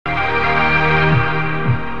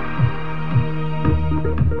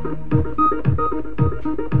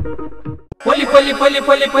poli poli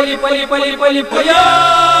poli poli poli poli poli poya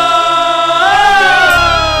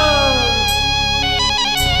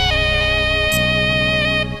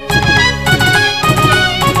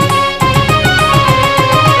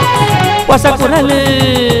Posakural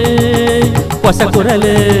Posakural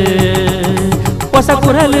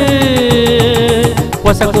Posakural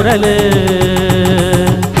Posakural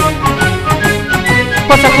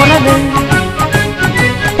Posakural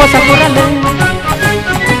Posakural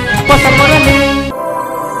Posakural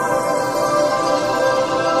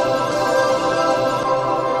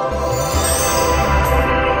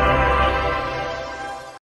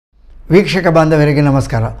ವೀಕ್ಷಕ ಬಾಂಧವರಿಗೆ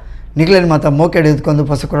ನಮಸ್ಕಾರ. ನಿಖಿಲನ್ ಮಾತಾ ಮೋಕೆ ಹಿಡಿದುಕೊಂಡು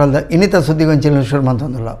ಪೊಸಕುರಲ್ದ ಇನ್ನಿತ ಸುದ್ದಿಗೊಂಚಲಿನ ಶುರು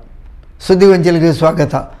ಮಾಡ್ತಂದಿಲ್ಲ. ಸುದ್ದಿಗೊಂಚಲಿಗೆ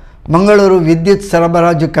ಸ್ವಾಗತ. ಮಂಗಳೂರು ವಿದ್ಯುತ್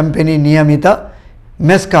ಸರಬರಾಜು ಕಂಪನಿ ನಿಯಮಿತ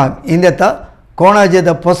ಮೆಸ್ಕಾಂ ಇಂದೆತ್ತ ಕೋಣಾಜೆದ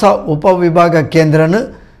ಹೊಸ ಉಪವಿಭಾಗ ಕೇಂದ್ರನು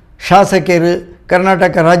ಶಾಸಕರು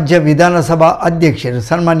ಕರ್ನಾಟಕ ರಾಜ್ಯ ವಿಧಾನಸಭಾ ಅಧ್ಯಕ್ಷರು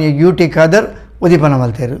ಸನ್ಮಾನ್ಯ ಯುಟಿ ಖಾದರ್ ಉದಿಪನ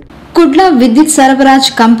ಮಲ್ತೇರು. ಕುಡ್ಲ ವಿದ್ಯುತ್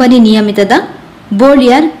ಸರಬರಾಜು ಕಂಪನಿ ನಿಯಮಿತದ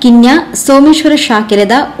ಬೋಳಿಯಾರ್ ಕಿನ್ಯಾ ಸೋಮೇಶ್ವರ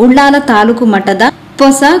ಶಾಖೆರದ ಉಳ್ಳಾಲ ತಾಲೂಕು ಮಟ್ಟದ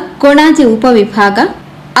ಹೊಸ ಕೊಣಾಜೆ ಉಪವಿಭಾಗ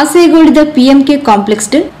ಅಸೇಗೋಳಿದ ಪಿಎಂಕೆ ಕಾಂಪ್ಲೆಕ್ಸ್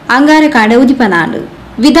ಅಂಗಾರಕಾಂಡ ಉದಿಪನಾಡು.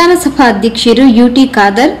 ವಿಧಾನಸಭಾ ಅಧ್ಯಕ್ಷರು ಯುಟಿ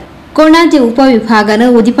ಖಾದರ್ ಕೊಣಾಜೆ ಉಪವಿಭಾಗನ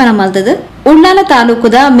ಉದಿಪನ ಮಲ್ತದ ಉಳ್ಳಾಲ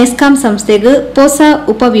ತಾಲೂಕುದ ಮೆಸ್ಕಾಂ ಸಂಸ್ಥೆಗೆ ಹೊಸ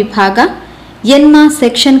ಉಪವಿಭಾಗ ಎನ್ಮಾ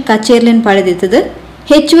ಸೆಕ್ಷನ್ ಕಚೇರಿಯನ್ನು ಪಡೆದಿದ್ದದು.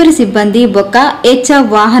 ಹೆಚ್ಚುವರಿ ಸಿಬ್ಬಂದಿ ಬೊಕ್ಕ ಹೆಚ್ಚ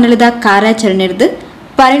ವಾಹನದ ಕಾರ್ಯಾಚರಣೆದು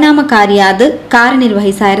ಪರಿಣಾಮಕಾರಿಯಾದ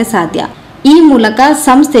ಕಾರ್ಯನಿರ್ವಹಿಸಾಯರ ಸಾಧ್ಯ. ಈ ಮೂಲಕ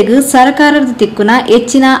ಸಂಸ್ಥೆಗೆ ಸರ್ಕಾರದ ತಿಕ್ಕುನ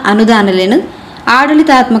ಹೆಚ್ಚಿನ ಅನುದಾನಗಳನ್ನು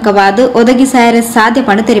ಆಡಳಿತಾತ್ಮಕವಾದ ಒದಗಿಸಾಯರ ಸಾಧ್ಯ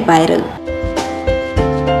ಪಣ ತೆರಿಪಾಯರು.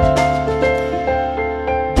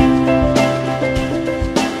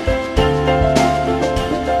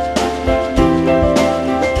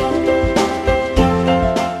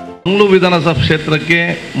 ಮಂಗಳೂರು ವಿಧಾನಸಭಾ ಕ್ಷೇತ್ರಕ್ಕೆ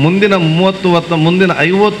ಮುಂದಿನ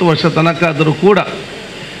 50 ವರ್ಷ ತನಕ ಆದರೂ ಕೂಡ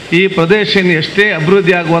ಈ ಪ್ರದೇಶ ಎಷ್ಟೇ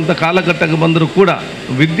ಅಭಿವೃದ್ಧಿ ಆಗುವಂಥ ಕಾಲಘಟ್ಟಕ್ಕೆ ಬಂದರೂ ಕೂಡ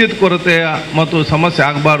ವಿದ್ಯುತ್ ಕೊರತೆಯ ಮತ್ತು ಸಮಸ್ಯೆ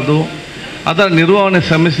ಆಗಬಾರ್ದು, ಅದರ ನಿರ್ವಹಣೆ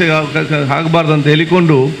ಸಮಸ್ಯೆ ಆಗಬಾರ್ದು ಅಂತ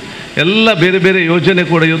ಹೇಳಿಕೊಂಡು ಎಲ್ಲ ಬೇರೆ ಬೇರೆ ಯೋಜನೆ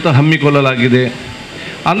ಕೂಡ ಇವತ್ತು ಹಮ್ಮಿಕೊಳ್ಳಲಾಗಿದೆ.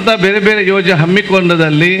 ಅಂಥ ಬೇರೆ ಬೇರೆ ಯೋಜನೆ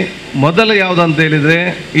ಹಮ್ಮಿಕೊಂಡದಲ್ಲಿ ಮೊದಲು ಯಾವುದಂತ ಹೇಳಿದರೆ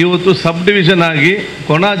ಇವತ್ತು ಸಬ್ ಡಿವಿಷನ್ ಆಗಿ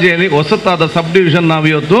ಕೊಣಾಜೆಯಲ್ಲಿ ಹೊಸತಾದ ಸಬ್ ಡಿವಿಷನ್ ನಾವು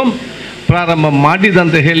ಇವತ್ತು ಪ್ರಾರಂಭ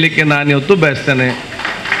ಮಾಡಿದಂತ ಹೇಳಲಿಕ್ಕೆ ನಾನು ಇವತ್ತು ಬಯಸ್ತೇನೆ.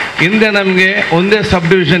 ಹಿಂದೆ ನಮಗೆ ಒಂದೇ ಸಬ್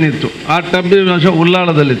ಡಿವಿಷನ್ ಇತ್ತು, ಆ ಸಬ್ ಡಿವಿಷನ್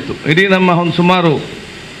ಉಳ್ಳಾಳದಲ್ಲಿತ್ತು. ಇಡೀ ನಮ್ಮ ಒಂದು ಸುಮಾರು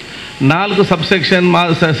 4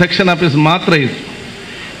 ಸೆಕ್ಷನ್ ಆಫೀಸ್ ಮಾತ್ರ ಇತ್ತು.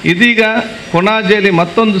 ಇದೀಗ ಕೊಣಾಜೆಯಲ್ಲಿ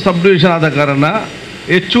ಮತ್ತೊಂದು ಸಬ್ ಡಿವಿಷನ್ ಆದ ಕಾರಣ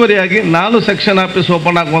ಹೆಚ್ಚುವರಿಯಾಗಿ 4 ಸೆಕ್ಷನ್ ಆಫೀಸ್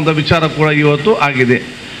ಓಪನ್ ಆಗುವಂಥ ವಿಚಾರ ಕೂಡ ಇವತ್ತು ಆಗಿದೆ.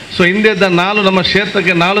 ಸೊ ಹಿಂದೆದ್ದ 4 ನಮ್ಮ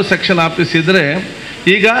ಕ್ಷೇತ್ರಕ್ಕೆ 4 ಸೆಕ್ಷನ್ ಆಫೀಸ್ ಇದ್ದರೆ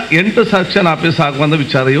ಈಗ 8 ಸೆಕ್ಷನ್ ಆಫೀಸ್ ಆಗುವಂಥ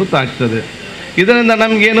ವಿಚಾರ ಇವತ್ತು ಆಗ್ತದೆ. ಇದರಿಂದ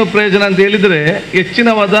ನಮಗೇನು ಪ್ರಯೋಜನ ಅಂತ ಹೇಳಿದರೆ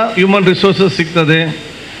ಹೆಚ್ಚಿನವಾದ ಹ್ಯೂಮನ್ ರಿಸೋರ್ಸಸ್ ಸಿಗ್ತದೆ,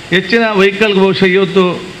 ಹೆಚ್ಚಿನ ವೆಹಿಕಲ್ಗೆ ಬಹುಶಃ ಇವತ್ತು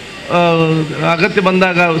ಅಗತ್ಯ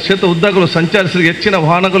ಬಂದಾಗ ಕ್ಷೇತ್ರ ಉದ್ದಗಳು ಸಂಚರಿಸಲಿಕ್ಕೆ ಹೆಚ್ಚಿನ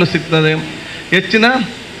ವಾಹನಗಳು ಸಿಗ್ತದೆ, ಹೆಚ್ಚಿನ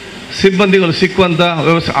ಸಿಬ್ಬಂದಿಗಳು ಸಿಕ್ಕುವಂಥ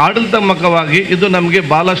ವ್ಯವಸ್ಥೆ ಆಡಳಿತಾತ್ಮಕವಾಗಿ ಇದು ನಮಗೆ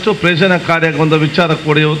ಭಾಳಷ್ಟು ಪ್ರಯೋಜನಕಾರಿಯಾಗುವಂಥ ವಿಚಾರ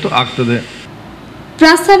ಕೂಡ ಇವತ್ತು ಆಗ್ತದೆ.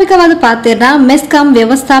 ಪ್ರಾಸ್ತಾವಿಕವಾದ ಪಾತ್ರನ ಮೆಸ್ಕಾಂ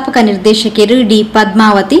ವ್ಯವಸ್ಥಾಪಕ ನಿರ್ದೇಶಕರು ಡಿ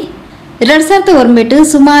ಪದ್ಮಾವತಿ 2009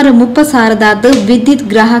 ಸುಮಾರು 30,000 ವಿದ್ಯುತ್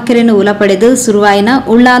ಗ್ರಾಹಕರನ್ನು ಒಳಪಡೆದು ಸುರುವಾಯಿನ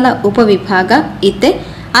ಉಳ್ಳಾಲ ಉಪವಿಭಾಗ ಇತ್ತೆ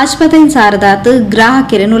ಆಸ್ಪತ್ರೆಯ ಸಾರದಾತ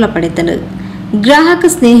ಗ್ರಾಹಕರನ್ನು ಒಳಪಡೆತನು. ಗ್ರಾಹಕ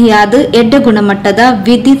ಸ್ನೇಹಿಯಾದ ಎಡ್ಡ ಗುಣಮಟ್ಟದ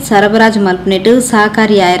ವಿದ್ಯುತ್ ಸರಬರಾಜು ಮಲ್ಪನೆಟ್ಟು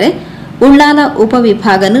ಸಹಕಾರಿಯಾಯರೆ ಉಳ್ಳಾಲ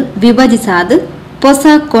ಉಪವಿಭಾಗನು ವಿಭಜಿಸಾದ ಹೊಸ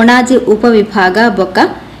ಕೊಣಾಜೆ ಉಪವಿಭಾಗ ಬೊಕ್ಕ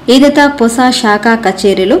ಇದತ ಹೊಸ ಶಾಖಾ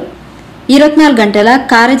ಕಚೇರಿಲು 24 ಗಂಟೆಲ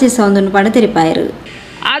ಕಾರ್ಯನಿರ್ವಹಿಸುವುದನ್ನು ಪಣ ತೆರಿಪಾಯರು.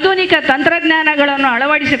 ಆಧುನಿಕ ತಂತ್ರಜ್ಞಾನಗಳನ್ನು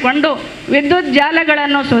ಅಳವಡಿಸಿಕೊಂಡು ವಿದ್ಯುತ್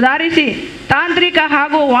ಜಾಲಗಳನ್ನು ಸುಧಾರಿಸಿ ತಾಂತ್ರಿಕ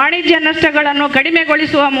ಹಾಗೂ ವಾಣಿಜ್ಯ ನಷ್ಟಗಳನ್ನು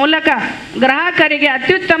ಕಡಿಮೆಗೊಳಿಸುವ ಮೂಲಕ ಗ್ರಾಹಕರಿಗೆ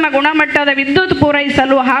ಅತ್ಯುತ್ತಮ ಗುಣಮಟ್ಟದ ವಿದ್ಯುತ್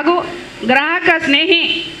ಪೂರೈಸಲು ಹಾಗೂ ಗ್ರಾಹಕ ಸ್ನೇಹಿ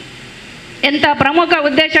ಎಂಥ ಪ್ರಮುಖ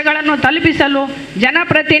ಉದ್ದೇಶಗಳನ್ನು ತಲುಪಿಸಲು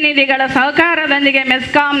ಜನಪ್ರತಿನಿಧಿಗಳ ಸಹಕಾರದೊಂದಿಗೆ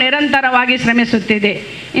ಮೆಸ್ಕಾಂ ನಿರಂತರವಾಗಿ ಶ್ರಮಿಸುತ್ತಿದೆ.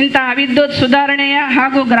 ಇಂತಹ ವಿದ್ಯುತ್ ಸುಧಾರಣೆಯ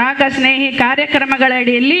ಹಾಗೂ ಗ್ರಾಹಕ ಸ್ನೇಹಿ ಕಾರ್ಯಕ್ರಮಗಳ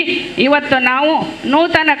ಅಡಿಯಲ್ಲಿ ಇವತ್ತು ನಾವು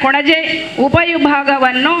ನೂತನ ಕೊಣಾಜೆ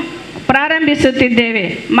ಉಪವಿಭಾಗವನ್ನು ಪ್ರಾರಂಭಿಸುತ್ತಿದ್ದೇವೆ.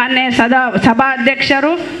 ಮಾನ್ಯ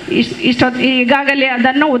ಸಭಾಧ್ಯಕ್ಷರು ಈಗಾಗಲೇ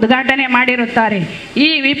ಅದನ್ನು ಉದ್ಘಾಟನೆ ಮಾಡಿರುತ್ತಾರೆ.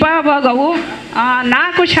 ಈ ವಿಭಾಗವು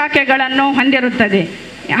 4 ಶಾಖೆಗಳನ್ನು ಹೊಂದಿರುತ್ತದೆ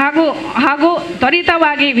ಹಾಗೂ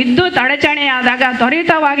ತ್ವರಿತವಾಗಿ ವಿದ್ಯುತ್ ಅಡಚಣೆಯಾದಾಗ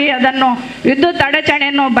ತ್ವರಿತವಾಗಿ ಅದನ್ನು ವಿದ್ಯುತ್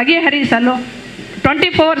ಅಡಚಣೆಯನ್ನು ಬಗೆಹರಿಸಲು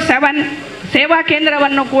 24/7 ಸೇವಾ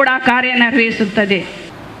ಕೇಂದ್ರವನ್ನು ಕೂಡ ಕಾರ್ಯನಿರ್ವಹಿಸುತ್ತದೆ.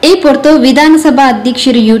 ಈ ಪೊರ್ತು ವಿಧಾನಸಭಾ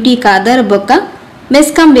ಅಧ್ಯಕ್ಷರು ಯುಟಿ ಖಾದರ್ ಬೊಕ್ಕ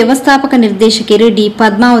ಮೆಸ್ಕಾಂ ವ್ಯವಸ್ಥಾಪಕ ನಿರ್ದೇಶಕರು ಡಿ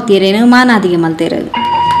ಪದ್ಮಾವತಿಯರೇನು ಮಾನಾದಿಗೆ ಮಲ್ತೇರು.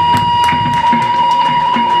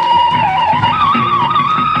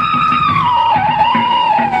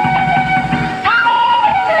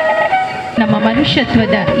 ನಮ್ಮ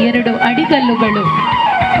ಮನುಷ್ಯತ್ವದ 2 ಅಡಿಗಲ್ಲುಗಳು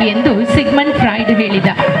ಎಂದು ಸಿಗ್ಮಂಡ್ ಫ್ರಾಯ್ಡ್ ಹೇಳಿದ.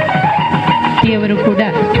 ಯುಟಿಯವರು ಕೂಡ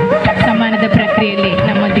ಸಮ್ಮಾನದ ಪ್ರಕ್ರಿಯೆಯಲ್ಲಿ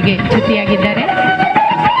ನಮ್ಮೊಂದಿಗೆ ಜೊತೆಯಾಗಿದ್ದಾರೆ.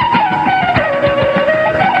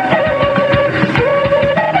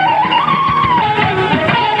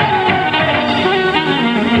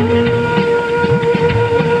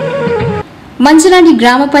 ಮಂಜನಾಡಿ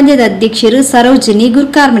ಗ್ರಾಮ ಪಂಚಾಯತ್ ಅಧ್ಯಕ್ಷರು ಸರೋಜಿನಿ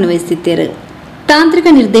ಗುರ್ಕಾರ್ಮನ್ ವಹಿಸಿದ್ದರು. ತಾಂತ್ರಿಕ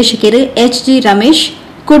ನಿರ್ದೇಶಕರು ಎಚ್.ಜಿ. ರಮೇಶ್,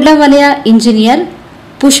 ಕುಡ್ಲ ವಲಯ ಇಂಜಿನಿಯರ್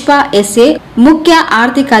ಪುಷ್ಪಾ ಎಸ್ಎ, ಮುಖ್ಯ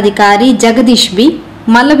ಆರ್ಥಿಕಾಧಿಕಾರಿ ಜಗದೀಶ್ ಬಿ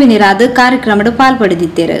ಮಲ್ಲಬಿನಿರಾದ ಕಾರ್ಯಕ್ರಮದ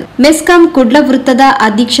ಪಾಲ್ಪಡೆದಿದ್ದರು. ಮೆಸ್ಕಾಂ ಕುಡ್ಲ ವೃತ್ತದ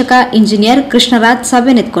ಅಧೀಕ್ಷಕ ಇಂಜಿನಿಯರ್ ಕೃಷ್ಣರಾಜ್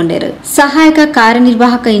ಸಭೆ ನೆತ್ಕೊಂಡರು. ಸಹಾಯಕ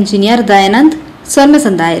ಕಾರ್ಯನಿರ್ವಾಹಕ ಇಂಜಿನಿಯರ್ ದಯಾನಂದ್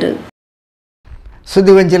ಸೊಲ್ಮೆಸಂದಾಯರು.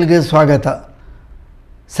 ಸುದ್ದಿವಂಚಲಿಗೆ ಸ್ವಾಗತ.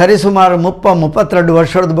 ಸರಿಸುಮಾರು 32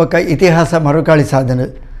 ವರ್ಷದ ಬೊಕ್ಕ ಇತಿಹಾಸ ಮರುಕಳಿ ಸಾಧನೆ.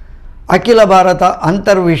 ಅಖಿಲ ಭಾರತ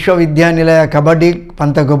ಅಂತರ್ ವಿಶ್ವವಿದ್ಯಾನಿಲಯ ಕಬಡ್ಡಿ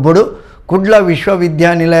ಪಂತಗೊಬ್ಬಡು ಕುಡ್ಲ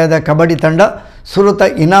ವಿಶ್ವವಿದ್ಯಾನಿಲಯದ ಕಬಡ್ಡಿ ತಂಡ ಸುರುತ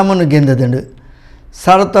ಇನಾಮನ್ನು ಗೆಂದದಂಡು.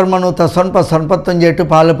 1998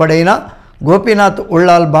 ಪಾಲು ಪಡೆಯಿನ ಗೋಪಿನಾಥ್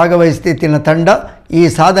ಉಳ್ಳಾಲ್ ಭಾಗವಹಿಸ್ತಿತ್ತಿನ ತಂಡ ಈ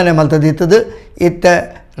ಸಾಧನೆ ಮಲ್ತದಿತ್ತದು. ಇತ್ತ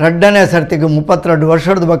 2ನೇ ಸರ್ತಿಗೆ 32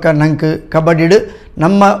 ವರ್ಷದ ಬೊಕ್ಕ ನಂಗೆ ಕಬಡ್ಡಿಡು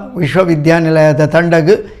ನಮ್ಮ ವಿಶ್ವವಿದ್ಯಾನಿಲಯದ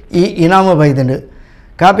ತಂಡಗೆ ಈ ಇನಾಮ ಬೈದಂಡು.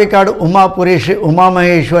 ಕಾಪಿಕಾಡು ಉಮಾಪುರೇಶ್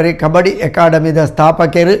ಉಮಾಮಹೇಶ್ವರಿ ಕಬಡ್ಡಿ ಅಕಾಡೆಮಿದ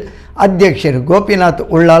ಸ್ಥಾಪಕರು ಅಧ್ಯಕ್ಷರು ಗೋಪಿನಾಥ್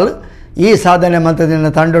ಉಳ್ಳಾಲ್ ಈ ಸಾಧನೆ ಮಂತದಿನ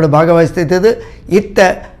ತಂಡಡು ಭಾಗವಹಿಸ್ತಿದ್ದು. ಇತ್ತ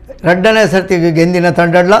 2ನೇ ಸರ್ತಿಗೆ ಗೆಂದಿನ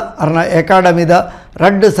ತಂಡಡ್ಲ ಅರ್ನ ಅಕಾಡೆಮಿದ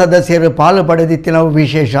 2 ಸದಸ್ಯರು ಪಾಲು ಪಡೆದಿತ್ತಿನವು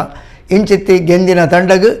ವಿಶೇಷ. ಇಂಚಿತ್ತಿ ಗೆಂದಿನ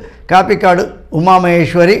ತಂಡಗೂ ಕಾಪಿಕಾಡು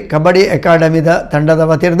ಉಮಾಮಹೇಶ್ವರಿ ಕಬಡ್ಡಿ ಅಕಾಡೆಮಿದ ತಂಡದ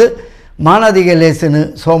ವತಿರ್ದು ಮಾನದಿಗೆ ಲೇಸನು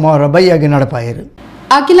ಸೋಮವಾರ ಬೈಯಾಗಿ ನಡಪಾಯಿರು.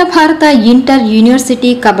 ಅಖಿಲ Bharat inter university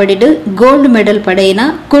kabaddi gold medal ಪಡೆಯಿನ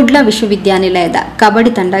ಕುಡ್ಲ ವಿಶ್ವವಿದ್ಯಾನಿಲಯದ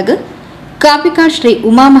ಕಬಡ್ಡಿ ತಂಡಗ ಕಾಪಿಕಾಡ್ ಶ್ರೀ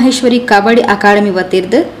ಉಮಾಮಹೇಶ್ವರಿ ಕಬಡ್ಡಿ ಅಕಾಡೆಮಿ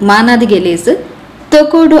ವತಿರ್ದು ಮಾನಾದಿಗೆ ಲೇಸು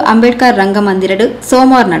ತೋಕೋಡು ಅಂಬೇಡ್ಕರ್ ರಂಗಮಂದಿರಡು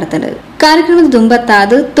ಸೋಮವಾರ ನಡೆತನು. ಕಾರ್ಯಕ್ರಮದ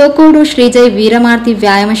ದುಂಬತ್ತಾದು ತೋಕೋಡು ಶ್ರೀಜಯ್ ವೀರಮಾರ್ತಿ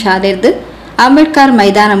ವ್ಯಾಯಾಮ ಶಾಲೆರ್ದು ಅಂಬೇಡ್ಕರ್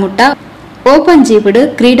ಮೈದಾನ ಮುಟ್ಟ ಓಪನ್ ಜೀಪಡು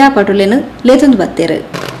ಕ್ರೀಡಾಪಟುಲೆನು ಲೇತೊಂದು ಬತ್ತೇರು.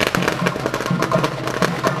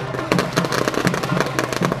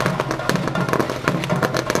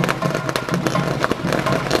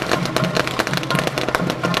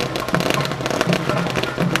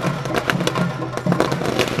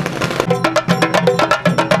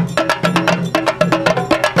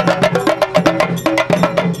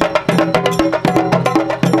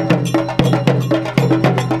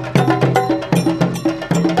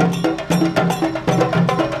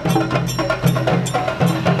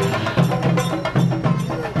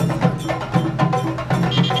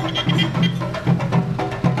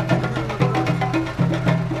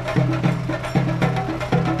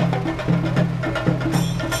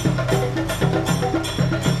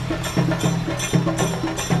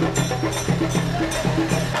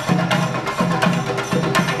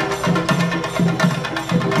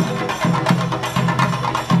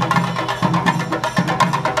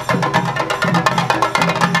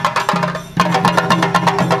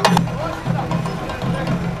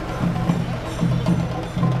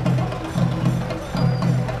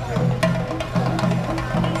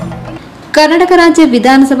 ಕರ್ನಾಟಕ ರಾಜ್ಯ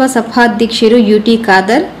ವಿಧಾನಸಭಾ ಸಭಾಧ್ಯಕ್ಷರು ಯುಟಿ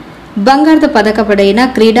ಖಾದರ್ ಬಂಗಾರದ ಪದಕ ಪಡೆಯಿನ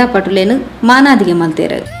ಕ್ರೀಡಾಪಟುಲೆನು ಮಾನಾದಿಗೆ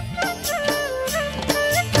ಮಲ್ತೇರು.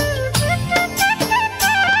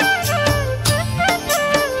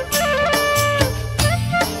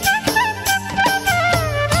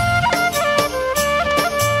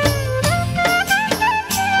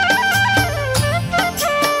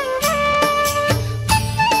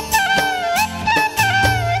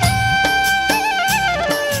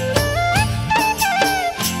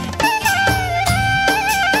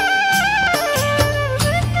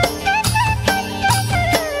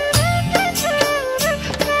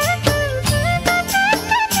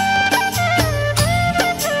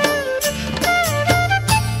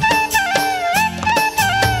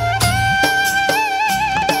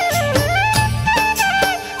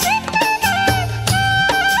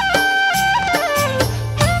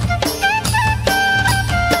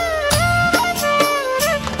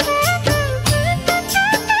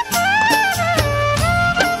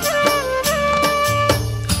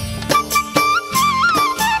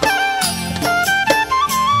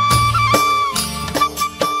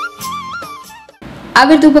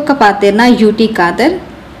 ಅವಿರ್ದುಬಕ್ಕ ಪಾತೆರ್ನ ಯುಟಿ ಖಾದರ್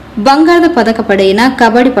ಬಂಗಾರದ ಪದಕ ಪಡೆಯಿನ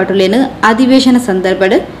ಕಬಡ್ಡಿ ಪಟುಲೆನು ಅಧಿವೇಶನ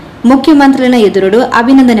ಸಂದರ್ಭಡ್ ಮುಖ್ಯಮಂತ್ರಿನ ಎದುರುಡು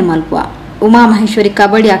ಅಭಿನಂದನೆ ಮಲ್ಪುವ. ಉಮಾಮಹೇಶ್ವರಿ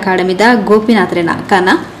ಕಬಡ್ಡಿ ಅಕಾಡೆಮಿದ ಗೋಪಿನಾಥ್ರೆನ ಕನ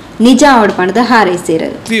ನಿಜ ಆವಡ್ಪಣದ ಹಾರೈಸಿರು.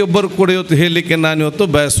 ಪ್ರತಿಯೊಬ್ಬರು ಕೂಡ ಇವತ್ತು ಹೇಳಲಿಕ್ಕೆ ನಾನು ಇವತ್ತು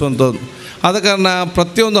ಬಯಸುವಂಥದ್ದು. ಆದ ಕಾರಣ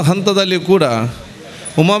ಪ್ರತಿಯೊಂದು ಹಂತದಲ್ಲಿ ಕೂಡ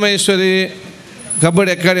ಉಮಾಮಹೇಶ್ವರಿ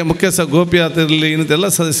ಕಬಡ್ಡಿ ಅಕಾಡೆಮಿ ಮುಖ್ಯಸ್ಥ ಗೋಪಿನಾಥ್ ಇರಲಿ ಇನ್ನೆಲ್ಲ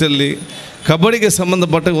ಸದಸ್ಯರಲ್ಲಿ ಕಬಡ್ಡಿಗೆ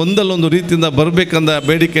ಸಂಬಂಧಪಟ್ಟ ಒಂದಲ್ಲೊಂದು ರೀತಿಯಿಂದ ಬರಬೇಕಂದ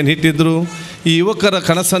ಬೇಡಿಕೆಯನ್ನು ಇಟ್ಟಿದ್ದರು. ಈ ಯುವಕರ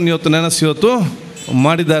ಕನಸನ್ನು ಇವತ್ತು ನೆನೆಸಿ ಇವತ್ತು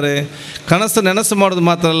ಮಾಡಿದ್ದಾರೆ. ಕನಸು ನೆನಸು ಮಾಡೋದು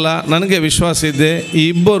ಮಾತ್ರ ಅಲ್ಲ, ನನಗೆ ವಿಶ್ವಾಸ ಇದೆ ಈ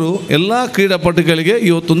ಇಬ್ಬರು ಎಲ್ಲ ಕ್ರೀಡಾಪಟುಗಳಿಗೆ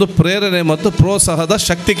ಇವತ್ತೊಂದು ಪ್ರೇರಣೆ ಮತ್ತು ಪ್ರೋತ್ಸಾಹದ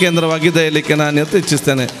ಶಕ್ತಿ ಕೇಂದ್ರವಾಗಿದೆ ಹೇಳಲಿಕ್ಕೆ ನಾನು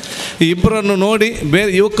ಇಚ್ಛಿಸ್ತೇನೆ. ಈ ಇಬ್ಬರನ್ನು ನೋಡಿ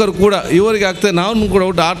ಬೇರೆ ಯುವಕರು ಕೂಡ ಇವರಿಗೆ ಆಗ್ತದೆ, ನಾವು ಕೂಡ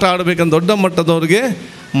ಆಟ ಆಡಬೇಕಂತ ದೊಡ್ಡ ಮಟ್ಟದವ್ರಿಗೆ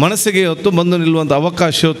ಮನಸ್ಸಿಗೆ ಇವತ್ತು ಬಂದು ನಿಲ್ಲುವಂಥ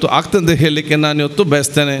ಅವಕಾಶ ಇವತ್ತು ಆಗ್ತದೆ ಹೇಳಲಿಕ್ಕೆ ನಾನು ಇವತ್ತು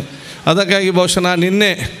ಬಯಸ್ತೇನೆ. ಅದಕ್ಕಾಗಿ ಬಹುಶಃ ನಾನು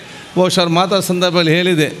ನಿನ್ನೆ ಮಾತಾಡೋ ಸಂದರ್ಭದಲ್ಲಿ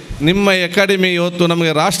ಹೇಳಿದೆ, ನಿಮ್ಮ ಅಕಾಡೆಮಿ ಇವತ್ತು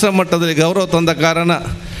ನಮಗೆ ರಾಷ್ಟ್ರ ಮಟ್ಟದಲ್ಲಿ ಗೌರವ ತಂದ ಕಾರಣ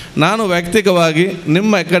ನಾನು ವ್ಯಕ್ತಿಗವಾಗಿ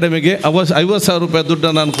ನಿಮ್ಮ ಅಕಾಡೆಮಿಗೆ 50,000 ರೂಪಾಯಿ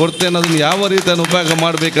ದುಡ್ಡನ್ನು ನಾನು ಕೊಡ್ತೇನೆ. ಅದನ್ನು ಯಾವ ರೀತಿಯನ್ನು ಉಪಯೋಗ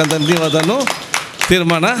ಮಾಡಬೇಕಂತ ನೀವು ಅದನ್ನು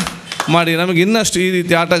ತೀರ್ಮಾನ ಮಾಡಿ ನಮಗೆ ಇನ್ನಷ್ಟು ಈ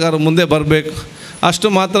ರೀತಿ ಆಟಗಾರರು ಮುಂದೆ ಬರಬೇಕು. ಅಷ್ಟು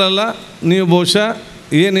ಮಾತ್ರ ಅಲ್ಲ, ನೀವು ಬಹುಶಃ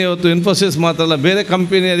ಏನು ಇವತ್ತು ಇನ್ಫೋಸಿಸ್ ಮಾತ್ರ ಅಲ್ಲ, ಬೇರೆ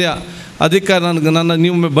ಕಂಪನಿಯ ಅಧಿಕಾರ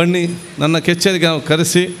ನೀವು ಬನ್ನಿ, ನನ್ನ ಕಚೇರಿಗೆ ನಾವು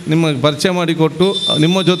ಕರೆಸಿ ನಿಮಗೆ ಪರಿಚಯ ಮಾಡಿಕೊಟ್ಟು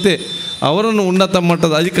ನಿಮ್ಮ ಜೊತೆ ಅವರನ್ನು ಉನ್ನತ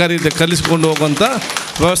ಮಟ್ಟದ ಅಧಿಕಾರಿ ಕಲಿಸಿಕೊಂಡು ಹೋಗುವಂಥ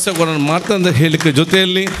ವ್ಯವಸ್ಥೆ ಕೂಡ ಮಾಡ್ತಂದು ಹೇಳಲಿಕ್ಕೆ,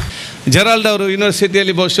 ಜೊತೆಯಲ್ಲಿ ಜೆರಾಲ್ಡ್ ಅವರು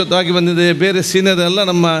ಯೂನಿವರ್ಸಿಟಿಯಲ್ಲಿ ಭವಿಷ್ಯವಾಗಿ ಬಂದಿದೆ, ಬೇರೆ ಸೀನಿಯರ್ ಎಲ್ಲ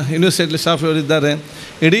ನಮ್ಮ ಯೂನಿವರ್ಸಿಟಿ ಸ್ಟಾಫ್ ಅವರಿದ್ದಾರೆ.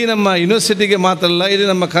 ಇಡೀ ನಮ್ಮ ಯೂನಿವರ್ಸಿಟಿಗೆ ಮಾತ್ರ ಅಲ್ಲ, ಇಡೀ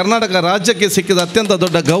ನಮ್ಮ ಕರ್ನಾಟಕ ರಾಜ್ಯಕ್ಕೆ ಸಿಕ್ಕಿದ ಅತ್ಯಂತ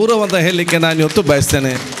ದೊಡ್ಡ ಗೌರವ ಅಂತ ಹೇಳಲಿಕ್ಕೆ ನಾನು ಇವತ್ತು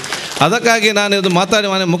ಬಯಸ್ತೇನೆ. ಅದಕ್ಕಾಗಿ ನಾನು ಇದು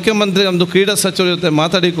ಮುಖ್ಯಮಂತ್ರಿ ನಮ್ಮದು ಕ್ರೀಡಾ ಸಚಿವರ ಜೊತೆ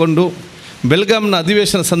ಮಾತಾಡಿಕೊಂಡು ಬೆಲ್ಗಾಮ್ನ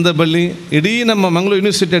ಅಧಿವೇಶನ ಸಂದರ್ಭದಲ್ಲಿ ಇಡೀ ನಮ್ಮ ಮಂಗಳೂರು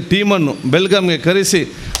ಯೂನಿವರ್ಸಿಟಿಯ ಟೀಮನ್ನು ಬೆಲ್ಗಾಮ್ಗೆ ಕರೆಸಿ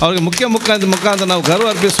ಅವರಿಗೆ ಮುಖಾಂತರ ನಾವು ಗೌರವ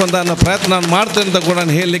ಅರ್ಪಿಸುವಂಥ ಪ್ರಯತ್ನ ನಾನು ಮಾಡ್ತೇನೆ ಅಂತ ಕೂಡ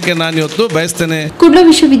ಹೇಳಲಿಕ್ಕೆ ನಾನು ಇವತ್ತು ಬಯಸ್ತೇನೆ. ಕುಡ್ಲ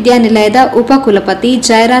ವಿಶ್ವವಿದ್ಯಾನಿಲಯದ ಉಪಕುಲಪತಿ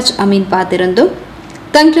ಜಯರಾಜ್ ಅಮೀನ್ ಪಾತಿರಂದು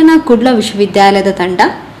ತಂಕ್ಲನ ಕುಡ್ಲ ವಿಶ್ವವಿದ್ಯಾಲಯದ ತಂಡ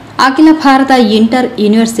ಅಖಿಲ ಭಾರತ ಇಂಟರ್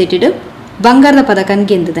ಯೂನಿವರ್ಸಿಟಿಡ್ ಬಂಗಾರದ ಪದಕನ್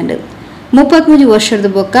ಗೆದ್ದುದಂಡು 33 ವರ್ಷದ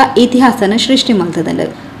ಬೊಕ್ಕ ಇತಿಹಾಸನ ಸೃಷ್ಟಿ ಮಾಡ್ತದಂಡು.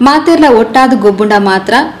 ಮಾತೆರ್ಲ ಒಟ್ಟಾದ ಗೊಬ್ಬುಂಡ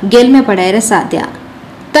ಮಾತ್ರ ಗೆಲ್ಮೆ ಪಡೆಯರೆ ಸಾಧ್ಯ.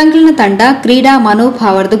 ತಂಕ್ಲಿನ ತಂಡ ಕ್ರೀಡಾ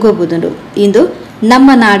ಮನೋಭಾವದ ಗೊಬ್ಬುದುಂಡು. ಇಂದು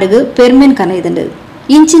ನಮ್ಮ ನಾಡಿಗೆ ಪೆರ್ಮೆನ್ ಕನೈದುಂಡು.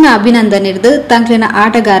 ಇಂಚಿನ ಅಭಿನಂದನೆ ತಂಕ್ಲಿನ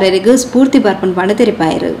ಆಟಗಾರರಿಗೂ ಸ್ಫೂರ್ತಿ ಬರ್ಪಣೆ ಮಾಡಿ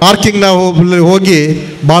ತೆರಿಪಾಯರು. ಪಾರ್ಕಿಂಗ್ನ ಹೋಗಿ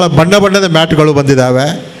ಭಾಳ ಬಣ್ಣದ ಮ್ಯಾಟ್ಗಳು ಬಂದಿದ್ದಾವೆ.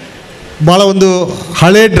 ಭಾಳ ಒಂದು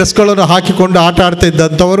ಹಳೆ ಡ್ರೆಸ್ಗಳನ್ನು ಹಾಕಿಕೊಂಡು ಆಟ ಆಡ್ತಾ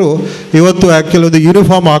ಇದ್ದಂಥವರು ಇವತ್ತು ಆ್ಯಕ್ಚುಲಿ ಒಂದು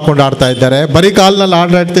ಯೂನಿಫಾರ್ಮ್ ಹಾಕ್ಕೊಂಡು ಆಡ್ತಾ ಇದ್ದಾರೆ. ಬರೀ ಕಾಲಿನಲ್ಲಿ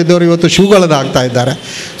ಆಟ ಆಡ್ತಿದ್ದವರು ಇವತ್ತು ಶೂಗಳನ್ನು ಹಾಕ್ತಾ ಇದ್ದಾರೆ.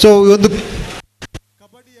 ಸೊ ಒಂದು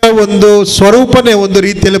ಒಂದು ಸ್ವರೂಪನೇ ಒಂದು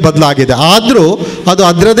ರೀತಿಯಲ್ಲಿ ಬದಲಾಗಿದೆ. ಆದರೂ ಅದು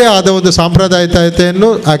ಅದರದೇ ಆದ ಒಂದು ಸಾಂಪ್ರದಾಯಿಕತೆಯನ್ನು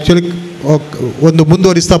ಆ್ಯಕ್ಚುಲಿ ಒಂದು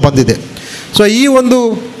ಮುಂದುವರಿಸ್ತಾ ಬಂದಿದೆ. ಸೊ ಈ ಒಂದು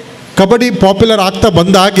ಕಬಡ್ಡಿ ಪಾಪ್ಯುಲರ್ ಆಗ್ತಾ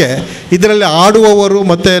ಬಂದ ಹಾಗೆ ಇದರಲ್ಲಿ ಆಡುವವರು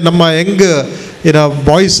ಮತ್ತು ನಮ್ಮ ಯಂಗ್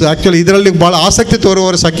ಬಾಯ್ಸ್ ಆ್ಯಕ್ಚುಲಿ ಇದರಲ್ಲಿ ಭಾಳ ಆಸಕ್ತಿ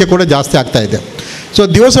ತೋರುವವರ ಸಂಖ್ಯೆ ಕೂಡ ಜಾಸ್ತಿ ಆಗ್ತಾ ಇದೆ. ಸೊ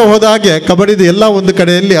ದಿವಸ ಹೋದ ಹಾಗೆ ಕಬಡ್ಡಿದು ಎಲ್ಲ ಒಂದು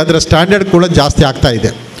ಕಡೆಯಲ್ಲಿ ಅದರ ಸ್ಟ್ಯಾಂಡರ್ಡ್ ಕೂಡ ಜಾಸ್ತಿ ಆಗ್ತಾ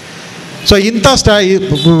ಇದೆ. ಸೊ ಇಂಥ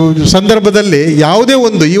ಸಂದರ್ಭದಲ್ಲಿ ಯಾವುದೇ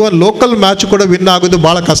ಒಂದು ಈವನ್ ಲೋಕಲ್ ಮ್ಯಾಚ್ ಕೂಡ ವಿನ್ ಆಗೋದು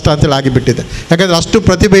ಭಾಳ ಕಷ್ಟ ಅಂತೇಳಿ ಆಗಿಬಿಟ್ಟಿದೆ. ಯಾಕಂದರೆ ಅಷ್ಟು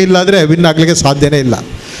ಪ್ರತಿಭೆ ಇಲ್ಲಾದರೆ ವಿನ್ ಆಗಲಿಕ್ಕೆ ಸಾಧ್ಯನೇ ಇಲ್ಲ.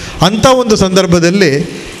 ಅಂಥ ಒಂದು ಸಂದರ್ಭದಲ್ಲಿ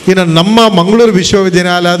ಇನ್ನು ನಮ್ಮ ಮಂಗಳೂರು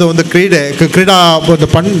ವಿಶ್ವವಿದ್ಯಾನಿಲಯದ ಒಂದು ಕ್ರೀಡಾ ಒಂದು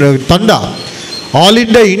ತಂಡ ಆಲ್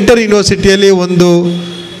ಇಂಡಿಯಾ ಇಂಟರ್ ಯೂನಿವರ್ಸಿಟಿಯಲ್ಲಿ ಒಂದು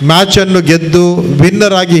ಮ್ಯಾಚನ್ನು ಗೆದ್ದು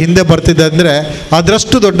ವಿನ್ನರ್ ಆಗಿ ಹಿಂದೆ ಬರ್ತಿದೆ ಅಂದರೆ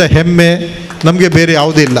ಅದರಷ್ಟು ದೊಡ್ಡ ಹೆಮ್ಮೆ ನಮಗೆ ಬೇರೆ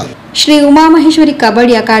ಯಾವುದೂ ಇಲ್ಲ. ಶ್ರೀ ಉಮಾಮಹೇಶ್ವರಿ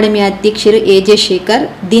ಕಬಡ್ಡಿ ಅಕಾಡೆಮಿ ಅಧ್ಯಕ್ಷರು ಎಜೆ ಶೇಖರ್,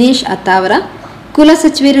 ದಿನೇಶ್ ಅತ್ತಾವರ,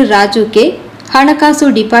 ಕುಲಸಚಿವರು ರಾಜು ಕೆ, ಹಣಕಾಸು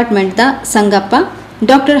ಡಿಪಾರ್ಟ್ಮೆಂಟ್ದ ಸಂಗಪ್ಪ,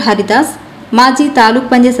 ಡಾಕ್ಟರ್ ಹರಿದಾಸ್, ಮಾಜಿ ತಾಲೂಕ್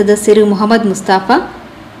ಪಂಚಾಯತ್ ಸದಸ್ಯರು ಮೊಹಮ್ಮದ್ ಮುಸ್ತಾಫಾ,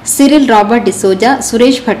 ಸಿರಿಲ್ ರಾಬರ್ಟ್ ಡಿಸೋಜಾ,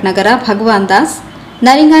 ಸುರೇಶ್ ಭಟ್ನಗರ, ಭಗವಾನ್ ದಾಸ್,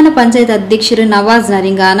 ನರಿಂಗಾನ ಪಂಚಾಯತ್ ಅಧ್ಯಕ್ಷರು ನವಾಜ್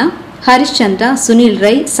ನರಿಂಗಾನ, ಹರಿಶ್ಚಂದ್ರ, ಸುನೀಲ್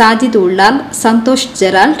ರೈ, ಸಾಜಿದ್ ಉಳ್ಳಾಲ್, ಸಂತೋಷ್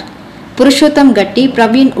ಜೆರಾಲ್ಡ್, ಪುರುಷೋತ್ತಮ್ ಗಟ್ಟಿ,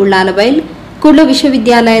 ಪ್ರವೀಣ್ ಉಳ್ಳಾಲಬೈಲ್, ಕುಡ್ಲ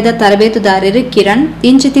ವಿಶ್ವವಿದ್ಯಾಲಯದ ತರಬೇತುದಾರರು ಕಿರಣ್,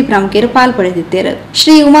 ಇಂಚಿತಿ ಪ್ರಮುಖರು ಪಾಲ್ಪಡೆದಿದ್ದರು.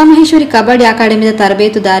 ಶ್ರೀ ಉಮಾಮಹೇಶ್ವರಿ ಕಬಡ್ಡಿ ಅಕಾಡೆಮಿಯ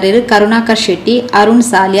ತರಬೇತುದಾರರು ಕರುಣಾಕರ್ ಶೆಟ್ಟಿ, ಅರುಣ್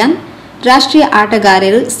ಸಾಲ್ಯಾನ್, ರಾಷ್ಟ್ರೀಯ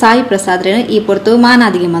ಆಟಗಾರರು ಸಾಯಿ ಪ್ರಸಾದ್ರನ್ನು ಈ ಪೊರ್ತು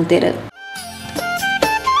ಮಾನಾದಿಗೆ ಮಲ್ತೇರು.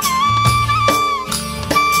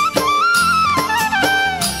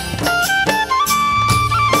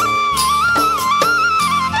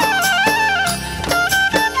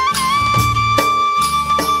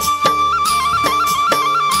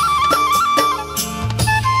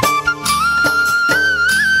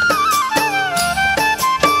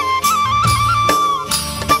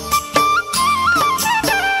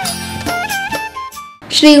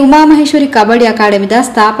 ಶ್ರೀ ಉಮಾಮಹೇಶ್ವರಿ ಕಬಡ್ಡಿ ಅಕಾಡೆಮಿದ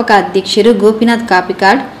ಸ್ಥಾಪಕ ಅಧ್ಯಕ್ಷರು ಗೋಪಿನಾಥ್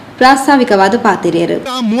ಕಾಪಿಕಾಡ್ ಪ್ರಾಸ್ತಾವಿಕವಾದ ಪಾತಿರಿಯರು.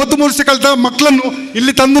 33 ವರ್ಷ ಕಳೆದ ಮಕ್ಕಳನ್ನು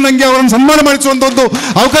ಇಲ್ಲಿ ತಂದು ನನಗೆ ಅವರನ್ನು ಸನ್ಮಾನ ಮಾಡಿಸುವಂತ ಒಂದು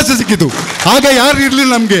ಅವಕಾಶ ಸಿಕ್ಕಿತು. ಆಗ ಯಾರು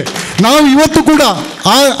ಇರಲಿಲ್ಲ ನಮಗೆ. ನಾವು ಇವತ್ತು ಕೂಡ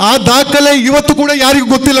ಆ ದಾಖಲೆ ಇವತ್ತು ಕೂಡ ಯಾರಿಗೂ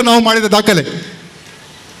ಗೊತ್ತಿಲ್ಲ. ನಾವು ಮಾಡಿದ ದಾಖಲೆ,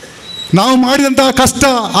 ನಾವು ಮಾಡಿದಂತಹ ಕಷ್ಟ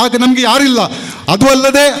ಆಗ ನಮಗೆ ಯಾರಿಲ್ಲ. ಅದು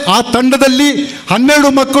ಅಲ್ಲದೆ ಆ ತಂಡದಲ್ಲಿ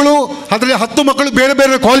 12 ಮಕ್ಕಳು, ಅದರಲ್ಲಿ 10 ಮಕ್ಕಳು ಬೇರೆ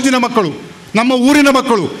ಬೇರೆ ಕಾಲೇಜಿನ ಮಕ್ಕಳು, ನಮ್ಮ ಊರಿನ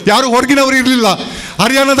ಮಕ್ಕಳು, ಯಾರು ಹೊರಗಿನವರು ಇರಲಿಲ್ಲ.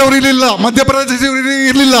 ಹರಿಯಾಣದವರು ಇರಲಿಲ್ಲ, ಮಧ್ಯಪ್ರದೇಶದವರು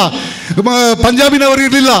ಇರಲಿಲ್ಲ, ಪಂಜಾಬಿನವರು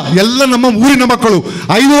ಇರಲಿಲ್ಲ. ಎಲ್ಲ ನಮ್ಮ ಊರಿನ ಮಕ್ಕಳು.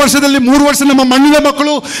 5 ವರ್ಷದಲ್ಲಿ 3 ವರ್ಷ ನಮ್ಮ ಮಣ್ಣಿನ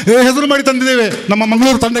ಮಕ್ಕಳು ಹೆಸರು ಮಾಡಿ ತಂದಿದ್ದೇವೆ ನಮ್ಮ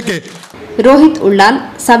ಮಂಗಳೂರು ತಂಡಕ್ಕೆ. ರೋಹಿತ್ ಉಳ್ಳಾಲ್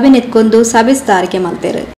ಸಭೆ ನೆತ್ಕೊಂಡು ಸಭೆ ಸ್ಥಾರಿಕೆ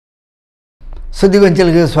ಮಾಡ್ತಾರೆ.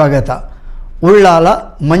 ಸುದ್ದಿಗೊಂಚಲಿಗೆ ಸ್ವಾಗತ. ಉಳ್ಳಾಲ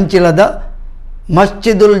ಮಂಚಿಲದ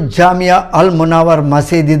ಮಸ್ಜಿದುಲ್ ಜಾಮಿಯಾ ಅಲ್ ಮುನಾವರ್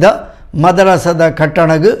ಮಸೀದಿದ ಮದರಸದ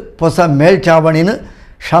ಕಟ್ಟಣಗು ಹೊಸ ಮೇಲ್ಚಾವಣಿನ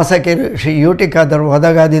ಶಾಸಕರು ಶ್ರೀ ಯುಟಿ ಖಾದರ್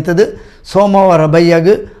ಒದಗಾದಿತ್ತದು ಸೋಮವಾರ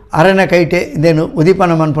ಬೈಯಗು ಅರನಕೈಟೆ ಇದೇನು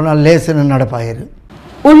ಉದಿಪನ ಮನ್ಪುನ ಲೇಸನ ನಡಪಾಯಿರು.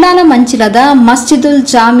 ಉಳ್ಳಾಲ ಮಂಚಿಲದ ಮಸ್ಜಿದುಲ್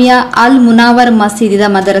ಜಾಮಿಯಾ ಅಲ್ ಮುನಾವರ್ ಮಸೀದಿದ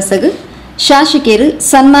ಮದರಸಗು ಶಾಸಕರು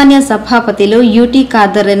ಸನ್ಮಾನ್ಯ ಸಭಾಪತಿಲು ಯುಟಿ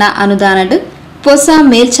ಖಾದರ್ನ ಅನುದಾನಡು ಹೊಸ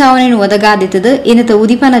ಮೇಲ್ಚಾವಣೆಯನ್ನು ಒದಗಾದಿತ್ತದು ಇನ್ನತ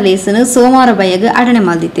ಉದಿಪನ ಲೇಸನು ಸೋಮವಾರ ಬೈಯಗು ಅಡಣೆ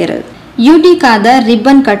ಮಲ್ದಿತ್ತೇರು. ಯುಟಿ ಖಾದರ್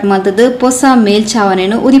ರಿಬ್ಬನ್ ಕಟ್ ಮಲ್ತದು ಹೊಸ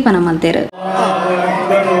ಮೇಲ್ಚಾವಣೆಯನ್ನು ಉದಿಪನ ಮಲ್ತೇರು.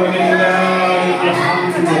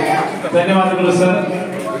 ಧನ್ಯವಾದಗಳು ಸರ್.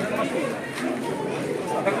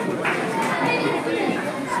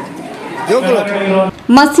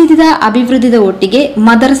 ಮಸೀದಿದ ಅಭಿವೃದ್ಧಿದ ಒಟ್ಟಿಗೆ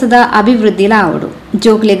ಮದರಸದ ಅಭಿವೃದ್ಧಿಲ ಆವಡು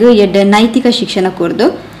ಜೋಕ್ಲೆಗ್ ಎಡ್ಡೆ ನೈತಿಕ ಶಿಕ್ಷಣ ಕೊರ್ದು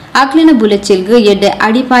ಅಕ್ಲಿನ ಬುಲೆಚಿಲ್ಗ್ ಎಡ್ಡೆ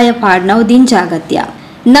ಅಡಿಪಾಯ ಪಾಡ್ನವು ದಿಂಜ ಅಗತ್ಯ.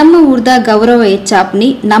 ನಮ್ಮ ಊರ್ದ ಗೌರವ ಹೆಚ್ಚಾಪ್ನಿ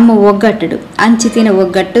ನಮ್ಮ ಒಗ್ಗಟ್ಟಡು ಅಂಚಿತಿನ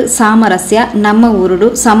ಒಗ್ಗಟ್ಟು ಸಾಮರಸ್ಯ ನಮ್ಮ ಊರುಡು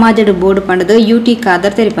ಸಮಾಜಡು ಬೋರ್ಡು ಪಂಡದು ಯುಟಿ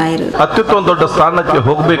ಖಾದರ್ ತೆರಿಪಾಯಿರು. ಅತ್ಯುತ್ತಮ ದೊಡ್ಡ ಸ್ಥಾನಕ್ಕೆ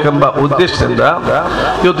ಹೋಗಬೇಕೆಂಬ ಉದ್ದೇಶದಿಂದ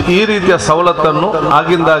ಇವತ್ತು ಈ ರೀತಿಯ ಸವಲತ್ತನ್ನು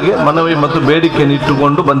ಆಗಿಂದಾಗೆ ಮನವಿ ಮತ್ತು ಬೇಡಿಕೆಯನ್ನು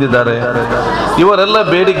ಇಟ್ಟುಕೊಂಡು ಬಂದಿದ್ದಾರೆ. ಇವರೆಲ್ಲ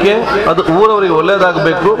ಬೇಡಿಕೆ ಅದು ಊರವರಿಗೆ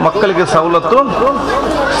ಒಳ್ಳೆಯದಾಗಬೇಕು, ಮಕ್ಕಳಿಗೆ ಸವಲತ್ತು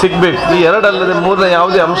ಸಿಗಬೇಕು. ಈ ಎರಡಲ್ಲದೆ ಮೂರನೇ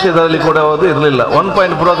ಯಾವುದೇ ಅಂಶ ಇದರಲ್ಲಿ ಕೂಡ ಇರಲಿಲ್ಲ. 1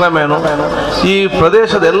 ಪಾಯಿಂಟ್ ಪ್ರೋಗ್ರಾಮ್ ಏನು, ಈ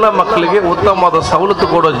ಪ್ರದೇಶದ ಎಲ್ಲ ಮಕ್ಕಳಿಗೆ ಉತ್ತಮವಾದ ಸವಲತ್ತು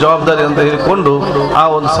ಕೊಡೋ ಜವಾಬ್ದಾರಿ ಅಂತ ಹೇಳಿಕೊಂಡು ಆ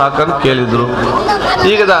ಒಂದು ಸಾಕನ್ನು ಕೇಳಿದ್ರು.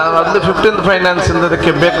 ಈಗ ಅದು 15th ಫೈನಾನ್ಸ್ ಇಂದ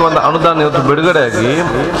ಅದಕ್ಕೆ ಬೇಕಾದ ಅನುದಾನ ಇವತ್ತು ಬಿಡುಗಡೆಯಾಗಿ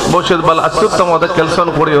ಬಹುಶಃ ಬಹಳ ಅತ್ಯುತ್ತಮವಾದ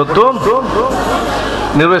ಕೆಲಸವನ್ನು ಕೂಡ ಇವತ್ತು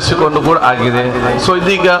ನಿರ್ವಹಿಸಿಕೊಂಡು ಕೂಡ ಆಗಿದೆ. ಸೊ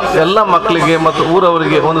ಇದೀಗ ಎಲ್ಲ ಮಕ್ಕಳಿಗೆ ಮತ್ತು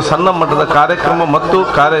ಊರವರಿಗೆ ಒಂದು ಸಣ್ಣ ಮಟ್ಟದ ಕಾರ್ಯಕ್ರಮ ಮತ್ತು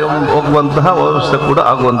ಕಾರ್ಯ ಹೋಗುವಂತಹ ವ್ಯವಸ್ಥೆ ಕೂಡ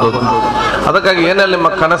ಆಗುವಂಥದ್ದು. ಅದಕ್ಕಾಗಿ ಏನೆಲ್ಲ ನಿಮ್ಮ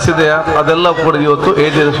ಕನಸಿದೆಯಾ ಅದೆಲ್ಲ ಕೂಡ ಇವತ್ತು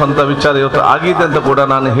ಈಡೇರಿಸುವಂಥ ವಿಚಾರ ಇವತ್ತು ಆಗಿದೆ ಅಂತ ಕೂಡ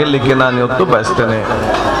ನಾನು ಹೇಳಲಿಕ್ಕೆ ನಾನು ಇವತ್ತು ಬಯಸ್ತೇನೆ.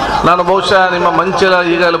 ನಾನು ಬಹುಶಃ ನಿಮ್ಮ ಮಂಚಿಲ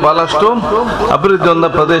ಈಗಲೂ ಬಹಳಷ್ಟು ಅಭಿವೃದ್ಧಿ ಹೊಂದ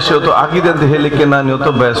ಪ್ರದೇಶ ಇವತ್ತು ಆಗಿದೆ ಅಂತ ಹೇಳಲಿಕ್ಕೆ ನಾನು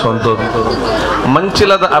ಇವತ್ತು ಬಯಸುವಂಥದ್ದು.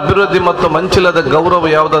 ಮಂಚಿಲದ ಅಭಿವೃದ್ಧಿ ಮತ್ತು ಮಂಚಿಲದ ಗೌರವ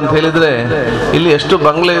ಯಾವುದಂತ ಹೇಳಿದ್ರೆ, ಇಲ್ಲಿ ಎಷ್ಟು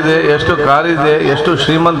ಬಂಗ್ಲೆ ಇದೆ, ಎಷ್ಟು ಕಾರಿದೆ, ಎಷ್ಟು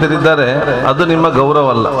ಶ್ರೀಮಂತರಿದ್ದಾರೆ, ಅದು ನಿಮ್ಮ ಗೌರವ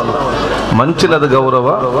ಅಲ್ಲ. ಮಂಚಿಲದ ಗೌರವ,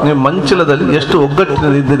 ನೀವು ಮಂಚಿಲದಲ್ಲಿ ಎಷ್ಟು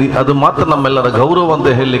ಒಗ್ಗಟ್ಟಿನಿದ್ದೀರಿ ಅದು ಮಾತ್ರ ನಮ್ಮೆಲ್ಲರ ಗೌರವ ಅಂತ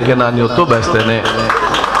ಹೇಳಲಿಕ್ಕೆ ನಾನು ಇವತ್ತು ಬಯಸ್ತೇನೆ.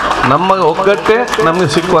 ನಮ್ಮ ಒಗ್ಗಟ್ಟೆ ನಮಗೆ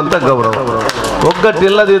ಸಿಕ್ಕುವಂಥ ಗೌರವ.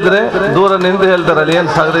 ಒಗ್ಗಟ್ಟಿಲ್ಲದಿದ್ರೆ ದೂರ ನಿಂತು ಹೇಳ್ತಾರಲ್ಲ ಏನು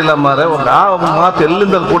ಸಾಗರಿಲ್ಲ ಮಾರೆ, ಆ ಮಾತು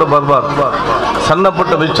ಎಲ್ಲಿಂದ ಕೂಡ ಬರಬಾರ್ದು. ಸಣ್ಣ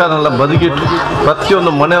ಪುಟ್ಟ ವಿಚಾರನೆಲ್ಲ ಬದಿಗಿಟ್ಟು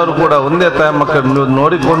ಪ್ರತಿಯೊಂದು ಮನೆಯವರು ಕೂಡ ಒಂದೇ ತಾಯಿ ಮಕ್ಕಳು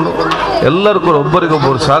ನೋಡಿಕೊಂಡು ಎಲ್ಲರೂ ಕೂಡ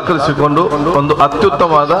ಒಬ್ಬರಿಗೊಬ್ಬರು ಸಹಕರಿಸಿಕೊಂಡು ಒಂದು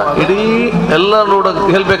ಅತ್ಯುತ್ತಮವಾದ ಇಡೀ ಎಲ್ಲ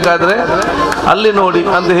ಹೇಳಬೇಕಾದ್ರೆ ಅಲ್ಲಿ ನೋಡಿ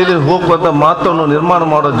ಅಂತ ಹೇಳಿ ಹೋಗುವಂಥ ಮಾತನ್ನು ನಿರ್ಮಾಣ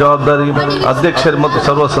ಮಾಡೋ ಜವಾಬ್ದಾರಿ ಅಧ್ಯಕ್ಷರು ಮತ್ತು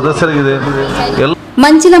ಸರ್ವ ಸದಸ್ಯರಿಗಿದೆ.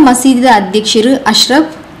 ಮಂಚಿಲ ಮಸೀದಿದ ಅಧ್ಯಕ್ಷರು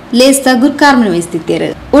ಅಶ್ರಫ್ ಲೇಸ್ತ ಗುರ್ಕಾರ್ ನಿರ್ವಹಿಸುತ್ತಿದ್ದಾರೆ.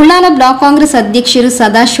 ಉಳ್ಳಾಲ ಬ್ಲಾಕ್ ಕಾಂಗ್ರೆಸ್ ಅಧ್ಯಕ್ಷರು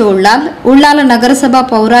ಸದಾಶಿವ ಉಳ್ಳಾಲ್, ಉಳ್ಳಾಲ ನಗರಸಭಾ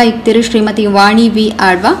ಪೌರಾಯುಕ್ತರು ಶ್ರೀಮತಿ ವಾಣಿ ವಿ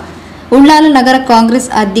ಆಳ್ವಾ, ಉಳ್ಳಾಲ ನಗರ ಕಾಂಗ್ರೆಸ್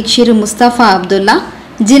ಅಧ್ಯಕ್ಷರು ಮುಸ್ತಫಾ ಅಬ್ದುಲ್ಲಾ,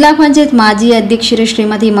 ಜಿಲ್ಲಾ ಪಂಚಾಯತ್ ಮಾಜಿ ಅಧ್ಯಕ್ಷರು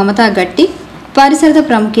ಶ್ರೀಮತಿ ಮಮತಾ ಗಟ್ಟಿ, ಪರಿಸರದ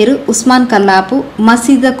ಪ್ರಮುಖರು ಉಸ್ಮಾನ್ ಕಲ್ಲಾಪು,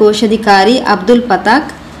 ಮಸೀದಿದ ಕೋಶಾಧಿಕಾರಿ ಅಬ್ದುಲ್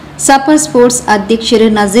ಪತಾಕ್, ಸಪರ್ ಸ್ಪೋರ್ಟ್ಸ್ ಅಧ್ಯಕ್ಷರು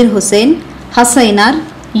ನಜೀರ್ ಹುಸೇನ್ ಹಸೈನಾರ್,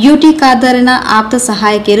 ಯುಟಿ ಖಾದರ್ನ ಆಪ್ತ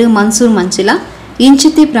ಸಹಾಯಕರು ಮನ್ಸೂರ್ ಮಂಚಿಲ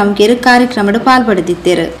ಇಂಚಿತಿ ಪ್ರಮುಖರು ಕಾರ್ಯಕ್ರಮದ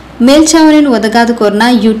ಪಾಲ್ಪಡೆದಿದ್ದರು. ಮೇಲ್ಚಾವಣಿಯನ್ನು ಒದಗಾದ ಕೊರ್ನ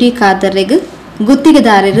ಯುಟಿ ಖಾದರ್ರೆಗ್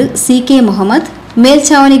ಗುತ್ತಿಗೆದಾರರು ಸಿಕೆ ಮೊಹಮ್ಮದ್,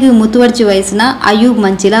 ಮೇಲ್ಚಾವಣಿಗೆ ಮುತುವರ್ಜಿ ವಹಿಸಿನ ಅಯೂಬ್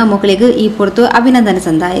ಮಂಚಿಲ ಮೊಕಳಿಗೆ ಈ ಪೊರ್ತು ಅಭಿನಂದನೆ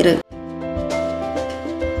ಸಂದಾಯರು.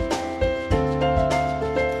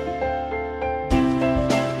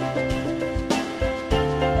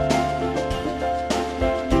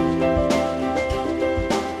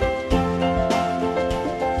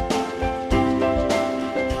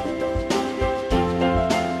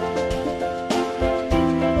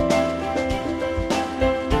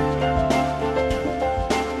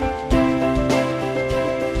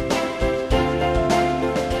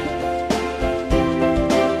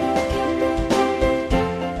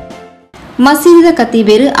 ಮಸೀದಿದ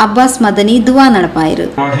ಕತೀಬೇರು ಅಬ್ಬಾಸ್ ಮದನಿ ದುವಾ ನಡಪಾಯಿರು.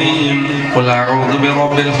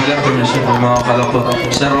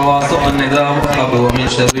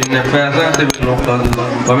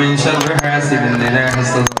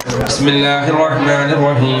 بسم الله الرحمن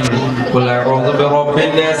الرحيم قل أعوذ برب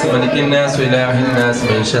الناس ملك الناس إله الناس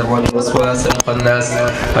من شر الوسواس الخناس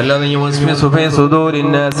الذي يوسوس في صدور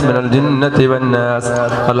الناس من الجنة والناس.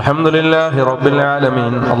 الحمد لله رب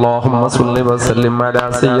العالمين. اللهم صل وسلم على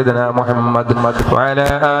سيدنا محمد وعلى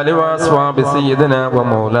آله وأصحاب سيدنا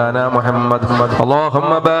ومولانا محمد.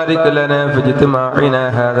 اللهم بارك لنا في اجتماعنا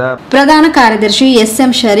هذا. ಪ್ರಧಾನ ಕಾರ್ಯದರ್ಶಿ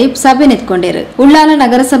ಎಸ್ಎಂ ಶರೀಫ್ ಸಭೆ ನೆತ್ಕೊಂಡರು. ಉಳ್ಳಾಲ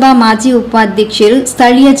ನಗರಸಭಾ ಮಾಜಿ ಉಪಾಧ್ಯಕ್ಷರು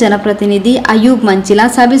ಸ್ಥಳೀಯ ಜನಪ್ರತಿನಿಧಿ ಅಯೂಬ್ ಮಂಚಿಲ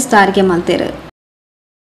ಸಭೆ ಸ್ಥಾರಿಗೆ ಮಲ್ತೇರು.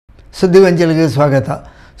 ಸುದ್ದಿವಂಚಲಿಗೆ ಸ್ವಾಗತ.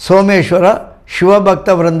 ಸೋಮೇಶ್ವರ ಶಿವಭಕ್ತ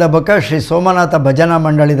ವೃಂದ ಬಕ ಶ್ರೀ ಸೋಮನಾಥ ಭಜನಾ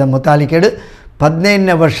ಮಂಡಳಿದ ಮುತಾಲಿಕೆಡು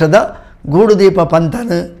 15ನೇ ವರ್ಷದ ಗೂಡುದೀಪ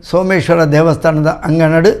ಪಂಥನು ಸೋಮೇಶ್ವರ ದೇವಸ್ಥಾನದ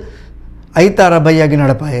ಅಂಗನಡು ಐತಾರ ಬೈಯಾಗಿ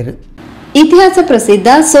ನಡಪಾಯಿರು. ಇತಿಹಾಸ ಪ್ರಸಿದ್ಧ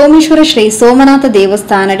ಸೋಮೇಶ್ವರ ಶ್ರೀ ಸೋಮನಾಥ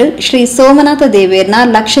ದೇವಸ್ಥಾನಡು ಶ್ರೀ ಸೋಮನಾಥ ದೇವೇರ್ನ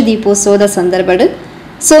ಲಕ್ಷ ದೀಪೋತ್ಸವದ ಸಂದರ್ಭಡು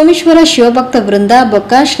ಸೋಮೇಶ್ವರ ಶಿವಭಕ್ತ ವೃಂದ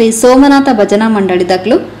ಬೊಕ್ಕ ಶ್ರೀ ಸೋಮನಾಥ ಭಜನಾ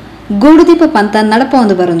ಮಂಡಳಿದಕ್ಲು ಗೂಡುದೀಪ ಪಂತ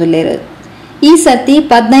ನಡಪೊಂದು ಬರೊಂದುಲ್ಲೇರು. ಈ ಸರ್ತಿ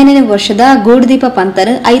 15ನೇ ವರ್ಷದ ಗೂಡುದೀಪ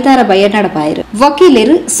ಪಂತನು ಐತಾರ ಬಯ್ಯ ನಡಪಾಯಿರು.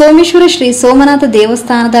 ವಕೀಲರು ಸೋಮೇಶ್ವರ ಶ್ರೀ ಸೋಮನಾಥ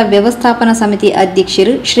ದೇವಸ್ಥಾನದ ವ್ಯವಸ್ಥಾಪನಾ ಸಮಿತಿ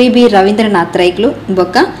ಅಧ್ಯಕ್ಷರು ಶ್ರೀ ಬಿ ರವೀಂದ್ರನಾಥ್ ರೈಕ್ಲು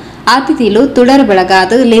ಬೊಕ್ಕ ಅತಿಥಿಲು ತುಡರ್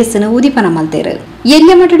ಬೆಳಗಾದ ಲೇಸನು ಉದಿಪನ ಮಲ್ತೇರು.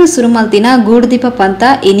 ಎಲ್ಯ ಮಟ್ಟಡು ಸುರುಮಲ್ತಿನ ಗೂಡುದೀಪ ಪಂತ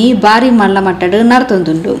ಇನಿ ಬಾರಿ ಮಳ್ಳ ಮಟ್ಟಡು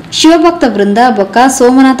ನಡತೊಂದುಂಡು. ಶಿವಭಕ್ತ ವೃಂದ ಬೊಕ್ಕ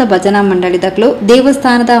ಸೋಮನಾಥ ಭಜನಾ ಮಂಡಳಿದಕ್ಲು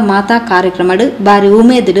ದೇವಸ್ಥಾನದ ಮಾತಾ ಕಾರ್ಯಕ್ರಮಡು ಬಾರಿ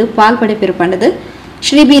ಉಮೇದುಡು ಪಾಲ್ಪಡೆಪಿರುಪಂಡದು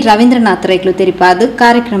ಶ್ರೀ ಬಿ ರವೀಂದ್ರನಾಥ್ ರೈಕ್ಲು ತೆರಿಪಾದ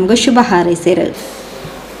ಕಾರ್ಯಕ್ರಮಗೂ ಶುಭ ಹಾರೈಸಿರು.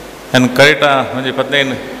 ಕರೆಕ್ಟ ಒಂಜಿ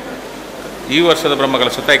 15 ಈ ವರ್ಷದ ಬ್ರಹ್ಮಗಳ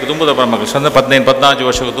ಸುತ್ತಾಯ್ಕೆ ತುಂಬುದ ಬ್ರಹ್ಮಗಳು ಸಂದ 15-14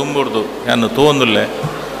 ವರ್ಷಕ್ಕೆ ತುಂಬುಡ್ದು ನಾನು ತೋಂದುಲ್ಲೆ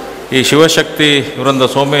ಈ ಶಿವಶಕ್ತಿ ವೃಂದ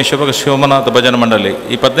ಸೋಮೇಶ್ವರ ಶಿವಮನಾಥ ಭಜನ ಮಂಡಳಿ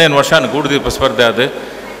ಈ 15 ವರ್ಷ ಗೂಡುದೀಪ ಸ್ಪರ್ಧೆ ಆದ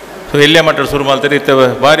ಸೊ ಎಲ್ಲೇ ಮಟ್ಟ ಶುರು ಮಾಡ್ತಾರೆ ಇತ್ತ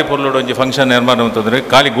ಬಾರಿ ಪೊರ್ಲೋಡು ಒಂಜಿ ಫಂಕ್ಷನ್ ನಿರ್ಮಾಣ ಅಂತಂದರೆ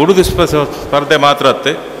ಖಾಲಿ ಗೂಡುದೀಪ ಸ್ಪರ್ಧೆ ಮಾತ್ರ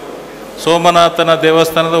ಅತ್ತೆ ಸೋಮನಾಥನ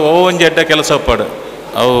ದೇವಸ್ಥಾನದ ಒಂಜಿ ಎಡ್ಡ ಕೆಲಸ ಪಡು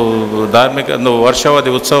ಅವು ಧಾರ್ಮಿಕ ಒಂದು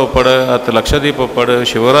ವರ್ಷಾವಧಿ ಉತ್ಸವ ಪಡ ಅಥವಾ ಲಕ್ಷದೀಪ ಪಡ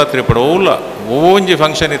ಶಿವರಾತ್ರಿ ಪಡ ಓಲ್ಲ ಒಂಜಿ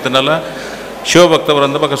ಫಂಕ್ಷನ್ ಇತ್ತನಲ್ಲ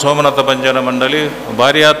ಶಿವಭಕ್ತವರಂದ ಬಕ್ಕ ಸೋಮನಾಥ ಭಜನ ಮಂಡಳಿ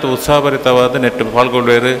ಭಾರಿ ಆತು ಉತ್ಸಾಹಭರಿತವಾದ ನೆಟ್ಟು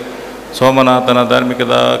ಪಾಲ್ಗೊಳ್ಳುವರು. ಸೋಮನಾಥನ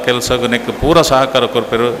ಧಾರ್ಮಿಕದ ಕೆಲಸಕ್ಕೆ ನೆಕ್ ಪೂರ ಸಹಕಾರ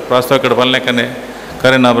ಕೊರ್ಪೆರು. ವಾಸ್ತವ ಕಡೆ ಬಲ್ನೆಕನೆ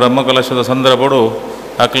ಕರೆನ ಬ್ರಹ್ಮಕಲಶದ ಸಂದರ್ಭಡು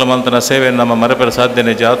ಅಕ್ಲಮಂತನ ಸೇವೆ ನಮ್ಮ ಮರೆಪೆರ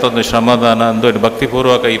ಸಾಧ್ಯನೆ ಜಾತೊಂದು ಶ್ರಮದಾನ ಅಂದು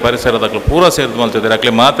ಭಕ್ತಿಪೂರ್ವಕ ಈ ಪರಿಸರದಕ್ಕೆ ಪೂರ ಸೇರಿದು ಮಾಡ್ತಿದ್ದಾರೆ.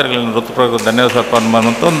 ಅಕ್ಲೆ ಮಾತ್ರೆಗಳನ್ನು ಋತುಪ್ರಕೃತಿ ಧನ್ಯವಾದ ಸಮರ್ಪಣೆ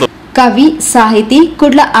ಅಂತಂದು ಕವಿ ಸಾಹಿತಿ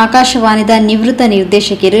ಕುಡ್ಲ ಆಕಾಶವಾಣಿದ ನಿವೃತ್ತ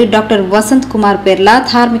ನಿರ್ದೇಶಕರು ಡಾಕ್ಟರ್ ವಸಂತ್ ಕುಮಾರ್ ಪೆರ್ಲಾ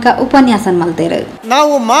ಧಾರ್ಮಿಕ ಉಪನ್ಯಾಸ ಮಲ್ತೇರು.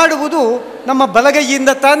 ನಾವು ಮಾಡುವುದು ನಮ್ಮ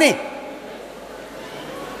ಬಲಗೈಯಿಂದ ತಾನೇ.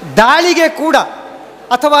 ದಾಳಿಗೆ ಕೂಡ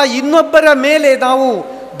ಅಥವಾ ಇನ್ನೊಬ್ಬರ ಮೇಲೆ ನಾವು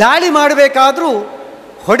ದಾಳಿ ಮಾಡಬೇಕಾದರೂ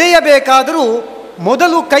ಹೊಡೆಯಬೇಕಾದರೂ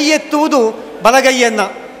ಮೊದಲು ಕೈ ಎತ್ತುವುದು ಬಲಗೈಯನ್ನು.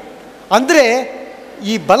 ಅಂದರೆ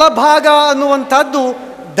ಈ ಬಲಭಾಗ ಅನ್ನುವಂಥದ್ದು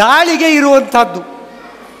ದಾಳಿಗೆ ಇರುವಂಥದ್ದು,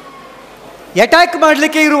 ಅಟ್ಯಾಕ್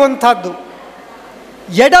ಮಾಡಲಿಕ್ಕೆ ಇರುವಂಥದ್ದು.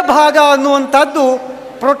 ಎಡಭಾಗ ಅನ್ನುವಂಥದ್ದು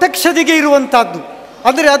ಪ್ರೊಟೆಕ್ಷನಿಗೆ ಇರುವಂಥದ್ದು.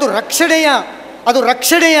 ಅಂದರೆ ಅದು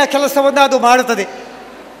ರಕ್ಷಣೆಯ ಕೆಲಸವನ್ನು ಅದು ಮಾಡುತ್ತದೆ.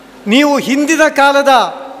 ನೀವು ಹಿಂದಿನ ಕಾಲದ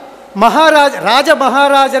ರಾಜ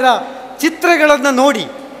ಮಹಾರಾಜರ ಚಿತ್ರಗಳನ್ನು ನೋಡಿ,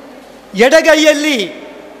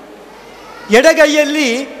 ಎಡಗೈಯಲ್ಲಿ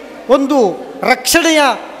ಒಂದು ರಕ್ಷಣೆಯ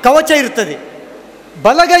ಕವಚ ಇರ್ತದೆ,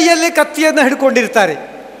 ಬಲಗೈಯಲ್ಲಿ ಕತ್ತಿಯನ್ನು ಹಿಡ್ಕೊಂಡಿರ್ತಾರೆ.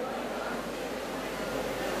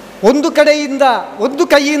 ಒಂದು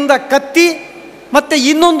ಕೈಯಿಂದ ಕತ್ತಿ ಮತ್ತು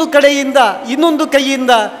ಇನ್ನೊಂದು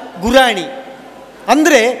ಕೈಯಿಂದ ಗುರಾಣಿ.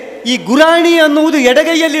 ಅಂದರೆ ಈ ಗುರಾಣಿ ಅನ್ನುವುದು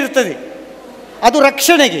ಎಡಗೈಯಲ್ಲಿರ್ತದೆ, ಅದು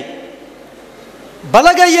ರಕ್ಷಣೆಗೆ.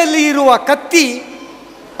 ಬಲಗೈಯಲ್ಲಿ ಇರುವ ಕತ್ತಿ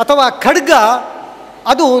ಅಥವಾ ಖಡ್ಗ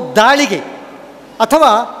ಅದು ದಾಳಿಗೆ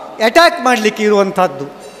ಅಥವಾ ಅಟ್ಯಾಕ್ ಮಾಡಲಿಕ್ಕೆ ಇರುವಂಥದ್ದು.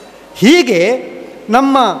 ಹೀಗೆ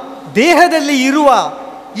ನಮ್ಮ ದೇಹದಲ್ಲಿ ಇರುವ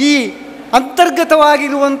ಈ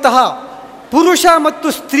ಅಂತರ್ಗತವಾಗಿರುವಂತಹ ಪುರುಷ ಮತ್ತು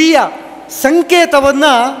ಸ್ತ್ರೀಯ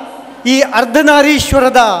ಸಂಕೇತವನ್ನು ಈ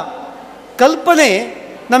ಅರ್ಧನಾರೀಶ್ವರದ ಕಲ್ಪನೆ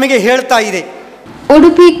ನಮಗೆ ಹೇಳ್ತಾ ಇದೆ.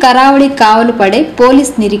 ಉಡುಪಿ ಕರಾವಳಿ ಕಾವಲು ಪಡೆ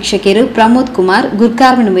ಪೊಲೀಸ್ ನಿರೀಕ್ಷಕರು ಪ್ರಮೋದ್ ಕುಮಾರ್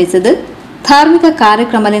ಗುರ್ಕಾರ್ಮನ್ ವಹಿಸದು ಧಾರ್ಮಿಕ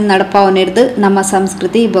ಕಾರ್ಯಕ್ರಮದಲ್ಲಿ ನಡಪಾವನೆರ್ದು ನಮ್ಮ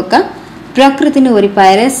ಸಂಸ್ಕೃತಿ ಬೊಕ್ಕ ಪ್ರಕೃತಿನ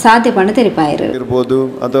ಒರಿಪಾಯರೆ ಸಾಧ್ಯ ಪಣ ತೆರಿಪಾಯರು ಇರ್ಬೋದು.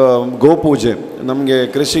 ಅಥವಾ ಗೋಪೂಜೆ, ನಮಗೆ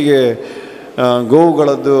ಕೃಷಿಗೆ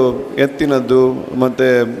ಗೋವುಗಳದ್ದು, ಎತ್ತಿನದ್ದು ಮತ್ತು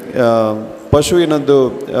ಪಶುವಿನದ್ದು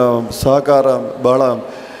ಸಹಕಾರ ಬಹಳ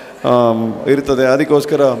ಇರ್ತದೆ.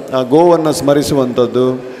 ಅದಕ್ಕೋಸ್ಕರ ಆ ಗೋವನ್ನು ಸ್ಮರಿಸುವಂಥದ್ದು.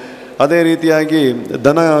 ಅದೇ ರೀತಿಯಾಗಿ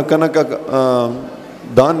ದನ ಕನಕ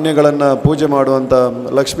ಧಾನ್ಯಗಳನ್ನು ಪೂಜೆ ಮಾಡುವಂಥ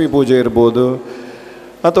ಲಕ್ಷ್ಮೀ ಪೂಜೆ ಇರ್ಬೋದು,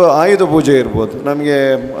 ಅಥವಾ ಆಯುಧ ಪೂಜೆ ಇರ್ಬೋದು. ನಮಗೆ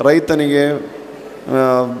ರೈತನಿಗೆ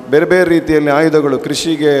ಬೇರೆ ಬೇರೆ ರೀತಿಯಲ್ಲಿ ಆಯುಧಗಳು,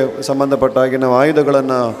 ಕೃಷಿಗೆ ಸಂಬಂಧಪಟ್ಟ ಹಾಗೆ ನಾವು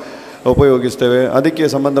ಆಯುಧಗಳನ್ನು ಉಪಯೋಗಿಸ್ತೇವೆ, ಅದಕ್ಕೆ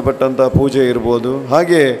ಸಂಬಂಧಪಟ್ಟಂಥ ಪೂಜೆ ಇರ್ಬೋದು.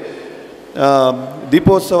 ಹಾಗೆ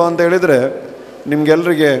ದೀಪೋತ್ಸವ ಅಂತ ಹೇಳಿದರೆ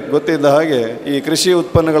ನಿಮಗೆಲ್ಲರಿಗೆ ಗೊತ್ತಿದ್ದ ಹಾಗೆ ಈ ಕೃಷಿ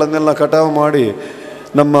ಉತ್ಪನ್ನಗಳನ್ನೆಲ್ಲ ಕಟಾವು ಮಾಡಿ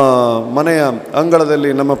ನಮ್ಮ ಮನೆಯ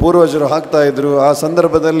ಅಂಗಳದಲ್ಲಿ ನಮ್ಮ ಪೂರ್ವಜರು ಹಾಕ್ತಾಯಿದ್ರು. ಆ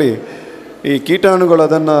ಸಂದರ್ಭದಲ್ಲಿ ಈ ಕೀಟಾಣುಗಳು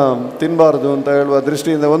ಅದನ್ನು ತಿನ್ನಬಾರ್ದು ಅಂತ ಹೇಳುವ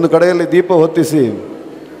ದೃಷ್ಟಿಯಿಂದ ಒಂದು ಕಡೆಯಲ್ಲಿ ದೀಪ ಹೊತ್ತಿಸಿ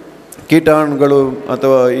ಕೀಟಾಣುಗಳು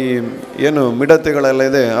ಅಥವಾ ಈ ಏನು ಮಿಡತೆಗಳೆಲ್ಲ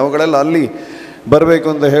ಇದೆ ಅವುಗಳೆಲ್ಲ ಅಲ್ಲಿ ಬರಬೇಕು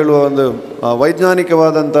ಅಂತ ಹೇಳುವ ಒಂದು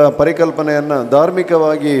ವೈಜ್ಞಾನಿಕವಾದಂಥ ಪರಿಕಲ್ಪನೆಯನ್ನು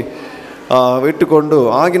ಧಾರ್ಮಿಕವಾಗಿ ಇಟ್ಟುಕೊಂಡು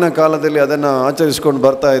ಆಗಿನ ಕಾಲದಲ್ಲಿ ಅದನ್ನು ಆಚರಿಸ್ಕೊಂಡು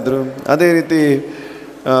ಬರ್ತಾಯಿದ್ರು. ಅದೇ ರೀತಿ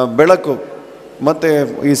ಬೆಳಕು ಮತ್ತು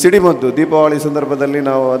ಈ ಸಿಡಿಮದ್ದು, ದೀಪಾವಳಿ ಸಂದರ್ಭದಲ್ಲಿ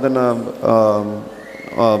ನಾವು ಅದನ್ನು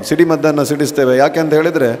ಸಿಡಿಮದ್ದನ್ನು ಸಿಡಿಸ್ತೇವೆ. ಯಾಕೆ ಅಂತ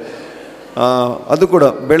ಹೇಳಿದರೆ ಅದು ಕೂಡ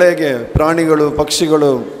ಬೆಳೆಗೆ ಪ್ರಾಣಿಗಳು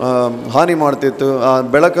ಪಕ್ಷಿಗಳು ಹಾನಿ ಮಾಡ್ತಿತ್ತು. ಆ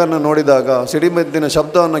ಬೆಳಕನ್ನು ನೋಡಿದಾಗ, ಸಿಡಿಮದ್ದಿನ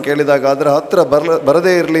ಶಬ್ದವನ್ನು ಕೇಳಿದಾಗ ಅದರ ಹತ್ತಿರ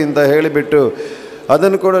ಬರದೇ ಇರಲಿ ಅಂತ ಹೇಳಿಬಿಟ್ಟು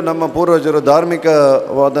ಅದನ್ನು ಕೂಡ ನಮ್ಮ ಪೂರ್ವಜರು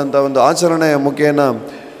ಧಾರ್ಮಿಕವಾದಂಥ ಒಂದು ಆಚರಣೆಯ ಮುಖೇನ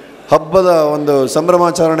ಹಬ್ಬದ ಒಂದು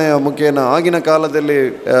ಸಂಭ್ರಮಾಚರಣೆಯ ಮುಖೇನ ಆಗಿನ ಕಾಲದಲ್ಲಿ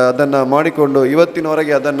ಅದನ್ನು ಮಾಡಿಕೊಂಡು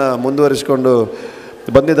ಇವತ್ತಿನವರೆಗೆ ಅದನ್ನು ಮುಂದುವರಿಸಿಕೊಂಡು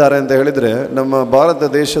ಬಂದಿದ್ದಾರೆ ಅಂತ ಹೇಳಿದರೆ, ನಮ್ಮ ಭಾರತ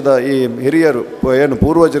ದೇಶದ ಈ ಹಿರಿಯರು ಏನು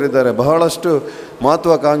ಪೂರ್ವಜರಿದ್ದಾರೆ ಬಹಳಷ್ಟು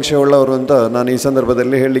ಮಹತ್ವಾಕಾಂಕ್ಷೆ ಉಳ್ಳವರು ಅಂತ ನಾನು ಈ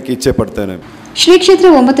ಸಂದರ್ಭದಲ್ಲಿ ಹೇಳಲಿಕ್ಕೆ ಇಚ್ಛೆ ಪಡ್ತೇನೆ. ಶ್ರೀ ಕ್ಷೇತ್ರ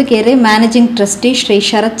ಒಂಬತ್ತುಕೆರೆ ಮ್ಯಾನೇಜಿಂಗ್ ಟ್ರಸ್ಟಿ ಶ್ರೀ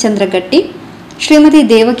ಶರತ್ ಚಂದ್ರ ಗಟ್ಟಿ, ಶ್ರೀಮತಿ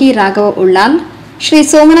ದೇವಕಿ ರಾಘವ ಉಳ್ಳಾಲ್, ಶ್ರೀ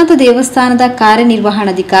ಸೋಮನಾಥ ದೇವಸ್ಥಾನದ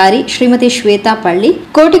ಕಾರ್ಯನಿರ್ವಹಣಾಧಿಕಾರಿ ಶ್ರೀಮತಿ ಶ್ವೇತಾ ಪಳ್ಳಿ,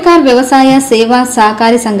 ಕೋಟಿಕಾರ್ ವ್ಯವಸಾಯ ಸೇವಾ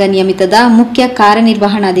ಸಹಕಾರಿ ಸಂಘ ನಿಯಮಿತದ ಮುಖ್ಯ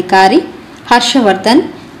ಕಾರ್ಯನಿರ್ವಹಣಾಧಿಕಾರಿ ಹರ್ಷವರ್ಧನ್,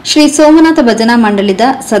 ಶ್ರೀ ಸೋಮನಾಥ ಭಜನಾ ಮಂಡಳಿದ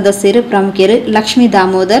ಸದಸ್ಯರು ಪ್ರಮುಖರು ಲಕ್ಷ್ಮೀ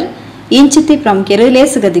ದಾಮೋದರ್, ಇಂಚಿತಿ ಪ್ರಮುಖರು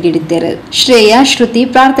ಲೇಸಗದಿಗಿಡಿದ್ದರು. ಶ್ರೇಯ ಶ್ರುತಿ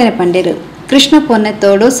ಪ್ರಾರ್ಥನೆ ಪಂಡೆರು. ಕೃಷ್ಣ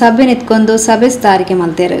ಪೊನ್ನೆತ್ತೋಡು ಸಭೆ ನೆತ್ಕೊಂಡು ಸಭೆ ಸುಧಾರಿಕೆ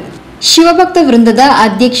ಮಲ್ತೇರು. ಶಿವಭಕ್ತ ವೃಂದದ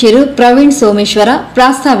ಅಧ್ಯಕ್ಷರು ಪ್ರವೀಣ್ ಸೋಮೇಶ್ವರ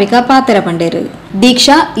ಪ್ರಾಸ್ತಾವಿಕ ಪಾತ್ರ ಪಂಡೆರು.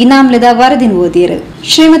 ದೀಕ್ಷಾ ಇನಾಮ್ಲೆದ ವರದಿನ ಓದಿಯರು.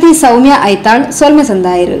 ಶ್ರೀಮತಿ ಸೌಮ್ಯ ಐತಾಳ್ ಸೊಲ್ಮೆ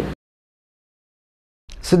ಸಂದಾಯರು.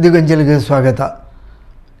 ಸುದ್ದಿಗೊಂಜಲಿಗೆ ಸ್ವಾಗತ.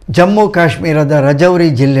 ಜಮ್ಮು ಕಾಶ್ಮೀರದ ರಜೌರಿ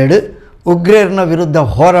ಜಿಲ್ಲೆಡು ಉಗ್ರೇರ್ನ ವಿರುದ್ಧ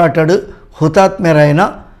ಹೋರಾಟಡು ಹುತಾತ್ಮೆರಾಯನ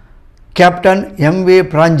ಕ್ಯಾಪ್ಟನ್ MV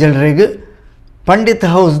ಪ್ರಾಂಜಲ್ರಿಗೆ ಪಂಡಿತ್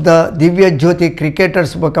ಹೌಸ್ದ ದಿವ್ಯ ಜ್ಯೋತಿ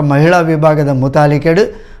ಕ್ರಿಕೆಟರ್ಸ್ ಬೊಕ್ಕ ಮಹಿಳಾ ವಿಭಾಗದ ಮುತಾಲಿಕೆಡು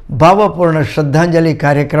ಭಾವಪೂರ್ಣ ಶ್ರದ್ಧಾಂಜಲಿ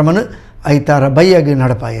ಕಾರ್ಯಕ್ರಮನ ಐತಾರ ಬೈಯಾಗಿ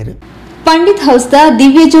ನಡಪಾಯರು. ಪಂಡಿತ್ ಹೌಸ್ದ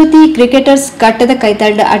ದಿವ್ಯ ಜ್ಯೋತಿ ಕ್ರಿಕೆಟರ್ಸ್ ಕಟ್ಟದ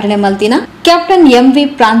ಕೈತಳ್ಳ ಅಟಣೆ ಮಲ್ತಿನ ಕ್ಯಾಪ್ಟನ್ MV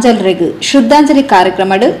ಪ್ರಾಂಜಲ್ರಿಗೆ ಶ್ರದ್ಧಾಂಜಲಿ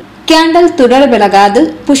ಕಾರ್ಯಕ್ರಮಡು ಕ್ಯಾಂಡಲ್ ತುಡಳ ಬೆಳಗಾದು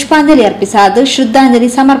ಪುಷ್ಪಾಂಜಲಿ ಅರ್ಪಿಸಾದು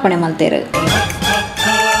ಶ್ರದ್ಧಾಂಜಲಿ ಸಮರ್ಪಣೆ ಮಲ್ತೇರು.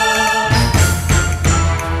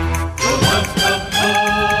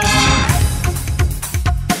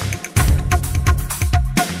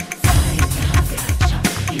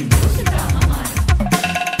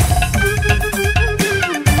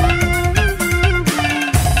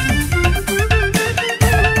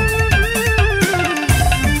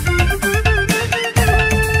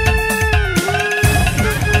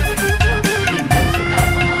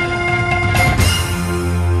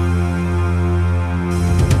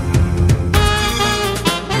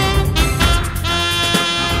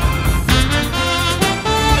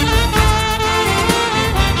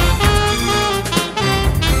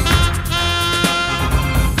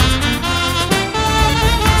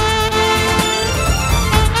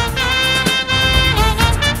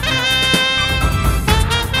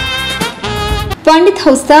 ಪಂಡಿತ್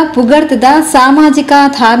ಹೌಸ್ದ ಪುಗಡ್ತದ ಸಾಮಾಜಿಕ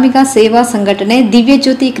ಧಾರ್ಮಿಕ ಸೇವಾ ಸಂಘಟನೆ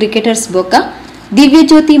ದಿವ್ಯಜ್ಯೋತಿ ಕ್ರಿಕೆಟರ್ಸ್ ಬೊಕ್ಕ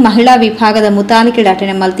ದಿವ್ಯಜ್ಯೋತಿ ಮಹಿಳಾ ವಿಭಾಗದ ಮುತಾಲಿಕೆ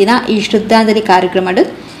ಅಟಣೆ ಮಲ್ತಿನ ಈ ಶ್ರದ್ಧಾಂಜಲಿ ಕಾರ್ಯಕ್ರಮಡು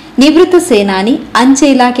ನಿವೃತ್ತ ಸೇನಾನಿ ಅಂಚೆ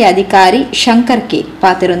ಇಲಾಖೆ ಅಧಿಕಾರಿ ಶಂಕರ್ ಕೆ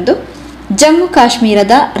ಪಾತೆರೊಂದು ಜಮ್ಮು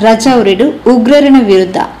ಕಾಶ್ಮೀರದ ರಜೌರಿಡು ಉಗ್ರರಿನ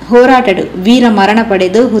ವಿರುದ್ಧ ಹೋರಾಟಡು ವೀರ ಮರಣ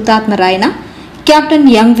ಪಡೆದು ಹುತಾತ್ಮರಾಯನ ಕ್ಯಾಪ್ಟನ್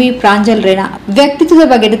MV ಪ್ರಾಂಜಲ್ರೇನ ವ್ಯಕ್ತಿತ್ವದ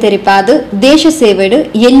ಬಗೆಡು ತೆರಿಪಾದು ದೇಶ ಸೇವೆಡು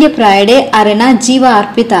ಎಲ್ಯ ಪ್ರಾಯಡೆ ಅರೆನ ಜೀವ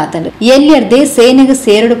ಅರ್ಪಿತ ಆತನು ಎಲ್ಯರ್ದೆ ಸೇನೆಗೆ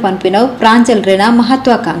ಸೇರಡು ಪನ್ಪಿನವು ಪ್ರಾಂಜಲ್ರೇನ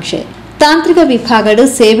ಮಹತ್ವಾಕಾಂಕ್ಷೆ ತಾಂತ್ರಿಕ ವಿಭಾಗಡು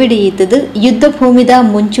ಸೇವೆಡಿ ಈತದು ಯುದ್ಧ ಭೂಮಿದ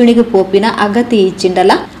ಮುಂಚೂಣಿಗೆ ಪೋಪಿನ ಅಗತ್ಯ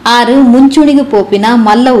ಇಚ್ಚಿಂಡಲ ಆರು ಮುಂಚೂಣಿಗೆ ಪೋಪಿನ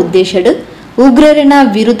ಮಲ್ಲ ಉದ್ದೇಶಡು ಉಗ್ರರಿನ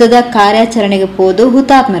ವಿರುದ್ಧದ ಕಾರ್ಯಾಚರಣೆಗೆ ಪೋದು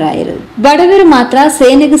ಹುತಾತ್ಮರಾಯರು ಬಡವರು ಮಾತ್ರ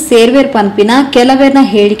ಸೇನೆಗೆ ಸೇರ್ವೇರ್ ಪನ್ಪಿನ ಕೆಲವೇರ್ನ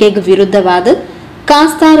ಹೇಳಿಕೆಗೆ ವಿರುದ್ಧವಾದ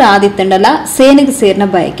ಕಾಸ್ತಾರ ಆದಿತ್ತಂಡಲ ಸೇನೆಗೆ ಸೇರ್ನ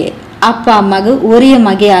ಬಯಕೆ ಅಪ್ಪ ಅಮ್ಮಗ ಒರಿಯ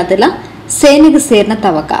ಮಗೆ ಆದಲ ಸೇನೆಗೆ ಸೇರ್ನ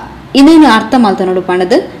ತವಕ ಇನ್ನೇನು ಅರ್ಥ ಮಾಲ್ತನೋಡು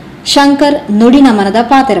ಪಣದು ಶಂಕರ್ ನುಡಿ ನಮನದ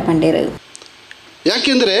ಪಾತೆರ ಪಂಡೇರು.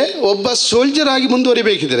 ಯಾಕೆಂದರೆ ಒಬ್ಬ ಸೋಲ್ಜರ್ ಆಗಿ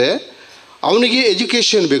ಮುಂದುವರಿಬೇಕಿದ್ರೆ ಅವನಿಗೆ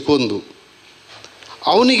ಎಜುಕೇಷನ್ ಬೇಕು, ಒಂದು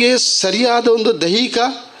ಅವನಿಗೆ ಸರಿಯಾದ ಒಂದು ದೈಹಿಕ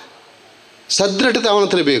ಸದೃಢತೆ ಅವನ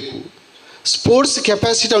ಹತ್ರ ಬೇಕು, ಸ್ಪೋರ್ಟ್ಸ್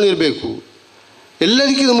ಕೆಪಾಸಿಟಿ ಅವನಿರಬೇಕು.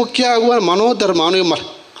 ಎಲ್ಲರಿಗಿಂತ ಮುಖ್ಯ ಆಗುವ ಮನೋಧರ್ಮ, ಅವನಿಗೆ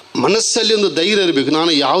ಮನಸ್ಸಲ್ಲಿ ಒಂದು ಧೈರ್ಯ ಇರಬೇಕು,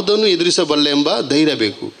 ನಾನು ಯಾವುದನ್ನು ಎದುರಿಸಬಲ್ಲೆ ಎಂಬ ಧೈರ್ಯ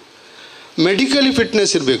ಬೇಕು. ಮೆಡಿಕಲಿ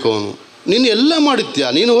ಫಿಟ್ನೆಸ್ ಇರಬೇಕು. ಅವನು ನೀನು ಎಲ್ಲ ಮಾಡುತ್ತೀಯ,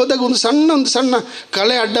 ನೀನು ಹೋದಾಗ ಒಂದು ಸಣ್ಣ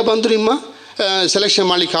ಕಳೆ ಅಡ್ಡ ಬಂದು ನಿಮ್ಮ ಸೆಲೆಕ್ಷನ್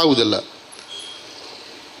ಮಾಡಲಿಕ್ಕೆ ಆಗುವುದಿಲ್ಲ.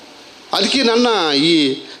 ಅದಕ್ಕೆ ನನ್ನ ಈ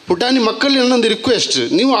ಪುಟಾಣಿ ಮಕ್ಕಳಲ್ಲಿ ನನ್ನೊಂದು ರಿಕ್ವೆಸ್ಟ್,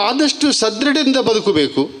 ನೀವು ಆದಷ್ಟು ಸದೃಢದಿಂದ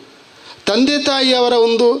ಬದುಕಬೇಕು. ತಂದೆ ತಾಯಿಯವರ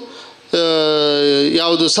ಒಂದು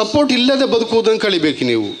ಯಾವುದು ಸಪೋರ್ಟ್ ಇಲ್ಲದೆ ಬದುಕುವುದನ್ನು ಕಲಿಬೇಕು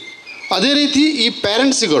ನೀವು. ಅದೇ ರೀತಿ ಈ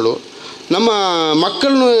ಪೇರೆಂಟ್ಸ್ಗಳು ನಮ್ಮ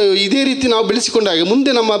ಮಕ್ಕಳನ್ನು ಇದೇ ರೀತಿ ನಾವು ಬೆಳೆಸಿಕೊಂಡಾಗ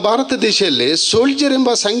ಮುಂದೆ ನಮ್ಮ ಭಾರತ ದೇಶದಲ್ಲಿ ಸೋಲ್ಜರ್ ಎಂಬ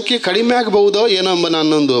ಸಂಖ್ಯೆ ಕಡಿಮೆ ಆಗಬಹುದೋ ಏನೋ ಎಂಬ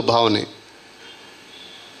ನನ್ನೊಂದು ಭಾವನೆ.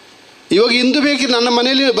 ಇವಾಗ ಇಂದು ಬೇಕಿದ್ರೆ ನನ್ನ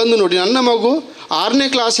ಮನೆಯಲ್ಲಿ ಬಂದು ನೋಡಿ, ನನ್ನ ಮಗು 6ನೇ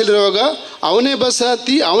ಕ್ಲಾಸಲ್ಲಿರುವಾಗ ಅವನೇ ಬಸ್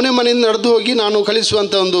ಹತ್ತಿ ಅವನೇ ಮನೆಯಿಂದ ನಡೆದು ಹೋಗಿ ನಾನು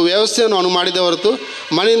ಕಳಿಸುವಂಥ ಒಂದು ವ್ಯವಸ್ಥೆಯನ್ನು ಅವನು ಮಾಡಿದ ಹೊರತು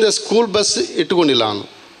ಮನೆಯಿಂದ ಸ್ಕೂಲ್ ಬಸ್ ಇಟ್ಟುಕೊಂಡಿಲ್ಲ.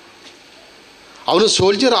 ಅವನು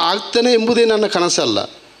ಸೋಲ್ಜರ್ ಆಗ್ತಾನೆ ಎಂಬುದೇ ನನ್ನ ಕನಸಲ್ಲ,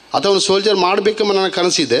 ಅಥವಾ ಅವನು ಸೋಲ್ಜರ್ ಮಾಡಬೇಕೆಂಬ ನನ್ನ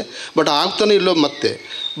ಕನಸಿದೆ, ಬಟ್ ಆಗ್ತಾನೆ ಇಲ್ಲೋ ಮತ್ತೆ.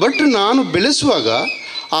 ಬಟ್ ನಾನು ಬೆಳೆಸುವಾಗ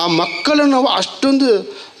ಆ ಮಕ್ಕಳನ್ನು ನಾವು ಅಷ್ಟೊಂದು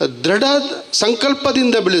ದೃಢ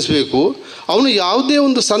ಸಂಕಲ್ಪದಿಂದ ಬೆಳೆಸಬೇಕು. ಅವನು ಯಾವುದೇ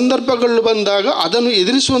ಒಂದು ಸಂದರ್ಭಗಳು ಬಂದಾಗ ಅದನ್ನು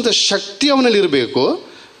ಎದುರಿಸುವಂಥ ಶಕ್ತಿ ಅವನಲ್ಲಿರಬೇಕು.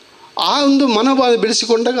 ಆ ಒಂದು ಮನೋಭಾವ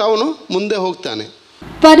ಬೆಳೆಸಿಕೊಂಡಾಗ ಅವನು ಮುಂದೆ ಹೋಗ್ತಾನೆ.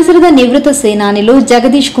 ಪರಿಸರದ ನಿವೃತ್ತ ಸೇನಾನಿಲು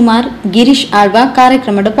ಜಗದೀಶ್ ಕುಮಾರ್ ಗಿರೀಶ್ ಆಳ್ವ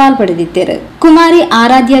ಕಾರ್ಯಕ್ರಮದ ಪಾಲ್ಪಡೆದಿದ್ದರು. ಕುಮಾರಿ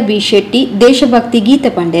ಆರಾಧ್ಯ ಬಿ ಶೆಟ್ಟಿ ದೇಶಭಕ್ತಿ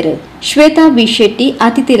ಗೀತೆ ಪಂಡೆರು. ಶ್ವೇತಾ ಬಿ ಶೆಟ್ಟಿ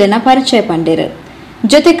ಅತಿಥಿರನ ಪರಿಚಯ ಪಂಡೆರು.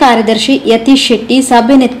 ಜೊತೆ ಕಾರ್ಯದರ್ಶಿ ಯತೀಶ್ ಶೆಟ್ಟಿ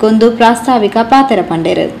ಸಭೆ ನೆತ್ಕೊಂದು ಪ್ರಾಸ್ತಾವಿಕ ಪಾತ್ರ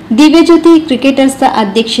ಪಂಡೆರು. ದಿವ್ಯಜ್ಯೋತಿ ಕ್ರಿಕೆಟರ್ಸ್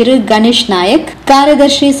ಅಧ್ಯಕ್ಷರು ಗಣೇಶ್ ನಾಯಕ್,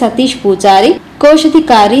 ಕಾರ್ಯದರ್ಶಿ ಸತೀಶ್ ಪೂಜಾರಿ,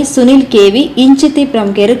 ಕೋಶಾಧಿಕಾರಿ ಸುನಿಲ್ ಕೆವಿ ಇಂಚಿತಿ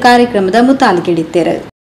ಪ್ರಮುಖರು ಕಾರ್ಯಕ್ರಮದ ಮುತಾಲಿಗೆಳಿದ್ದರು.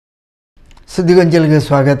 ಸುದ್ದಿಗೊಂಚಲಿಗೆ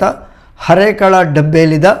ಸ್ವಾಗತ. ಹರೇಕಳ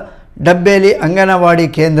ಡಬ್ಬೇಲಿ ಅಂಗನವಾಡಿ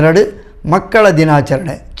ಕೇಂದ್ರಡ್ ಮಕ್ಕಳ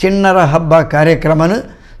ದಿನಾಚರಣೆ ಚಿಣ್ಣರ ಹಬ್ಬ ಕಾರ್ಯಕ್ರಮನು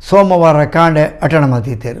ಸೋಮವಾರ ಕಾಂಡೆ ಅಟಣ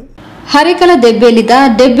ಮಾತಿದ್ದರು. ಹರೇಕಳ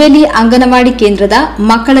ದೆಬ್ಬೇಲಿ ಅಂಗನವಾಡಿ ಕೇಂದ್ರದ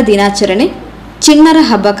ಮಕ್ಕಳ ದಿನಾಚರಣೆ ಚಿಣ್ಣರ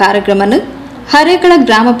ಹಬ್ಬ ಕಾರ್ಯಕ್ರಮನು ಹರೇಕಳ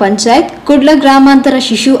ಗ್ರಾಮ ಪಂಚಾಯತ್ ಕುಡ್ಲ ಗ್ರಾಮಾಂತರ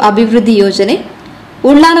ಶಿಶು ಅಭಿವೃದ್ಧಿ ಯೋಜನೆ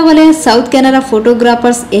ಉಳ್ಳಾಲ ವಲಯ south Canara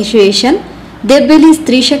photographers association ದೆಬ್ಬೇಲಿ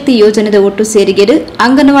Stree Shakti ಯೋಜನೆದ ಒಟ್ಟು ಸೇರಿಗೆಡು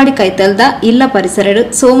ಅಂಗನವಾಡಿ ಕೈತಲ್ದ ಇಲ್ಲ ಪರಿಸರಡು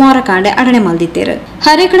ಸೋಮವಾರ ಕಾಂಡೆ ಅಡಣೆ ಮಲ್ದಿತ್ತೇರು.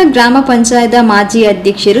 ಹರೇಕಳ ಗ್ರಾಮ ಪಂಚಾಯತ್ ಮಾಜಿ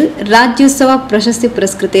ಅಧ್ಯಕ್ಷರು ರಾಜ್ಯೋತ್ಸವ ಪ್ರಶಸ್ತಿ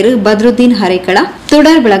ಪುರಸ್ಕೃತರು ಬದ್ರುದ್ದೀನ್ ಹರೇಕಳ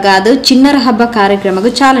ತುಡರ್ ಬೆಳಗಾದ ಚಿಣ್ಣರ ಹಬ್ಬ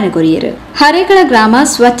ಕಾರ್ಯಕ್ರಮಕ್ಕೆ ಚಾಲನೆ ಕೊರಿಯರು. ಹರೇಕಳ ಗ್ರಾಮ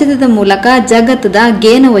ಸ್ವಚ್ಛತೆದ ಮೂಲಕ ಜಗತ್ತದ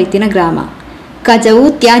ಗೇನ ವೈತಿನ ಗ್ರಾಮ. ಕಜವು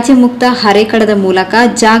ತ್ಯಾಜ್ಯ ಮುಕ್ತ ಹರೇಕಳದ ಮೂಲಕ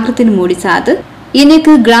ಜಾಗೃತಿ ಮೂಡಿಸಾದ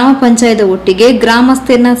ಇನ್ನೆಕ್ ಗ್ರಾಮ ಪಂಚಾಯತ್ ಒಟ್ಟಿಗೆ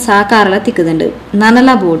ಗ್ರಾಮಸ್ಥರನ ಸಹಕಾರಲ ತಿಕ್ಕದಂಡು ನನಲ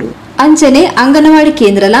ಬೋರ್ಡು ಅಂಚನೆ ಅಂಗನವಾಡಿ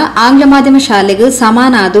ಕೇಂದ್ರಲ ಆಂಗ್ಲ ಮಾಧ್ಯಮ ಶಾಲೆಗೆ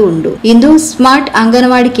ಸಮಾನಾದು ಉಂಡು. ಇಂದು ಸ್ಮಾರ್ಟ್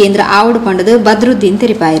ಅಂಗನವಾಡಿ ಕೇಂದ್ರ ಆವಡು ಪಂಡದು ಬದ್ರುದ್ದೀನ್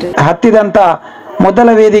ತೆರಿಪಾಯರು. ಹತ್ತಿದಂತ ಮೊದಲ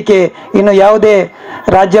ವೇದಿಕೆ ಇನ್ನು ಯಾವುದೇ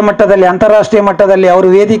ರಾಜ್ಯ ಮಟ್ಟದಲ್ಲಿ ಅಂತಾರಾಷ್ಟ್ರೀಯ ಮಟ್ಟದಲ್ಲಿ ಅವರು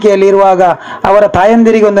ವೇದಿಕೆಯಲ್ಲಿ ಇರುವಾಗ ಅವರ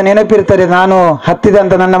ತಾಯಂದಿರಿಗೆ ಒಂದು ನೆನಪಿರ್ತದೆ. ನಾನು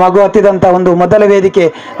ಹತ್ತಿದಂತ ನನ್ನ ಮಗು ಹತ್ತಿದಂತ ಒಂದು ಮೊದಲ ವೇದಿಕೆ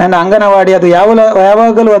ನನ್ನ ಅಂಗನವಾಡಿ, ಅದು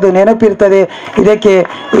ಯಾವಾಗಲೂ ಅದು ನೆನಪಿರ್ತದೆ. ಇದಕ್ಕೆ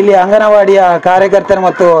ಇಲ್ಲಿ ಅಂಗನವಾಡಿಯ ಕಾರ್ಯಕರ್ತರು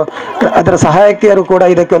ಮತ್ತು ಅದರ ಸಹಾಯಕಿಯರು ಕೂಡ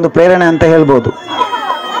ಇದಕ್ಕೆ ಒಂದು ಪ್ರೇರಣೆ ಅಂತ ಹೇಳ್ಬೋದು.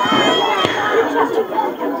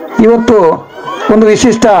 ಇವತ್ತು ಒಂದು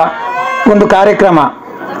ವಿಶಿಷ್ಟ ಒಂದು ಕಾರ್ಯಕ್ರಮ.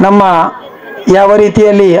 ನಮ್ಮ ಯಾವ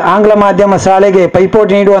ರೀತಿಯಲ್ಲಿ ಆಂಗ್ಲ ಮಾಧ್ಯಮ ಶಾಲೆಗೆ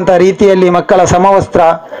ಪೈಪೋಟಿ ನೀಡುವಂಥ ರೀತಿಯಲ್ಲಿ ಮಕ್ಕಳ ಸಮವಸ್ತ್ರ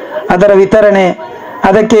ಅದರ ವಿತರಣೆ,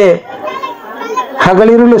 ಅದಕ್ಕೆ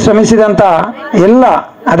ಹಗಲಿರುಳು ಶ್ರಮಿಸಿದಂಥ ಎಲ್ಲ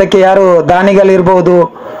ಅದಕ್ಕೆ ಯಾರು ದಾನಿಗಳಿರ್ಬೋದು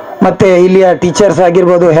ಮತ್ತು ಇಲ್ಲಿಯ ಟೀಚರ್ಸ್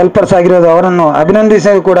ಆಗಿರ್ಬೋದು, ಹೆಲ್ಪರ್ಸ್ ಆಗಿರ್ಬೋದು, ಅವರನ್ನು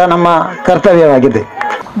ಅಭಿನಂದಿಸೋದು ಕೂಡ ನಮ್ಮ ಕರ್ತವ್ಯವಾಗಿದೆ.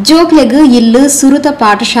 ಜೋಗ್ಲೆಗ್ ಇಲ್ಲು ಸುರುತ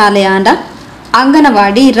ಪಾಠಶಾಲೆಯಾಂಡ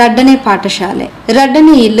ಅಂಗನವಾಡಿ ರಡ್ಡನೆ ಪಾಠಶಾಲೆ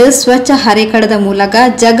ರಡ್ಡನೆ ಇಲ್ಲು ಸ್ವಚ್ಛ ಹರೇಕಳದ ಮೂಲಕ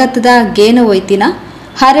ಜಗತ್ತದ ಗೇನ ಒಯ್ತಿನ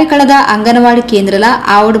ಹರೇಕಳದ ಅಂಗನವಾಡಿ ಕೇಂದ್ರಲ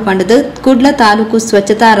ಆವಡು ಪಂಡದು ಕುಡ್ಲ ತಾಲೂಕು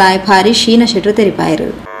ಸ್ವಚ್ಛತಾ ರಾಯಭಾರಿ ಶೀನ ಶೆಟ್ರು ತೆರಿಪಾಯರು.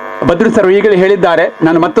 ಭದ್ರು ಸರ್ ಈಗಲೇ ಹೇಳಿದ್ದಾರೆ,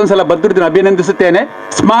 ನಾನು ಮತ್ತೊಂದ್ಸಲ ಭದ್ರದನ್ನು ಅಭಿನಂದಿಸುತ್ತೇನೆ.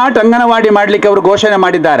 ಸ್ಮಾರ್ಟ್ ಅಂಗನವಾಡಿ ಮಾಡಲಿಕ್ಕೆ ಅವರು ಘೋಷಣೆ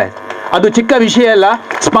ಮಾಡಿದ್ದಾರೆ. ಅದು ಚಿಕ್ಕ ವಿಷಯ ಅಲ್ಲ.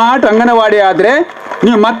 ಸ್ಮಾರ್ಟ್ ಅಂಗನವಾಡಿ ಆದರೆ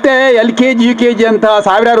ನೀವು ಮತ್ತೆ LKG UKG ಅಂತ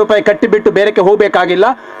ಸಾವಿರಾರು ರೂಪಾಯಿ ಕಟ್ಟಿಬಿಟ್ಟು ಬೇರೆಕ್ಕೆ ಹೋಗಬೇಕಾಗಿಲ್ಲ.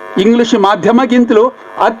 ಇಂಗ್ಲಿಷ್ ಮಾಧ್ಯಮಕ್ಕಿಂತಲೂ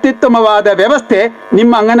ಅತ್ಯುತ್ತಮವಾದ ವ್ಯವಸ್ಥೆ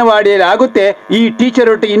ನಿಮ್ಮ ಅಂಗನವಾಡಿಯಲ್ಲಿ ಆಗುತ್ತೆ. ಈ ಟೀಚರ್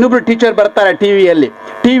ಒಟ್ಟಿಗೆ ಇನ್ನೊಬ್ರು ಟೀಚರ್ ಬರ್ತಾರೆ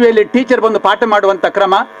ಟಿವಿಯಲ್ಲಿ ಟೀಚರ್ ಬಂದು ಪಾಠ ಮಾಡುವಂಥ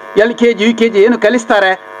ಕ್ರಮ. LKG UKG ಏನು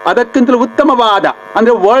ಕಲಿಸ್ತಾರೆ ಅದಕ್ಕಿಂತಲೂ ಉತ್ತಮವಾದ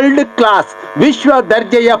ಅಂದರೆ ವರ್ಲ್ಡ್ ಕ್ಲಾಸ್ ವಿಶ್ವ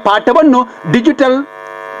ದರ್ಜೆಯ ಪಾಠವನ್ನು ಡಿಜಿಟಲ್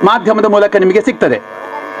ಮಾಧ್ಯಮದ ಮೂಲಕ ನಿಮಗೆ ಸಿಗ್ತದೆ.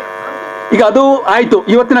 ಈಗ ಅದು ಆಯಿತು.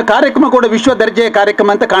 ಇವತ್ತಿನ ಕಾರ್ಯಕ್ರಮ ಕೂಡ ವಿಶ್ವ ದರ್ಜೆಯ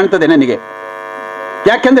ಕಾರ್ಯಕ್ರಮ ಅಂತ ಕಾಣ್ತದೆ ನನಗೆ.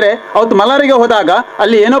 ಯಾಕೆಂದರೆ ಅವತ್ತು ಮಲಾರಿಗೆ ಹೋದಾಗ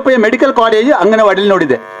ಅಲ್ಲಿ ಏನೋಪಯ ಮೆಡಿಕಲ್ ಕಾಲೇಜ್ ಅಂಗನವಾಡಿಯಲ್ಲಿ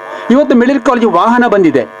ನೋಡಿದೆ. ಇವತ್ತು ಮೆಡಿಕಲ್ ಕಾಲೇಜ್ ವಾಹನ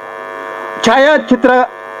ಬಂದಿದೆ. ಛಾಯಾಚಿತ್ರ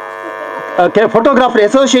ಫೋಟೋಗ್ರಾಫರ್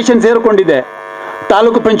ಅಸೋಸಿಯೇಷನ್ ಸೇರಿಕೊಂಡಿದೆ.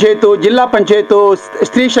 ತಾಲೂಕು ಪಂಚಾಯತು, ಜಿಲ್ಲಾ ಪಂಚಾಯತು,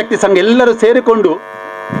 ಸ್ತ್ರೀ ಶಕ್ತಿ ಸಂಘ ಎಲ್ಲರೂ ಸೇರಿಕೊಂಡು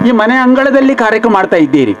ಈ ಮನೆ ಅಂಗಳದಲ್ಲಿ ಕಾರ್ಯಕ್ರಮ ಮಾಡ್ತಾ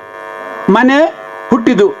ಇದ್ದೀರಿ. ಮನೆ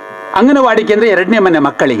ಹುಟ್ಟಿದು ಅಂಗನವಾಡಿ ಕೇಂದ್ರ ಎರಡನೇ ಮನೆ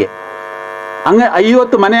ಮಕ್ಕಳಿಗೆ.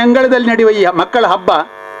 ಇವತ್ತು ಮನೆ ಅಂಗಳದಲ್ಲಿ ನಡೆಯುವ ಈ ಮಕ್ಕಳ ಹಬ್ಬ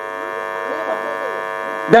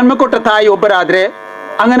ಜನ್ಮ ಕೊಟ್ಟ ತಾಯಿ ಒಬ್ಬರಾದರೆ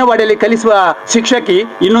ಅಂಗನವಾಡಿಯಲ್ಲಿ ಕಲಿಸುವ ಶಿಕ್ಷಕಿ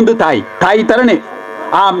ಇನ್ನೊಂದು ತಾಯಿ ತರನೇ.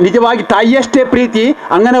 ಆ ನಿಜವಾಗಿ ತಾಯಿಯಷ್ಟೇ ಪ್ರೀತಿ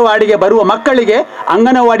ಅಂಗನವಾಡಿಗೆ ಬರುವ ಮಕ್ಕಳಿಗೆ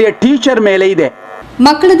ಅಂಗನವಾಡಿಯ ಟೀಚರ್ ಮೇಲೆ ಇದೆ.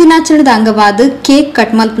 ಮಕ್ಕಳ ದಿನಾಚರಣೆದ ಅಂಗವಾದ ಕೇಕ್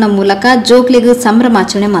ಕಟ್ ಮಲ್ಪನ ಮೂಲಕ ಜೋಗ್ಲೆಗೆ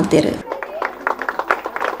ಸಂಭ್ರಮಾಚರಣೆ ಮಾಡ್ತಾರೆ.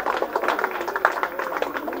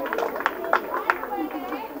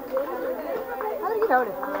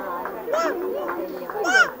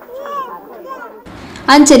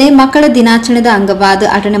 ಅಂಚನೆ ಮಕ್ಕಳ ದಿನಾಚರಣೆದ ಅಂಗವಾದ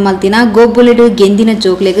ಅಟನೆ ಮಲ್ತಿನ ಗೋಬ್ಬುಲೆಡು ಗೆಂದಿನ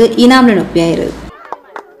ಜೋಗ್ಲೆಗೆ ಇನಾಮ್ನ ನೊಪ್ಪಿಯಾಯರು.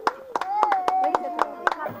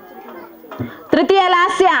 ತೃತೀಯ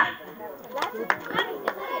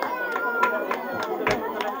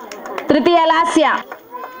ಲಾಸ್ಯ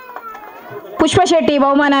ಪುಷ್ಪ ಶೆಟ್ಟಿ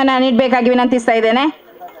ಬಹುಮಾನವನ್ನು ನೀಡಬೇಕಾಗಿ ವಿನಂತಿಸ್ತಾ ಇದ್ದೇನೆ.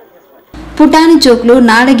 ಪುಟಾಣಿ ಜೋಕ್ಲು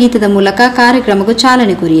ನಾಡಗೀತದ ಮೂಲಕ ಕಾರ್ಯಕ್ರಮಕ್ಕೂ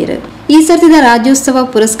ಚಾಲನೆ ಕೊರಿಯರು. ಈ ಸರ್ತಿದ ರಾಜ್ಯೋತ್ಸವ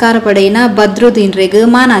ಪುರಸ್ಕಾರ ಪಡೆಯಿನ ಬದ್ರುದ್ದೀನ್ ರೇಗ್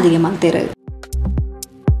ಮಾನಾದಿಗೆ ಮಾಡ್ತಾರೆ.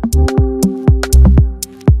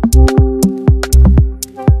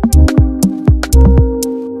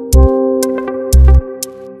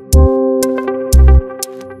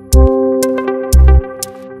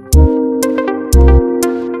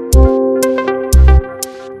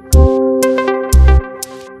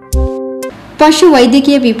 ಪಶು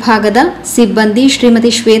ವೈದ್ಯಕೀಯ ವಿಭಾಗದ ಸಿಬ್ಬಂದಿ ಶ್ರೀಮತಿ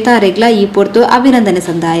ಶ್ವೇತಾ ರೆಗ್ಲಾ ಈ ಪೊರ್ತು ಅಭಿನಂದನೆ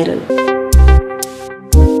ಸಂದಾಯರು.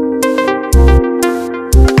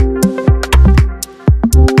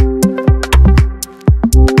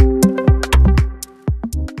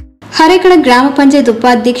 ಹರೇಕಳ ಗ್ರಾಮ ಪಂಚಾಯತ್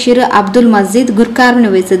ಉಪಾಧ್ಯಕ್ಷರು ಅಬ್ದುಲ್ ಮಜೀದ್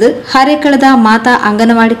ಗುರ್ಕಾರನ್ನು ವಹಿಸಿದ್ದು ಹರೇಕಳದ ಮಾತಾ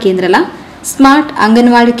ಅಂಗನವಾಡಿ ಕೇಂದ್ರಲ ಸ್ಮಾರ್ಟ್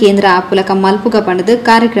ಅಂಗನವಾಡಿ ಕೇಂದ್ರ ಆಪುಲಕ ಮಲ್ಪುಗ ಪಣದು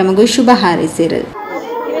ಕಾರ್ಯಕ್ರಮಗೂ ಶುಭ ಹಾರೈಸಿರು.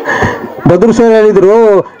 ಬದ್ರು ಸರ್ ಹೇಳಿದ್ರು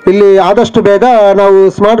ಇಲ್ಲಿ ಆದಷ್ಟು ಬೇಗ ನಾವು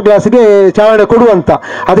ಸ್ಮಾರ್ಟ್ ಕ್ಲಾಸ್ಗೆ ಚಾಲನೆ ಕೊಡುವಂತ.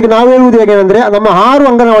 ಅದಕ್ಕೆ ನಾವು ಹೇಳುವುದು ಹೇಗೆಂದ್ರೆ ನಮ್ಮ 6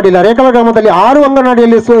 ಅಂಗನವಾಡಿ ರೇಖಲ ಗ್ರಾಮದಲ್ಲಿ 6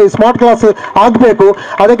 ಅಂಗನವಾಡಿಯಲ್ಲಿ ಸ್ಮಾರ್ಟ್ ಕ್ಲಾಸ್ ಆಗಬೇಕು.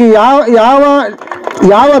 ಅದಕ್ಕೆ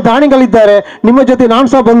ಯಾವ ದಾನಿಗಳಿದ್ದಾರೆ ನಿಮ್ಮ ಜೊತೆ ನಾನು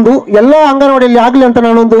ಸಹ ಬಂದು ಎಲ್ಲ ಅಂಗನವಾಡಿಯಲ್ಲಿ ಆಗಲಿ ಅಂತ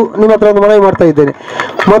ನಾನೊಂದು ನಿಮ್ಮ ಹತ್ರ ಒಂದು ಮನವಿ ಮಾಡ್ತಾ ಇದ್ದೇನೆ.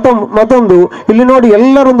 ಮತ್ತೊಂದು ಇಲ್ಲಿ ನೋಡಿ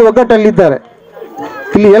ಎಲ್ಲರೊಂದು ಒಗ್ಗಟ್ಟಲ್ಲಿದ್ದಾರೆ.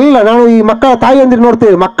 ಇಲ್ಲಿ ಎಲ್ಲ ನಾವು ಈ ಮಕ್ಕಳ ತಾಯಿಯೊಂದಿಗೆ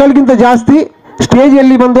ನೋಡ್ತೇವೆ, ಮಕ್ಕಳಿಗಿಂತ ಜಾಸ್ತಿ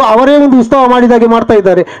ಸ್ಟೇಜಲ್ಲಿ ಬಂದು ಅವರೇ ಒಂದು ಉತ್ಸವ ಮಾಡಿದಾಗೆ ಮಾಡ್ತಾ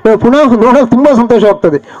ಇದ್ದಾರೆ. ನಾವು ಪುನಃ ನೋಡಲು ತುಂಬಾ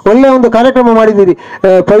ಸಂತೋಷವಾಗ್ತದೆ. ಒಳ್ಳೆಯ ಒಂದು ಕಾರ್ಯಕ್ರಮ ಮಾಡಿದ್ದೀರಿ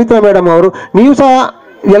ಪವಿತ್ರ ಮೇಡಮ್ ಅವರು. ನೀವು ಸಹ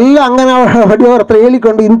ಎಲ್ಲ ಅಂಗನವಾಡಿಯವರ ಹತ್ರ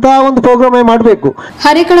ಹೇಳಿಕೊಂಡು ಇಂತಹ ಒಂದು ಪ್ರೋಗ್ರಾಮ್ ಮಾಡಬೇಕು.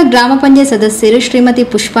 ಹರೇಕಳ ಗ್ರಾಮ ಪಂಚಾಯತ್ ಸದಸ್ಯರು ಶ್ರೀಮತಿ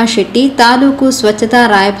ಪುಷ್ಪಾ ಶೆಟ್ಟಿ, ತಾಲೂಕು ಸ್ವಚ್ಛತಾ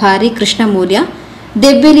ರಾಯಭಾರಿ ಕೃಷ್ಣಮೂಲ್ಯ,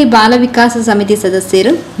 ದೆಬ್ಬೇಲಿ ಬಾಲ ವಿಕಾಸ ಸಮಿತಿ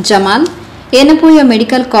ಸದಸ್ಯರು ಜಮಾಲ್, ಏನಪೋಯ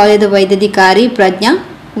ಮೆಡಿಕಲ್ ಕಾಲೇಜು ವೈದ್ಯಾಧಿಕಾರಿ ಪ್ರಜ್ಞಾ,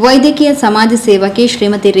 ವೈದ್ಯಕೀಯ ಸಮಾಜ ಸೇವಕಿ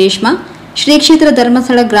ಶ್ರೀಮತಿ ರೇಷ್ಮಾ, ಶ್ರೀ ಕ್ಷೇತ್ರ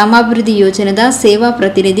ಧರ್ಮಸ್ಥಳ ಗ್ರಾಮಾಭಿವೃದ್ಧಿ ಯೋಜನೆದ ಸೇವಾ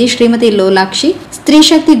ಪ್ರತಿನಿಧಿ ಶ್ರೀಮತಿ ಲೋಲಾಕ್ಷಿ, ಸ್ತ್ರೀ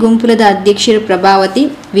ಶಕ್ತಿ ಗುಂಪುಲದ ಅಧ್ಯಕ್ಷರು ಪ್ರಭಾವತಿ,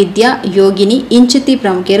 ವಿದ್ಯಾ, ಯೋಗಿನಿ, ಇಂಚಿತಿ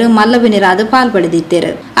ಪ್ರಮುಖರು ಮಲ್ಲವಿನಿರಾದ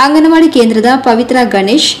ಪಾಲ್ಪಡೆದಿದ್ದರು. ಅಂಗನವಾಡಿ ಕೇಂದ್ರದ ಪವಿತ್ರ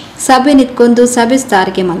ಗಣೇಶ್ ಸಭೆ ನಿತ್ಕೊಂಡು ಸಭೆ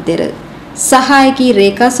ಸ್ಥಾರಕೆ ಮಾಡ್ತಾರೆ. ಸಹಾಯಕಿ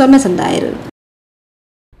ರೇಖಾ ಸೊನ್ನೆ ಸಂದಾಯರು.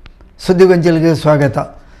 ಸುದ್ದಿಗೊಂಚಲಿಗೆ ಸ್ವಾಗತ.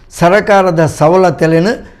 ಸರಕಾರದ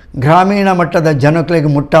ಸವಲತ್ತುలను గ్రామీణ మట్టದ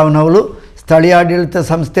ಜನಗಳಿಗೆ ముట్టావనవులు ಸ್ಥಳೀಯಾಡಳಿತ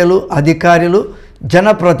ಸಂಸ್ಥೆలు ಅಧಿಕಾರಿಗಳು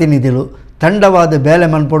ಜನಪ್ರತಿನಿಧಿಗಳು ತಂಡವಾದ ಬೇಲೆ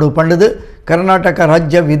ಮನ್ಪೊಡು ಪಂಡದು ಕರ್ನಾಟಕ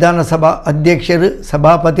ರಾಜ್ಯ ವಿಧಾನಸಭಾ ಅಧ್ಯಕ್ಷರು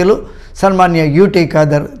ಸಭಾಪತಿಗಳು ಸನ್ಮಾನ್ಯ ಯುಟಿ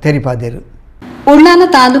ಖಾದರ್ ತೆರಿಪಾದರು. ಉಳ್ಳಾಲ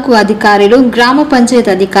ತಾಲೂಕು ಅಧಿಕಾರಿಗಳು ಗ್ರಾಮ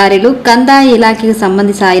ಪಂಚಾಯತ್ ಅಧಿಕಾರಿಗಳು ಕಂದಾಯ ಇಲಾಖೆಗೆ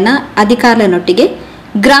ಸಂಬಂಧಿಸಿದ ಅಧಿಕಾರಿಗಳೊಟ್ಟಿಗೆ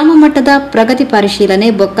ಗ್ರಾಮ ಮಟ್ಟದ ಪ್ರಗತಿ ಪರಿಶೀಲನೆ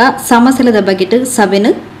ಬೊಕ್ಕ ಸಮಸ್ಯೆಗಳ ಬಗ್ಗೆ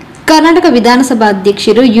ಸಭೆಯನ್ನು ಕರ್ನಾಟಕ ವಿಧಾನಸಭಾ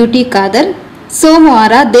ಅಧ್ಯಕ್ಷರು ಯುಟಿ ಖಾದರ್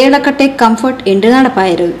ಸೋಮವಾರ ದೇಳಕಟ್ಟೆ ಕಂಫರ್ಟ್ ಎಂದು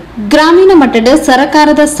ನಡಪಾಯರು. ಗ್ರಾಮೀಣ ಮಟ್ಟದ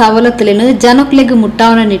ಸರಕಾರದ ಸವಲತ್ತುಗಳನ್ನು ಜನಗಳಿಗೆ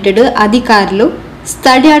ಮುಟ್ಟಾವನ ನಿಟ್ಟಿಡು ಅಧಿಕಾರಿಗಳು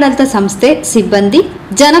ಸ್ಥಳೀಯಾಡಳಿತ ಸಂಸ್ಥೆ ಸಿಬ್ಬಂದಿ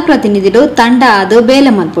ಜನಪ್ರತಿನಿಧಿಗಳು ತಂಡ ಆದು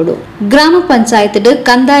ಬೇಲೆ ಮಲ್ಪಡು. ಗ್ರಾಮ ಪಂಚಾಯತ್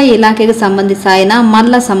ಕಂದಾಯ ಇಲಾಖೆಗೆ ಸಂಬಂಧಿಸಿದ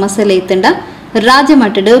ಮಲ್ಲ ಸಮಸ್ಯೆಲೆ ಇತ್ತಂಡ ರಾಜ್ಯ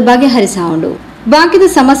ಮಟ್ಟದ ಬಗೆಹರಿಸಾವುದು. ಬಾಕಿದ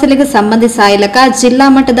ಸಮಸ್ಯೆಗಳಿಗೆ ಸಂಬಂಧಿಸಿದ ಜಿಲ್ಲಾ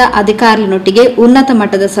ಮಟ್ಟದ ಅಧಿಕಾರಿಗಳೊಟ್ಟಿಗೆ ಉನ್ನತ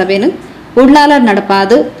ಮಟ್ಟದ ಸಭೆಯನ್ನು ಉಳ್ಳಾಲ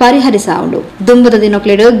ನಡಪಾದು ಪರಿಹರಿಸಾವುದು. ದುಂಬದ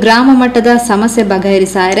ದಿನಕ್ಲೆಡು ಗ್ರಾಮ ಮಟ್ಟದ ಸಮಸ್ಯೆ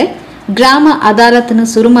ಬಗೆಹರಿಸಾಯರೆ ಗ್ರಾಮ ಅದಾಲತ್ನ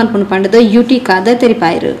ಸುರುಮಲ್ಪನು ಪಂಡದ ಯುಟಿ ಖಾದರ್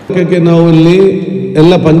ತೆರಿಪಾಯರು. ನಾವು ಇಲ್ಲಿ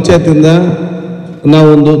ಎಲ್ಲ ಪಂಚಾಯತಿಂದ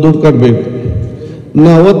ನಾವೊಂದು ದುಡ್ಡು ಕಟ್ಟಬೇಕು.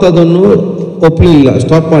 ನಾವು ಅವತ್ತದನ್ನು ಒಪ್ಪಲಿಲ್ಲ,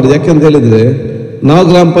 ಸ್ಟಾಪ್ ಮಾಡಿದೆ. ಯಾಕೆಂತ ಹೇಳಿದರೆ ನಾವು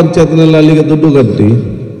ಗ್ರಾಮ ಪಂಚಾಯತ್ನಲ್ಲಿ ಅಲ್ಲಿಗೆ ದುಡ್ಡು ಕಟ್ಟಿ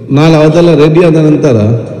ನಾಳೆ ಅದೆಲ್ಲ ರೆಡಿ ಆದ ನಂತರ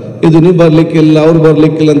ಇದು ನೀವು ಬರಲಿಕ್ಕಿಲ್ಲ ಅವ್ರು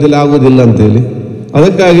ಬರಲಿಕ್ಕಿಲ್ಲ ಅಂತೇಳಿ ಆಗೋದಿಲ್ಲ ಅಂತೇಳಿ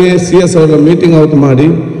ಅದಕ್ಕಾಗಿ CS ಅವರ ಮೀಟಿಂಗ್ ಔಟ್ ಮಾಡಿ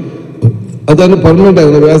ಅದನ್ನು ಪರ್ಮನೆಂಟ್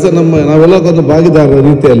ಆಗಿದೆ. ವ್ಯಾಸ ನಾವೆಲ್ಲದನ್ನು ಭಾಗಿದಾರರ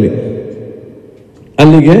ರೀತಿಯಲ್ಲಿ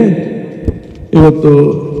ಅಲ್ಲಿಗೆ ಇವತ್ತು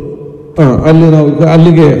ಅಲ್ಲಿ ನಾವು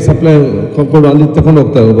ಅಲ್ಲಿಗೆ ಸಪ್ಲೈ ಕೊಡು ಅಲ್ಲಿ ತಗೊಂಡು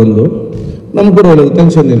ಹೋಗ್ತಾರೆ ಬಂದು ನಮ್ಗೆ ಕೂಡ ಒಳ್ಳೆಯದು,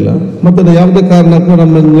 ಟೆನ್ಷನ್ ಇಲ್ಲ. ಮತ್ತು ಅದು ಯಾವುದೇ ಕಾರಣಕ್ಕೂ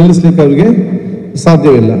ನಮ್ಮನ್ನು ನಿಲ್ಲಿಸ್ಲಿಕ್ಕೆ ಅವರಿಗೆ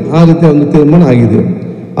ಸಾಧ್ಯವಿಲ್ಲ. ಆ ರೀತಿಯ ಒಂದು ತೀರ್ಮಾನ ಆಗಿದೆ.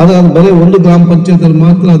 ಅದು ಬರೀ ಒಂದು ಗ್ರಾಮ ಪಂಚಾಯತಲ್ಲಿ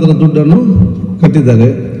ಮಾತ್ರ ಅದರ ದುಡ್ಡನ್ನು ಕಟ್ಟಿದ್ದಾರೆ.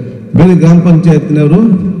 ಬೇರೆ ಗ್ರಾಮ ಪಂಚಾಯತ್ನವರು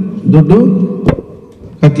ದುಡ್ಡು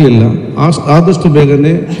ಕಟ್ಟಲಿಲ್ಲ. ಆದಷ್ಟು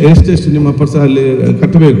ಬೇಗನೆ ಎಷ್ಟೆಷ್ಟು ನಿಮ್ಮ ಅಲ್ಲಿ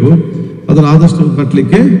ಕಟ್ಟಬೇಕು ಅದನ್ನು ಆದಷ್ಟು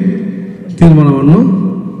ಕಟ್ಟಲಿಕ್ಕೆ ತೀರ್ಮಾನವನ್ನು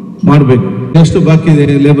ಮಾಡಬೇಕು. ಎಷ್ಟು ಬಾಕಿ ಇದೆ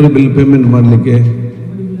ಲೇಬರ್ ಬಿಲ್ ಪೇಮೆಂಟ್ ಮಾಡಲಿಕ್ಕೆ?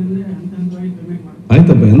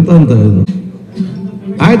 ಆಯ್ತಪ್ಪ, ಎಂತ ಅಂತ ಇದು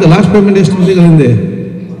ಆಯ್ತು. ಲಾಸ್ಟ್ ಪೇಮೆಂಟ್ ಎಷ್ಟು ತಿಂಗಳ ಹಿಂದೆ?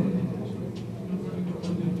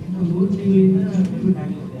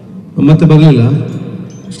 ಮತ್ತೆ ಬರಲಿಲ್ಲ.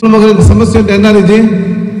 ಮಗಳಿಗೆ ಸಮಸ್ಯೆ ಉಂಟು NRG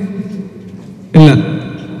ಇಲ್ಲ?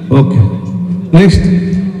 ಓಕೆ, ನೆಕ್ಸ್ಟ್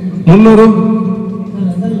 300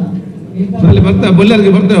 ಅಲ್ಲಿ ಬರ್ತೇವೆ.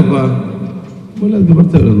 ಬೊಲ್ಲಾರಿಗೆ ಬರ್ತೇವಪ್ಪ, ಬೊಲ್ಲಾರಿಗೆ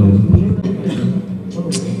ಬರ್ತೇವೆ. ನಾವು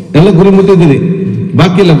ಎಲ್ಲ ಗುರಿ ಮುಟ್ಟಿದ್ದೀರಿ,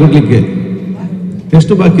 ಬಾಕಿ ಇಲ್ಲ ಕೊಡ್ಲಿಕ್ಕೆ.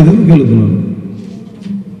 ಎಷ್ಟು ಬಾಕಿ ಇದೆ ಅಂತ ಕೇಳುದು ನಾವು.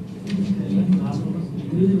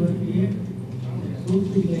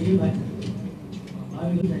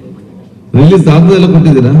 ರಿಲೀಸ್ ಆದದೆಲ್ಲ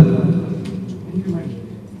ಕೊಟ್ಟಿದ್ದೀರಾ?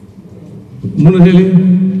 ಮುನ್ನ ಹೇಳಿ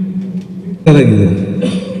ಆಗಿದೆ.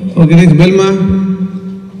 Okay, next Belma.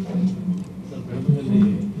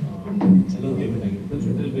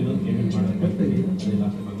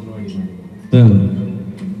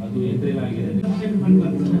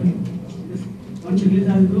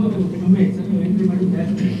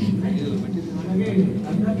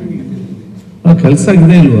 ಕೆಲಸ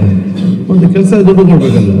ಆಗಿದೆ ಇಲ್ವಾ? ಒಂದು ಕೆಲಸ ದುಡ್ಡು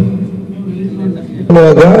ಕೊಡ್ಬೇಕಲ್ಲ.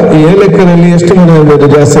 ಇವಾಗ ಈ ಏಲಕ್ಕರಲ್ಲಿ ಎಷ್ಟು ಮನೆ ಆಗ್ಬೋದು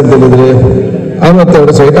ಜಾಸ್ತಿ ಅಂತ ಹೇಳಿದ್ರೆ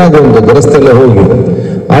 62 ಸೈಟ್ ಆಗುವಂಥದ್ದು ರಸ್ತೆ ಎಲ್ಲ ಹೋಗಿ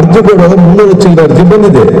ಅರ್ಜಿ ಕೊಡುವಾಗ 300 ಚಿಲ್ಲರೆ ಅರ್ಜಿ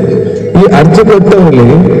ಬಂದಿದೆ. ಈ ಅರ್ಜಿ ಕೊಟ್ಟವರಲ್ಲಿ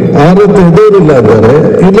ಆರತ್ತು ಎದುರಿಲ್ಲ ಇದ್ದಾರೆ,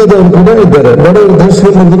 ಇಲ್ಲದವರು ಕೂಡ ಇದ್ದಾರೆ. ಬಡವರು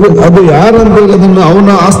ದರ್ಶನ ಅದು ಯಾರಂತ ಹೇಳೋದನ್ನು ಅವನ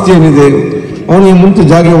ಆಸ್ತಿ ಏನಿದೆ, ಅವನಿಗೆ ಮುಂಚೆ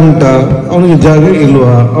ಜಾಗ ಉಂಟಾ, ಅವನಿಗೆ ಜಾಗ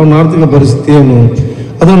ಇಲ್ವಾ, ಅವನ ಆರ್ಥಿಕ ಪರಿಸ್ಥಿತಿ ಏನು,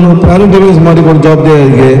 ಅದನ್ನು ಪ್ಯಾರಿಟೈಸ್ ಮಾಡಿಕೊಡೋ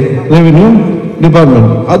ಜವಾಬ್ದಾರಿಗೆ ರೆವಿನ್ಯೂ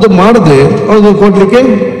ಡಿಪಾರ್ಟ್ಮೆಂಟ್. ಅದು ಮಾಡದೆ ಅವ್ರಿಗೆ ಕೊಡ್ಲಿಕ್ಕೆ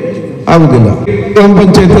ಆಗುದಿಲ್ಲ. ಗ್ರಾಮ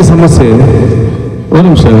ಪಂಚಾಯತ್ ಸಮಸ್ಯೆ ಒಂದು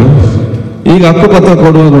ನಿಮಿಷ. ಈಗ ಹಕ್ಕುಪತ್ರ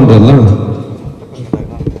ಕೊಡುವಾಗ ಉಂಟಲ್ಲ,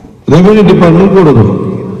 ರೆವಿನ್ಯೂ ಡಿಪಾರ್ಟ್ಮೆಂಟ್ ಕೊಡೋದು,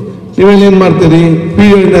 ನೀವೇನು ಏನ್ ಮಾಡ್ತೀರಿ,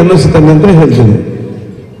 PO ಅನ್ನಿಸ್ತಾನೆ ಅಂತ ಹೇಳ್ತೀನಿ.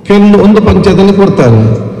 ಕೆಲವು ಒಂದು ಪಂಚಾಯತಲ್ಲಿ ಕೊಡ್ತಾರೆ,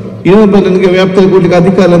 ಇನ್ನೊಬ್ಬ ನನಗೆ ವ್ಯಾಪ್ತಿಯಲ್ಲಿ ಕೊಡ್ಲಿಕ್ಕೆ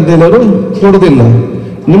ಅಧಿಕಾರ ಅಂತ ಹೇಳೋರು ಕೊಡುದಿಲ್ಲ.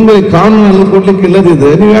 ನಿಮಗೆ ಕಾನೂನಲ್ಲಿ ಕೊಡ್ಲಿಕ್ಕೆ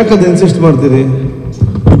ಇಲ್ಲದಿದ್ರೆ ನೀವು ಯಾಕಂದ್ರೆ ಇನ್ಸಿಸ್ಟ್ ಮಾಡ್ತೀರಿ?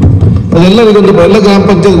 ಅದೆಲ್ಲರಿಗೊಂದು ಎಲ್ಲ ಗ್ರಾಮ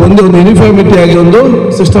ಪಂಚಾಯತ್ ಒಂದು ಯೂನಿಫಾರ್ಮಿಟಿ ಆಗಿ ಒಂದು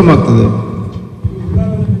ಸಿಸ್ಟಮ್ ಆಗ್ತದೆ.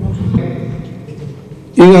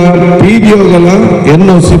 ಈಗ PDOಗಳ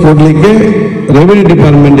NOC ಕೊಡ್ಲಿಕ್ಕೆ ರೆವಿನ್ಯೂ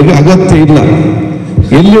ಡಿಪಾರ್ಟ್ಮೆಂಟ್ಗೆ ಅಗತ್ಯ ಇಲ್ಲ,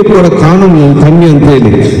 ಎಲ್ಲಿಯೂ ಕೂಡ ಕಾನೂನು ಕಮ್ಮಿ ಅಂತ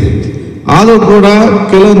ಹೇಳಿ. ಆದರೂ ಕೂಡ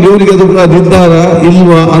ಕೆಲವೊಂದು ಇವರಿಗೆ ಅದು ನಿರ್ಧಾರ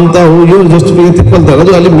ಇಲ್ವಾ ಅಂತ ಇವರು ಜಸ್ಟಿಫಿಕೇಟ್ ತಿಳ್ಕೊಳ್ತಾರೆ.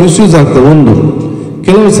 ಅದು ಅಲ್ಲಿ ಮಿಸ್ಯೂಸ್ ಆಗ್ತದೆ. ಒಂದು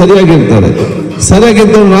ಕೆಲವರು ಸರಿಯಾಗಿರ್ತಾರೆ,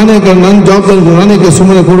 ಸರಿಯಾಗಿರ್ತಾರೆ, ನನ್ನ ಜವಾಬ್ದಾರಿ ನಾನೇ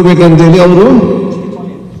ಸುಮ್ಮನೆ ಕೊಡ್ಬೇಕಂತೇಳಿ ಅವರು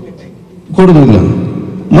ಕೊಡುದಿಲ್ಲ.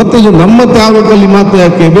 ಮತ್ತೆ ಇದು ನಮ್ಮ ತಾಲೂಕಲ್ಲಿ ಮಾತ್ರ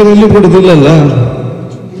ಯಾಕೆ, ಬೇರೆ ಎಲ್ಲಿ ಕೊಡುದಿಲ್ಲಲ್ಲ.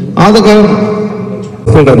 ಆದ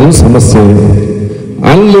ಕಾರಣ ಸಮಸ್ಯೆ.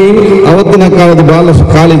 ಅಲ್ಲಿ ಅವತ್ತಿನ ಕಾಲದ ಬಹಳಷ್ಟು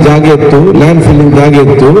ಖಾಲಿ ಜಾಗ ಇತ್ತು, ಲ್ಯಾಂಡ್ ಫಿಲ್ಲಿಂಗ್ ಜಾಗ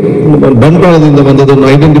ಇತ್ತು, ಬಂಡವಾಳದಿಂದ ಬಂದದನ್ನು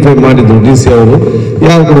ಐಡೆಂಟಿಫೈ ಮಾಡಿದ್ರು DC ಅವರು.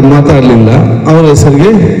 ಯಾರು ಕೂಡ ಮಾತಾಡಲಿಲ್ಲ, ಅವರ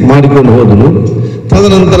ಹೆಸರಿಗೆ ಮಾಡಿಕೊಂಡು ಹೋದರು.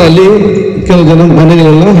 ತದನಂತರ ಅಲ್ಲಿ ಕೆಲವು ಜನ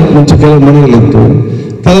ಮನೆಗಳೆಲ್ಲ ಮುಂಚೆ ಕೆಲವು ಮನೆಗಳಿತ್ತು,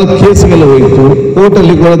 ತದ ಕೇಸ್ಗೆಲ್ಲ ಹೋಯಿತು.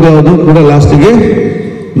 ಕೋರ್ಟಲ್ಲಿ ಕೂಡ ಯಾವುದು ಕೂಡ ಲಾಸ್ಟಿಗೆ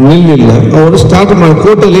ನಿಲ್ಲಿಲ್ಲ. ಅವರು ಸ್ಟಾರ್ಟ್ ಮಾಡಿ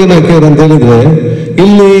ಕೋರ್ಟಲ್ಲಿ ಏನು ಹಾಕ್ಯಾರ ಅಂತ ಹೇಳಿದ್ರೆ,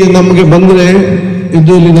 ಇಲ್ಲಿ ನಮಗೆ ಬಂದರೆ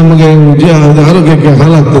ಇಲ್ಲಿ ನಮಗೆ ಆರೋಗ್ಯಕ್ಕೆ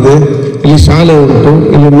ಹಾಳಾಗ್ತದೆ, ಇಲ್ಲಿ ಶಾಲೆ ಉಂಟು,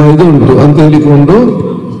 ಇಲ್ಲಿ ಇದು ಉಂಟು ಅಂತ ಹೇಳಿಕೊಂಡು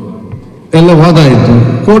ಎಲ್ಲ ವಾದ ಆಯಿತು.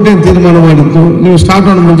 ಕೋರ್ಟ್ ಏನು ತೀರ್ಮಾನ ಮಾಡಿತ್ತು, ನೀವು ಸ್ಟಾರ್ಟ್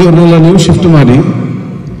ಮಾಡೋ ಮುಂಚೆ ಅವ್ರನ್ನೆಲ್ಲ ನೀವು ಶಿಫ್ಟ್ ಮಾಡಿ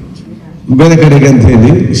ಬೇರೆ ಕಡೆಗೆ ಅಂತ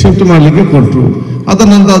ಹೇಳಿ ಶಿಫ್ಟ್ ಮಾಡಲಿಕ್ಕೆ ಕೊಟ್ಟರು. ಅದರ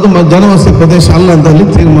ನಂತರ ಅದು ಜನವಸತಿ ಪ್ರದೇಶ ಅಲ್ಲ ಅಂತ ಅಲ್ಲಿ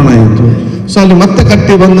ತೀರ್ಮಾನ ಆಯಿತು. ಸೊ ಅಲ್ಲಿ ಮತ್ತೆ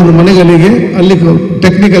ಕಟ್ಟಿ ಬಂದ ಮನೆಗಳಿಗೆ ಅಲ್ಲಿ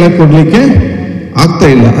ಟೆಕ್ನಿಕಲ್ ಆಗಿ ಕೊಡಲಿಕ್ಕೆ ಆಗ್ತಾ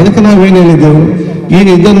ಇಲ್ಲ. ಅದಕ್ಕೆ ನಾವೇನು ಹೇಳಿದ್ದೆವು, ಈಗ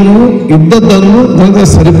ಇದ್ದದ್ದನ್ನು ನಂತರ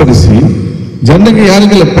ಸರಿಪಡಿಸಿ ಜನರಿಗೆ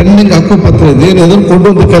ಯಾರಿಗೆಲ್ಲ ಪೆಂಡಿಂಗ್ ಹಕ್ಕುಪತ್ರ ಇದೆ ಅದನ್ನು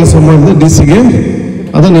ಕೊಡುವಂಥ ಕೆಲಸ ಮಾಡಿದ್ರೆ DCಗೆ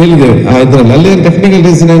ಅದನ್ನು ಹೇಳಿದ್ದೇವೆ. ಇದರಲ್ಲಿ ಅಲ್ಲಿ ಟೆಕ್ನಿಕಲ್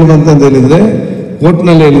ರೀಸನ್ ಏನು ಬಂತ ಅಂತ ಹೇಳಿದ್ರೆ,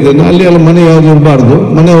 ಕೋರ್ಟ್ನಲ್ಲಿ ಹೇಳಿದ್ದೇನೆ, ಅಲ್ಲಿ ಎಲ್ಲ ಮನೆ ಯಾವುದು ಇರಬಾರ್ದು,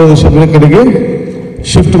 ಮನೆ ಬೇರೆ ಕಡೆಗೆ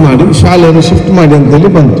ಶಿಫ್ಟ್ ಮಾಡಿ, ಶಾಲೆಯನ್ನು ಶಿಫ್ಟ್ ಮಾಡಿ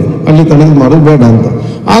ಅಂತೇಳಿ ಬಂತು. ಅಲ್ಲಿ ತನಕ ಮಾಡೋದು ಬೇಡ ಅಂತ.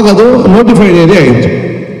 ಆಗ ಅದು ನೋಟಿಫೈಡ್ ಏರಿಯಾ ಆಯಿತು.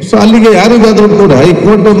 ಸೊ ಅಲ್ಲಿಗೆ ಯಾರಿಗಾದರೂ ಕೂಡ ಈ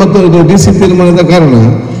ಕೋರ್ಟ್ ಮತ್ತು ಇದು DC ತೀರ್ಮಾನದ ಕಾರಣ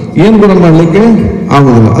ಏನು ಕೂಡ ಮಾಡಲಿಕ್ಕೆ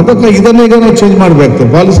ಆಗುದಿಲ್ಲ. ಅದಕ್ಕೆ ಇದನ್ನೀಗ ನಾವು ಚೇಂಜ್ ಮಾಡಬೇಕು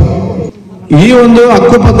ಪಾಲಿಸಿ. ಈ ಒಂದು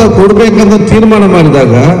ಹಕ್ಕುಪತ್ರ ಕೊಡ್ಬೇಕಂತ ತೀರ್ಮಾನ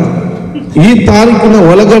ಮಾಡಿದಾಗ ಈ ತಾರೀಕಿನ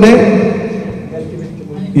ಒಳಗಡೆ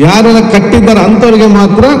ಯಾರೆಲ್ಲ ಕಟ್ಟಿದ್ದಾರೆ ಅಂಥವ್ರಿಗೆ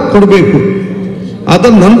ಮಾತ್ರ ಕೊಡಬೇಕು,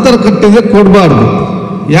 ಅದರ ನಂತರ ಕಟ್ಟಿದ್ರೆ ಕೊಡಬಾರ್ದು.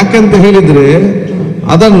 ಯಾಕಂತ ಹೇಳಿದ್ರೆ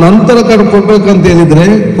ಅದರ ನಂತರ ಕೊಡ್ಬೇಕಂತ ಹೇಳಿದ್ರೆ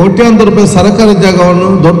ಕೋಟ್ಯಾಂತರ ರೂಪಾಯಿ ಸರ್ಕಾರಿ ಜಾಗವನ್ನು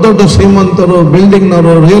ದೊಡ್ಡ ದೊಡ್ಡ ಶ್ರೀಮಂತರು,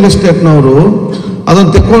 ಬಿಲ್ಡಿಂಗ್ನವರು, ರಿಯಲ್ ಎಸ್ಟೇಟ್ನವರು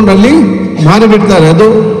ಅದನ್ನು ತೆಕ್ಕೊಂಡು ಅಲ್ಲಿ ಮಾರಿಬಿಡ್ತಾರೆ. ಅದು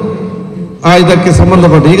ಇದಕ್ಕೆ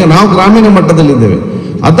ಸಂಬಂಧಪಟ್ಟ ಈಗ ನಾವು ಗ್ರಾಮೀಣ ಮಟ್ಟದಲ್ಲಿದ್ದೇವೆ,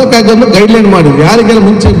 ಅದಕ್ಕಾಗಿ ಒಂದು ಗೈಡ್ಲೈನ್ ಮಾಡಿದ್ವಿ. ಯಾರಿಗೆಲ್ಲ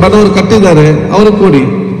ಮುಂಚೆ ಬಡವರು ಕಟ್ಟಿದ್ದಾರೆ ಅವ್ರಿಗೆ ಕೊಡಿ,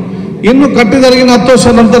 ಇನ್ನು ಕಟ್ಟಿದವರಿಗೆ 10 ವರ್ಷ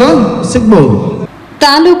ನಂತರ ಸಿಗ್ಬಹುದು.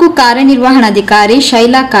 ತಾಲೂಕು ಕಾರ್ಯನಿರ್ವಹಣಾಧಿಕಾರಿ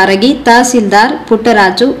ಶೈಲಾ ಕಾರಗಿ, ತಹಸೀಲ್ದಾರ್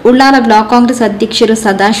ಪುಟ್ಟರಾಜು, ಉಳ್ಳಾಲ ಬ್ಲಾಕ್ ಕಾಂಗ್ರೆಸ್ ಅಧ್ಯಕ್ಷರು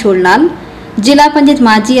ಸದಾಶ್ ಉಳ್ಳಾಲ್, ಜಿಲ್ಲಾ ಪಂಚಾಯತ್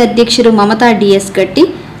ಮಾಜಿ ಅಧ್ಯಕ್ಷರು ಮಮತಾ DS ಗಟ್ಟಿ,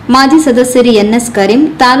 ಮಾಜಿ ಸದಸ್ಯರು NS ಕರೀಂ,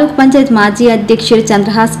 ತಾಲೂಕು ಪಂಚಾಯತ್ ಮಾಜಿ ಅಧ್ಯಕ್ಷರು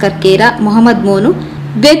ಚಂದ್ರಹಾಸ್ ಕರ್ಕೇರ, ಮೊಹಮ್ಮದ್ ಮೋನು,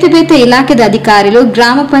 ಬೇತೆ ಬೇತೆ ಇಲಾಖೆದ ಅಧಿಕಾರಿಗಳು,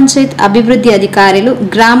 ಗ್ರಾಮ ಪಂಚಾಯತ್ ಅಭಿವೃದ್ಧಿ ಅಧಿಕಾರಿಗಳು,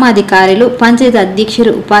 ಗ್ರಾಮಾಧಿಕಾರಿಗಳು, ಪಂಚಾಯತ್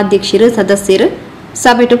ಅಧ್ಯಕ್ಷರು, ಉಪಾಧ್ಯಕ್ಷರು, ಸದಸ್ಯರು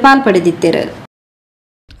ಸಭೆಟು ಪಾಲ್ಪಡೆದಿದ್ದರು.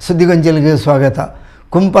 ಸುದ್ದಿಗೊಂಜಲಿಗೆ ಸ್ವಾಗತ.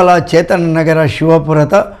 ಕುಂಪಲ ಚೇತನ ನಗರ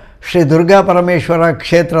ಶಿವಪುರದ ಶ್ರೀ ದುರ್ಗಾ ಪರಮೇಶ್ವರ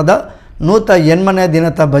ಕ್ಷೇತ್ರದ ನೂತ 8ನೇ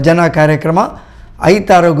ದಿನದ ಭಜನಾ ಕಾರ್ಯಕ್ರಮ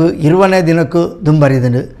ಐತಾರಗು 20ನೇ ದಿನಕ್ಕೂ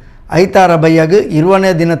ದುಂಬರಿದನು. ಐತಾರ ಬಯ್ಯಗು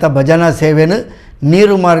 20ನೇ ದಿನದ ಭಜನಾ ಸೇವೆನು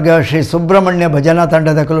ನೀರು ಮಾರ್ಗ ಶ್ರೀ ಸುಬ್ರಹ್ಮಣ್ಯ ಭಜನಾ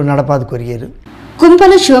ತಂಡದಕಲು ನಡಪಾದ ಕೊರಿಯರು.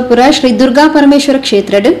 ಕುಂಪಲ ಶಿವಪುರ ಶ್ರೀ ದುರ್ಗಾ ಪರಮೇಶ್ವರ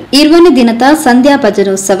ಕ್ಷೇತ್ರದ 20ನೇ ದಿನದ ಸಂಧ್ಯಾ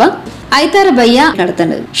ಭಜನೋತ್ಸವ ಐತಾರ ಬಯ್ಯ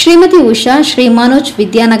ನಡೆದನು. ಶ್ರೀಮತಿ ಉಷಾ, ಶ್ರೀ ಮನೋಜ್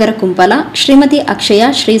ವಿದ್ಯಾನಗರ ಕುಂಪಲ, ಶ್ರೀಮತಿ ಅಕ್ಷಯ,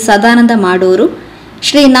 ಶ್ರೀ ಸದಾನಂದ ಮಾಡೂರು,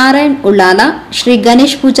 ಶ್ರೀ ನಾರಾಯಣ್ ಉಳ್ಳಾಲ, ಶ್ರೀ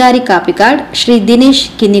ಗಣೇಶ್ ಪೂಜಾರಿ ಕಾಪಿಕಾಡ್, ಶ್ರೀ ದಿನೇಶ್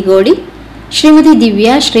ಕಿನ್ನಿಗೋಡಿ, ಶ್ರೀಮತಿ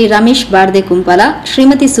ದಿವ್ಯಾ, ಶ್ರೀ ರಮೇಶ್ ಬಾರ್ದೆ ಕುಂಪಲ,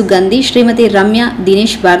 ಶ್ರೀಮತಿ ಸುಗಂಧಿ, ಶ್ರೀಮತಿ ರಮ್ಯಾ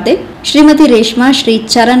ದಿನೇಶ್ ಬಾರ್ದೆ, ಶ್ರೀಮತಿ ರೇಷ್ಮಾ, ಶ್ರೀ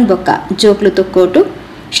ಚರಣ್ ಬೊಕ್ಕ ಜೋಕ್ಲು ತೊಕ್ಕೋಟು,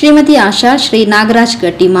 ಶ್ರೀಮತಿ ಆಶಾ, ಶ್ರೀ ನಾಗರಾಜ್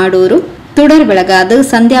ಗಟ್ಟಿ ಮಾಡೂರು ತುಡರ್ ಬೆಳಗಾದ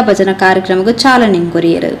ಸಂಧ್ಯಾ ಭಜನಾ ಕಾರ್ಯಕ್ರಮಕ್ಕೆ ಚಾಲನೆ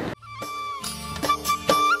ಕೊರಿಯರು.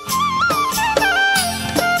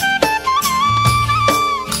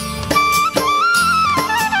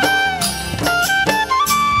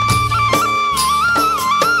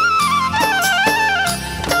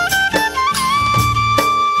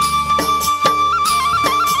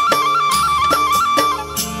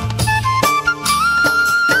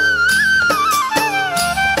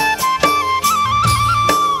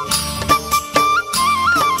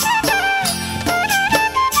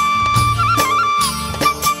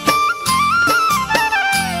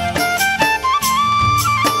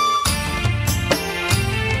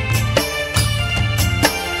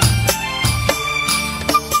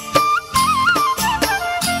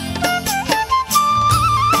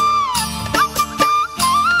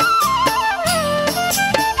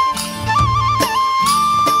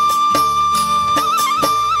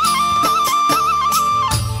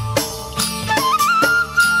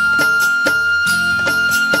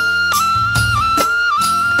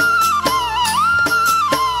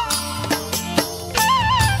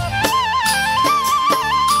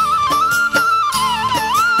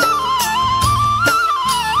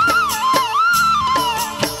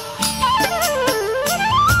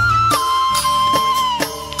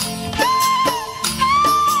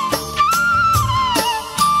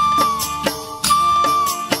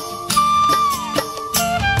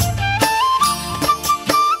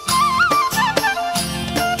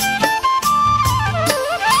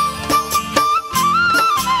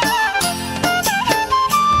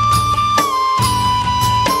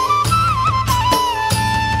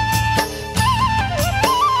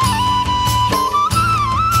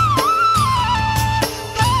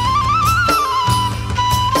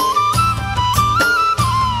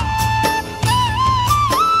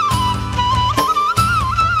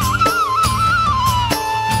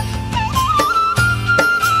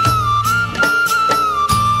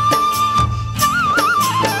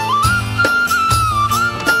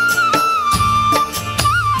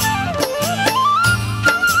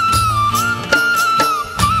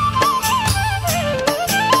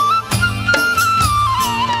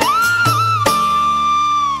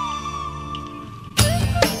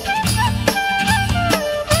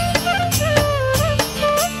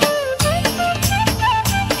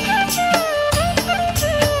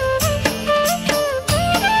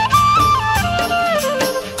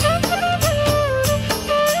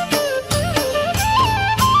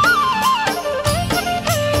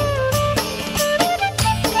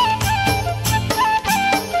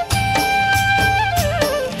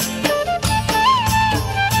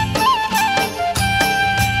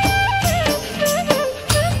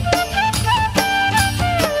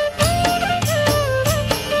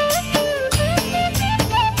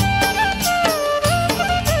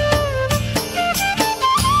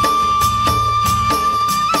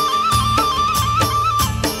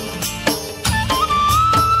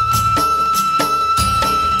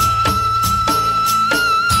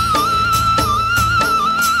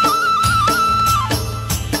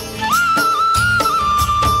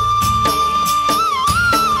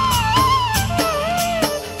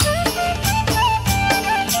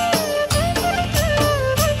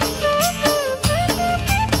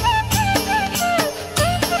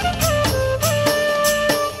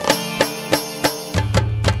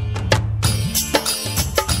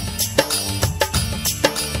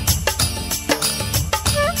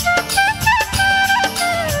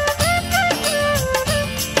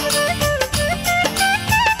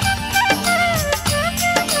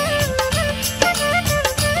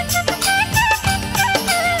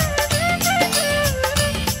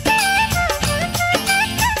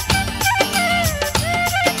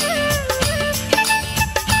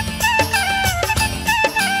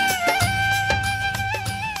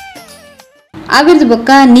 ಅವಿರ್ದು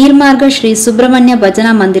ಬೊಕ್ಕ ನೀರ್ಮಾರ್ಗ ಶ್ರೀ ಸುಬ್ರಹ್ಮಣ್ಯ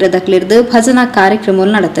ಭಜನಾ ಮಂದಿರದಕ್ಲಿರ್ದು ಭಜನಾ ಕಾರ್ಯಕ್ರಮ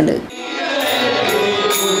ನಡೆತಲು.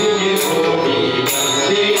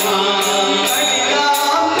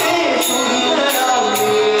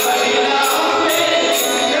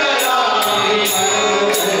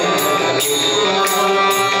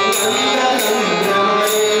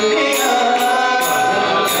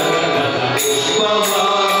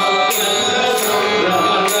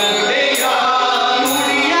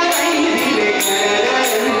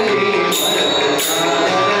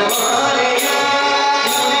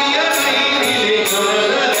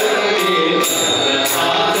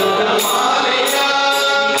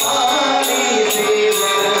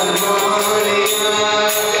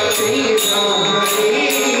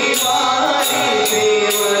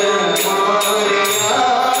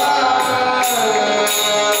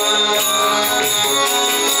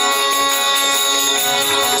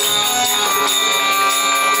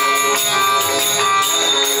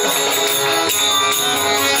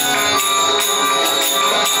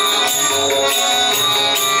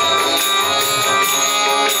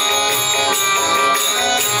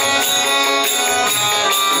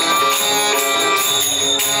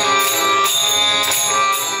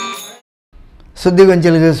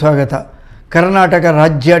 ಸುದ್ದಿಗೊಂಚಲಿಗೆ ಸ್ವಾಗತ. ಕರ್ನಾಟಕ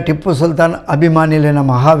ರಾಜ್ಯ ಟಿಪ್ಪು ಸುಲ್ತಾನ್ ಅಭಿಮಾನಿಲಿನ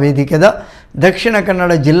ಮಹಾವೇದಿಕೆದ ದಕ್ಷಿಣ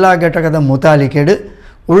ಕನ್ನಡ ಜಿಲ್ಲಾ ಘಟಕದ ಮುತಾಲಿಕೆಡು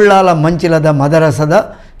ಉಳ್ಳಾಲ ಮಂಚಿಲದ ಮದರಸದ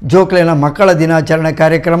ಜೋಕ್ಲೆನ ಮಕ್ಕಳ ದಿನಾಚರಣೆ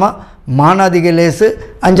ಕಾರ್ಯಕ್ರಮ ಮಾನಾದಿಗೆ ಲೇಸು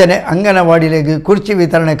ಅಂಜನೆ ಅಂಗನವಾಡಿಲೆಗೆ ಕುರ್ಚಿ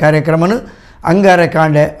ವಿತರಣೆ ಕಾರ್ಯಕ್ರಮನು ಅಂಗಾರೆ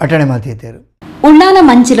ಕಾಂಡೆ ಅಟಣೆ ಮಾತಿದ್ದರು. ಉಳ್ಳಾಲ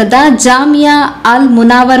ಮಂಚಿಲದ ಜಾಮಿಯಾ ಅಲ್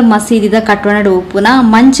ಮುನಾವರ್ ಮಸೀದಿದ ಕಟ್ಟಡ ಉಪ್ಪುನ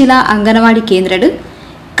ಮಂಚಿಲ ಅಂಗನವಾಡಿ ಕೇಂದ್ರಡು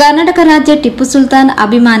ಕರ್ನಾಟಕ ರಾಜ್ಯ ಟಿಪ್ಪು ಸುಲ್ತಾನ್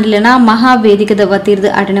ಅಭಿಮಾನಿಲಿನ ಮಹಾವೇದಿಕೆದ ವತಿರ್ದು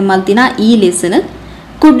ಅಟಣೆ ಮಲ್ತಿನ ಈ ಲೇಸನ್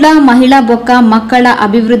ಕುಡ್ಲ ಮಹಿಳಾ ಬೊಕ್ಕ ಮಕ್ಕಳ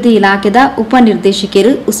ಅಭಿವೃದ್ಧಿ ಇಲಾಖೆದ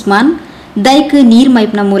ಉಪನಿರ್ದೇಶಕರು ಉಸ್ಮಾನ್ ದೈಕ್ ನೀರ್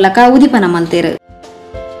ಮೈಪ್ನ ಮೂಲಕ ಉದಿಪನ ಮಲ್ತೇರು.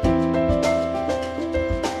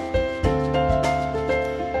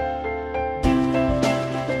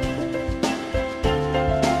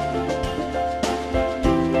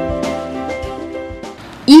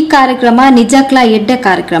 ಈ ಕಾರ್ಯಕ್ರಮ ನಿಜಕ್ಲ ಎಡ್ಡೆ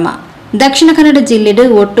ಕಾರ್ಯಕ್ರಮ. ದಕ್ಷಿಣ ಕನ್ನಡ ಜಿಲ್ಲೆಡು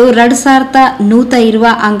ಒಟ್ಟು 2,100 ಇರುವ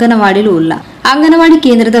ಅಂಗನವಾಡಿಲು ಉಲ್ಲ. ಅಂಗನವಾಡಿ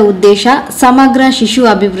ಕೇಂದ್ರದ ಉದ್ದೇಶ ಸಮಗ್ರ ಶಿಶು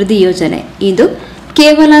ಅಭಿವೃದ್ಧಿ ಯೋಜನೆ. ಇದು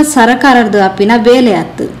ಕೇವಲ ಸರಕಾರದ ಅಪ್ಪಿನ ಬೇಲೆ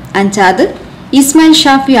ಅತ್ತು ಅಂಚಾದ ಇಸ್ಮಾಯಿಲ್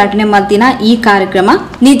ಶಾಫಿ ಅಟನೆ ಮಲ್ತಿನ ಈ ಕಾರ್ಯಕ್ರಮ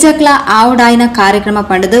ನಿಜಕ್ಲ ಆವಡಾಯಿನ ಕಾರ್ಯಕ್ರಮ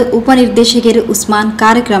ಪಡೆದು ಉಪನಿರ್ದೇಶಕರು ಉಸ್ಮಾನ್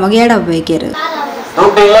ಕಾರ್ಯಕ್ರಮಕ್ಕೆ ಎಡಬೇಕರು.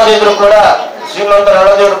 ದುಡ್ಡು ಇಲ್ಲದಿದ್ರು ಕೂಡ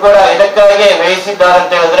ಶ್ರೀಮಂತರಲ್ಲದಿದ್ರು ಕೂಡ ಇದಕ್ಕಾಗಿ ವ್ಯಯಿಸಿದ್ದಾರೆ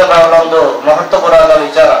ಅಂತ ಹೇಳಿದ್ರೆ ಬಹಳ ಒಂದು ಮಹತ್ವಪೂರ್ಣವಾದ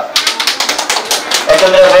ವಿಚಾರ.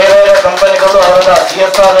 ಯಾಕಂದ್ರೆ ಬೇರೆ ಬೇರೆ ಕಂಪನಿಗಳು ಅವರ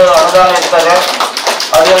CSR ಅನುದಾನ ಇರ್ತದೆ,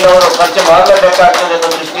 ಅದರಿಂದ ಅವರು ಖರ್ಚು ಮಾಡಲೇಬೇಕಾಗ್ತದೆ ಅನ್ನೋ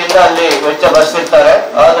ದೃಷ್ಟಿಯಿಂದ ಅಲ್ಲಿ ವೆಚ್ಚ ಬರೆಸಿರ್ತಾರೆ.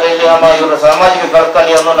 ಆದ್ರೆ ಇಲ್ಲಿ ನಮ್ಮ ಇವರ ಸಾಮಾಜಿಕ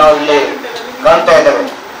ಕಳಕಳಿಯನ್ನು ನಾವು ಇಲ್ಲಿ ಕಾಣ್ತಾ ಇದ್ದೇವೆ.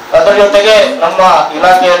 ಅದರ ಜೊತೆಗೆ ನಮ್ಮ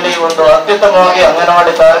ಇಲಾಖೆಯಲ್ಲಿ ಒಂದು ಅತ್ಯುತ್ತಮವಾಗಿ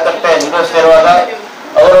ಅಂಗನವಾಡಿ ಕಾರ್ಯಕರ್ತೆ ನಿರ್ವಹಿಸುತ್ತಿರುವಾಗ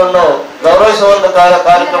ಅವರನ್ನು ಗೌರವಿಸುವ ಒಂದು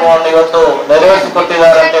ಕಾರ್ಯಕ್ರಮವನ್ನು ಇವತ್ತು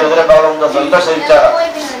ನೆರವೇರಿಸಿಕೊಟ್ಟಿದ್ದಾರೆ ಅಂತ ಹೇಳಿದ್ರೆ ಬಹಳ ಒಂದು ಸಂತೋಷ ವಿಚಾರ.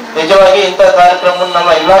 ನಿಜವಾಗಿ ಇಂಥ ಕಾರ್ಯಕ್ರಮವನ್ನು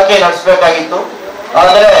ನಮ್ಮ ಇಲಾಖೆ ನಡೆಸಬೇಕಾಗಿತ್ತು.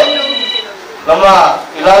 ಆದರೆ ನಮ್ಮ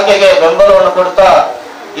ಇಲಾಖೆಗೆ ಬೆಂಬಲವನ್ನು ಕೊಡ್ತಾ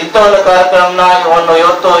ಇಂಥ ಒಂದು ಕಾರ್ಯಕ್ರಮವನ್ನು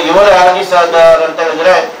ಇವತ್ತು ಇವರೇ ಆಯೋಜಿಸಿದ್ದಾರೆ ಅಂತ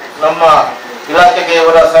ಹೇಳಿದ್ರೆ ನಮ್ಮ ಇಲಾಖೆಗೆ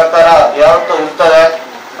ಇವರ ಸಹಕಾರ ಯಾವತ್ತೂ ಇರ್ತದೆ.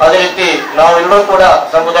 ಅದೇ ರೀತಿ ನಾವೆಲ್ಲರೂ ಕೂಡ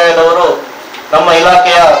ಸಮುದಾಯದವರು ನಮ್ಮ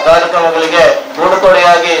ಇಲಾಖೆಯ ಕಾರ್ಯಕ್ರಮಗಳಿಗೆ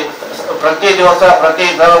ಕೂಡುಕೊಡೆಯಾಗಿ ಪ್ರತಿ ದಿವಸ ಪ್ರತಿ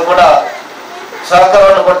ದಿನ ಕೂಡ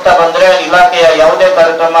ಸಹಕಾರವನ್ನು ಕೊಡ್ತಾ ಬಂದ್ರೆ ಇಲಾಖೆಯ ಯಾವುದೇ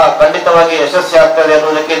ಕಾರ್ಯಕ್ರಮ ಖಂಡಿತವಾಗಿ ಯಶಸ್ವಿ ಆಗ್ತದೆ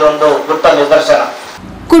ಅನ್ನೋದಕ್ಕೆ ಇದೊಂದು ಗುಪ್ತ ನಿದರ್ಶನ.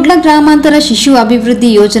 ಕುಡ್ಲ ಗ್ರಾಮಾಂತರ ಶಿಶು ಅಭಿವೃದ್ಧಿ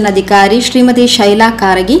ಯೋಜನಾಧಿಕಾರಿ ಶ್ರೀಮತಿ ಶೈಲಾ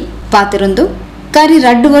ಕಾರಗಿ ಪಾತಿರೊಂದು ಕರಿ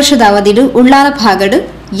 2 ವರ್ಷದ ಅವಧಿಡು ಉಳ್ಳಾಲ ಭಾಗಡು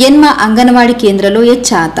ಎನ್ಮ ಅಂಗನವಾಡಿ ಕೇಂದ್ರಲು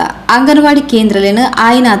ಹೆಚ್ಚಾತ. ಅಂಗನವಾಡಿ ಕೇಂದ್ರಲೇನು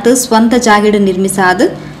ಆಯ್ನಾತು ಸ್ವಂತ ಜಾಗಿಡು ನಿರ್ಮಿಸಾದ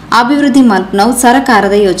ಅಭಿವೃದ್ಧಿ ಮಲ್ಪನವು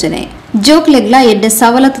ಸರಕಾರದ ಯೋಜನೆ. ಜೋಕ್ಲೆಗ್ಲ ಎಡ್ಡೆ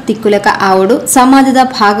ಸವಲತ್ತು ತಿಕ್ಕುಲೆಕ ಆವಡು ಸಮಾಜದ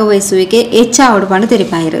ಭಾಗವಹಿಸುವಿಕೆ ಹೆಚ್ಚಾವಡು ಪಂಡು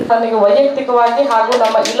ತೆರಿಪಾಯಿರು. ನನಗೆ ವೈಯಕ್ತಿಕವಾಗಿ ಹಾಗೂ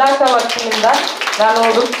ನಮ್ಮ ಇಲಾಖಾ ವತಿಯಿಂದ ನಾನು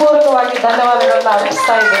ಹೃತ್ಪೂರ್ವಕವಾಗಿ ಧನ್ಯವಾದಗಳನ್ನ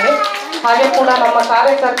ಅರ್ಪಿಸ್ತಾ ಇದ್ದೀನಿ. ಹಾಗೆ ಕೂಡ ನಮ್ಮ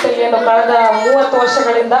ಕಾರ್ಯಕರ್ತೆ ಏನು ಕಳೆದ 30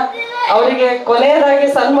 ವರ್ಷಗಳಿಂದ ಅವರಿಗೆ ಕೊನೆಯದಾಗಿ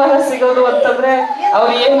ಸನ್ಮಾನ ಸಿಗೋದು ಅಂತಂದ್ರೆ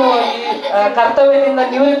ಅವ್ರು ಏನು ಈ ಕರ್ತವ್ಯದಿಂದ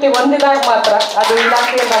ನಿವೃತ್ತಿ ಹೊಂದಿದಾಗ ಮಾತ್ರ ಅದು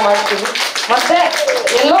ಇಲಾಖೆಯಿಂದ ಮಾಡ್ತೀವಿ. ಮತ್ತೆ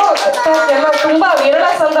ಎಲ್ಲೋ ತುಂಬಾ ವಿರಳ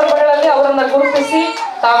ಸಂದರ್ಭಗಳಲ್ಲಿ ಅವರನ್ನ ಗುರುತಿಸಿ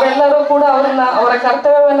ತಾವೆಲ್ಲರೂ ಕೂಡ ಅವರ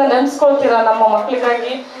ಕರ್ತವ್ಯವನ್ನ ನೆನೆಸ್ಕೊಳ್ತೀರಾ. ನಮ್ಮ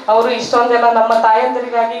ಮಕ್ಕಳಿಗಾಗಿ ಅವರು ಇಷ್ಟೊಂದೆಲ್ಲ ನಮ್ಮ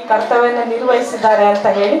ತಾಯಂದಿರಿಗಾಗಿ ಕರ್ತವ್ಯನ ನಿರ್ವಹಿಸಿದ್ದಾರೆ ಅಂತ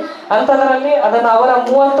ಹೇಳಿ ಅಂಥದ್ರಲ್ಲಿ ಅದನ್ನು ಅವರ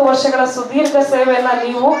 30 ವರ್ಷಗಳ ಸುದೀರ್ಘ ಸೇವೆಯನ್ನ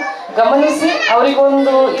ನೀವು ಗಮನಿಸಿ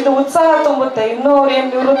ಅವರಿಗೊಂದು ಇದು ಉತ್ಸಾಹ ತುಂಬುತ್ತೆ. ಇನ್ನೂ ಅವ್ರು ಏನು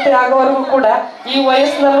ನಿವೃತ್ತಿ ಆಗೋವರೆಗೂ ಕೂಡ ಈ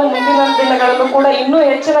ವಯಸ್ಸಿನಲ್ಲೂ ಮುಂದಿನ ದಿನಗಳಲ್ಲೂ ಕೂಡ ಇನ್ನೂ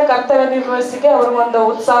ಹೆಚ್ಚಿನ ಕರ್ತವ್ಯ ನಿರ್ವಹಿಸಿಕೆ ಅವ್ರಿಗೊಂದು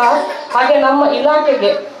ಉತ್ಸಾಹ. ಹಾಗೆ ನಮ್ಮ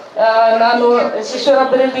ಇಲಾಖೆಗೆ ನಾನು ಶಿಶು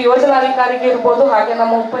ಅಭಿವೃದ್ಧಿ ಯೋಜನಾಧಿಕಾರಿಗೆ ಇರ್ಬೋದು, ಹಾಗೆ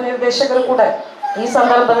ನಮ್ಮ ಉಪನಿರ್ದೇಶಕರು ಕೂಡ ಈ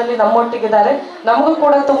ಸಂದರ್ಭದಲ್ಲಿ ನಮ್ಮೊಟ್ಟಿಗಿದ್ದಾರೆ. ನಮಗೂ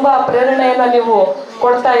ಕೂಡ ತುಂಬಾ ಪ್ರೇರಣೆಯನ್ನ ನೀವು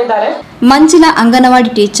ಕೊಡ್ತಾ ಇದ್ದಾರೆ. ಮಂಜಿಲ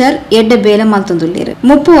ಅಂಗನವಾಡಿ ಟೀಚರ್ ಎಡ್ಡೆ ಬೇಲೆ ಮಲ್ತೊಂದುಲ್ಲೇರು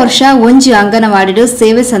 30 ವರ್ಷ ಒಂಜಿ ಅಂಗನವಾಡಿಡು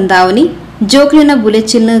ಸೇವೆ ಸಂದಾವನಿ ಜೋಕ್ಲಿನ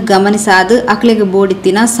ಬುಲೆಚಿಲ್ನ ಗಮನಿಸಾದು ಅಕ್ಲೆಗೆ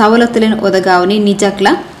ಬೋಡಿತ್ತಿನ ಸವಲತ್ತುಲೆನ ಒದಗಾವನಿ ನಿಜಕ್ಲ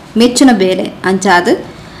ಮೆಚ್ಚುನ ಬೇಲೆ ಅಂಚಾದು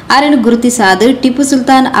ಅರೆನು ಗುರುತಿಸಾದು ಟಿಪ್ಪು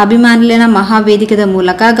ಸುಲ್ತಾನ್ ಅಭಿಮಾನಿಲೆನ ಮಹಾವೇದಿಕೆದ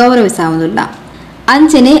ಮೂಲಕ ಗೌರವಿಸಾವುದಿಲ್ಲ.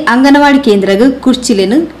 ಅಂಚನೆ ಅಂಗನವಾಡಿ ಕೇಂದ್ರಗ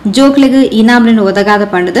ಕುರ್ಚಿಲೆನು ಜೋಕ್ಲೆಗ ಇನಾಮ್ಲೆನು ಒದಗಾದ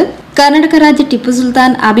ಪಂಡದು ಕರ್ನಾಟಕ ರಾಜ್ಯ ಟಿಪ್ಪು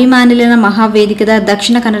ಸುಲ್ತಾನ್ ಅಭಿಮಾನಿಲೆನ ಮಹಾವೇದಿಕೆದ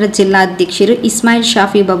ದಕ್ಷಿಣ ಕನ್ನಡ ಜಿಲ್ಲಾಧ್ಯಕ್ಷರು ಇಸ್ಮಾಯಿಲ್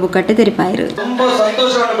ಶಾಫಿ ಬಬ್ಬುಕಟ್ಟೆ ತೆರಿಪಾಯರು. ತುಂಬಾ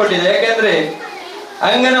ಸಂತೋಷವನ್ನು ಕೊಟ್ಟಿದೆ. ಯಾಕೆಂದ್ರೆ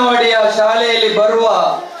ಅಂಗನವಾಡಿಯ ಶಾಲೆಯಲ್ಲಿ ಬರುವ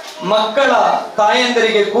ಮಕ್ಕಳ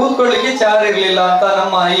ತಾಯಂದರಿಗೆ ಕೂತ್ಕೊಳ್ಳಿಕ್ಕೆ ಚಾರ್ ಇರಲಿಲ್ಲ ಅಂತ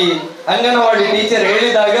ನಮ್ಮ ಈ ಅಂಗನವಾಡಿ ಟೀಚರ್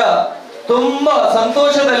ಹೇಳಿದಾಗ ತುಂಬಾ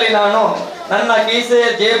ಸಂತೋಷದಲ್ಲಿ ನಾನು ನನ್ನ ಕೀಸೆಯ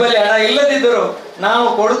ಜೇಬಲ್ಲಿ ಹಣ ಇಲ್ಲದಿದ್ದರೂ ನಾವು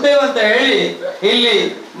ಕೊಡ್ತೇವೆ ಅಂತ ಹೇಳಿ ಇಲ್ಲಿ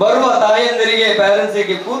ಬರುವ ತಾಯಂದರಿಗೆ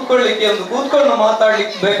ಪ್ಯಾರೆಂಟ್ಸಿಗೆ ಕೂತ್ಕೊಳ್ಳಿಕ್ಕೆ ಒಂದು ಕೂತ್ಕೊಂಡು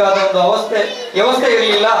ಮಾತಾಡ್ಲಿಕ್ಕೆ ಬೇಕಾದ ಒಂದು ವ್ಯವಸ್ಥೆ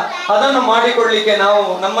ಇರಲಿಲ್ಲ. ಅದನ್ನು ಮಾಡಿಕೊಡ್ಲಿಕ್ಕೆ ನಾವು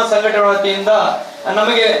ನಮ್ಮ ಸಂಘಟನೆ ವತಿಯಿಂದ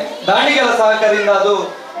ನಮಗೆ ದಾನಿಗಳ ಸಹಕಾರದಿಂದ ಅದು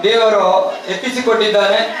ದೇವರು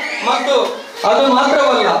ಎತ್ತಿಸಿಕೊಟ್ಟಿದ್ದಾನೆ. ಮತ್ತು ಅದು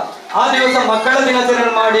ಮಾತ್ರವಲ್ಲ, ಆ ದಿವಸ ಮಕ್ಕಳ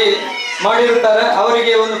ದಿನಾಚರಣೆ ಮಾಡಿರುತ್ತಾರೆ.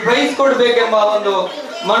 ಅವರಿಗೆ ಒಂದು ಪ್ರೈಸ್ ಕೊಡ್ಬೇಕೆಂಬ ಒಂದು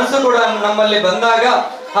ಮನಸ್ಸು ಕೂಡ ನಮ್ಮಲ್ಲಿ ಬಂದಾಗ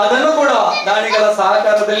ಅದನ್ನು ಕೂಡ ದಾನಿಗಳ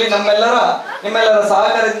ಸಹಕಾರದಲ್ಲಿ ನಿಮ್ಮೆಲ್ಲರ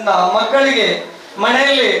ಸಹಕಾರದಿಂದ ಮಕ್ಕಳಿಗೆ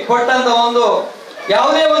ಮನೆಯಲ್ಲಿ ಕೊಟ್ಟಂತ ಒಂದು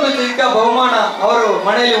ಯಾವುದೇ ಒಂದು ಚಿಕ್ಕ ಬಹುಮಾನ ಅವರು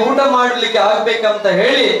ಮನೆಯಲ್ಲಿ ಊಟ ಮಾಡಲಿಕ್ಕೆ ಆಗ್ಬೇಕಂತ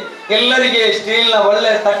ಹೇಳಿ ಎಲ್ಲರಿಗೆ ಸ್ಟೀಲ್ನ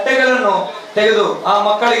ಒಳ್ಳೆ ತಟ್ಟೆಗಳನ್ನು ತೆಗೆದು ಆ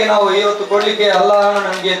ಮಕ್ಕಳಿಗೆ ನಾವು ಇವತ್ತು ಕೊಡ್ಲಿಕ್ಕೆ ಅಲ್ಲಾಹನು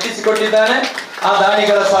ನಮಗೆ ಎತ್ತಿಸಿಕೊಟ್ಟಿದ್ದಾನೆ ಆ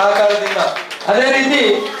ದಾನಿಗಳ ಸಹಕಾರದಿಂದ. ಅದೇ ರೀತಿ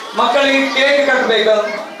ಮಕ್ಕಳಿಗೆ ಕೇಕ್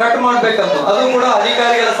ಕಟ್ ಮಾಡ್ಬೇಕಂತ ಅದು ಕೂಡ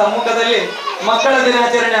ಅಧಿಕಾರಿಗಳ ಸಮ್ಮುಖದಲ್ಲಿ ಮಕ್ಕಳ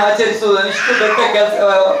ದಿನಾಚರಣೆ ಆಚರಿಸುವುದು ಇಷ್ಟು ದೊಡ್ಡ ಕೆಲಸ,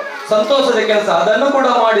 ಸಂತೋಷದ ಕೆಲಸ. ಅದನ್ನು ಕೂಡ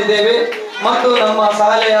ಮಾಡಿದ್ದೇವೆ. ಮತ್ತು ನಮ್ಮ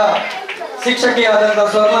ಶಾಲೆಯ ಶಿಕ್ಷಕಿಯಾದಂತಹ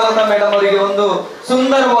ಸ್ವರ್ಣಲತಾ ಮೇಡಮ್ ಅವರಿಗೆ ಒಂದು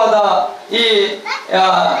ಸುಂದರವಾದ ಈ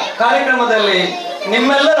ಕಾರ್ಯಕ್ರಮದಲ್ಲಿ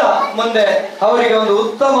ನಿಮ್ಮೆಲ್ಲರ ಮುಂದೆ ಅವರಿಗೆ ಒಂದು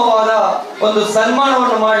ಉತ್ತಮವಾದ ಒಂದು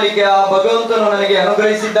ಸನ್ಮಾನವನ್ನು ಮಾಡಲಿಕ್ಕೆ ಆ ಭಗವಂತನು ನನಗೆ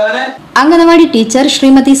ಅನುಗ್ರಹಿಸಿದ್ದಾನೆ. ಅಂಗನವಾಡಿ ಟೀಚರ್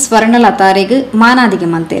ಶ್ರೀಮತಿ ಸ್ವರ್ಣಲತಾರಿಗೆ ಮಾನಾದಿಗೆ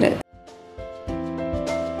ಮಂತೇರು.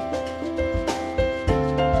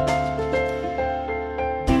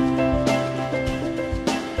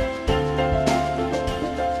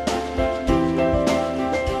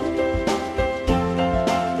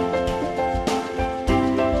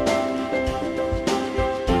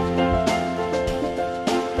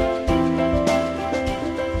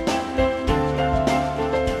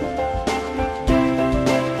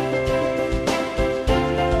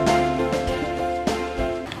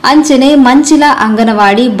 ಅಂಚನೆ ಮಂಚಿಲ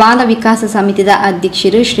ಅಂಗನವಾಡಿ ಬಾಲ ವಿಕಾಸ ಸಮಿತಿದ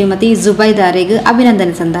ಅಧ್ಯಕ್ಷರು ಶ್ರೀಮತಿ ಜುಬೈದಾರಿಗೆ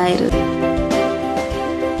ಅಭಿನಂದನೆ ಸಂದಾಯರು.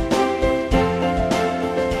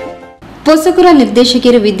 ಪೊಸಕುರಲ್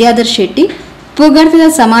ನಿರ್ದೇಶಕರು ವಿದ್ಯಾಧರ್ ಶೆಟ್ಟಿ, ಪುಗರ್ತದ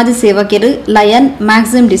ಸಮಾಜ ಸೇವಕರು ಲಯನ್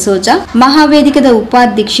ಮ್ಯಾಕ್ಸಿಮ್ ಡಿಸೋಜಾ, ಮಹಾವೇದಿಕದ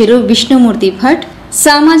ಉಪಾಧ್ಯಕ್ಷರು ವಿಷ್ಣುಮೂರ್ತಿ ಭಟ್,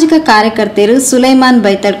 ಸಾಮಾಜಿಕ ಕಾರ್ಯಕರ್ತರು ಸುಲೈಮಾನ್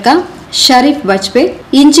ಬೈತಡ್ಕ, ಶರೀಫ್ ಬಜ್ಪೆ,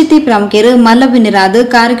 ಇಂಚಿತಿ ಪ್ರಮುಖರು ಮಲ್ಲಬಿನಿರಾದ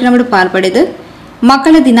ಕಾರ್ಯಕ್ರಮದ ಪಾಲ್ಪಡೆದು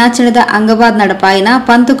ಮಕ್ಕಳ ದಿನಾಚರಣೆದ ಅಂಗವಾದ ನಡಪಾಯಿನ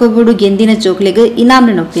ಪಂತಕೊಬ್ಬುಡು ಗೆಂದಿನ ಚೋಕ್ಲೆಗೆ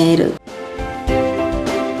ಇನಾಮ್ನ ನೊಪ್ಪಿಯಾಯಿರು.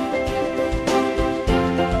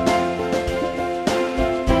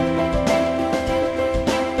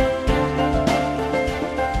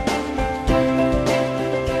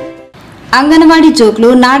 ಅಂಗನವಾಡಿ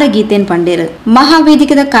ಜೋಕ್ಲು ನಾಡಗೀತೆನ್ ಪಂಡೇರು.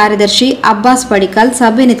 ಮಹಾವೇದಿಕೆದ ಕಾರ್ಯದರ್ಶಿ ಅಬ್ಬಾಸ್ ಪಡಿಕಲ್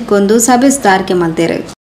ಸಭೆ ನಿತ್ಕೊಂಡು ಸಭೆ ಸುಧಾರಿಕೆ ಮಂತೇರು.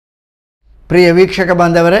 ಪ್ರಿಯ ವೀಕ್ಷಕ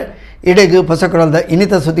ಬಾಂಧವರೇ, ಇಡೆಗೂ ಪೊಸಕುರಲ್ದ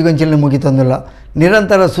ಇನ್ನಿತ ಸುದ್ದಿಗೊಂಚಿನ ಮುಗಿತೊಂದಿಲ್ಲ.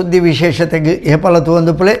 ನಿರಂತರ ಸುದ್ದಿ ವಿಶೇಷತೆಗೆ ಏಪಲ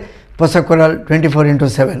ತೂವೊಂದು ಪುಲೆ ಪೊಸಕುರಲ್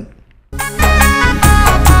 24x7.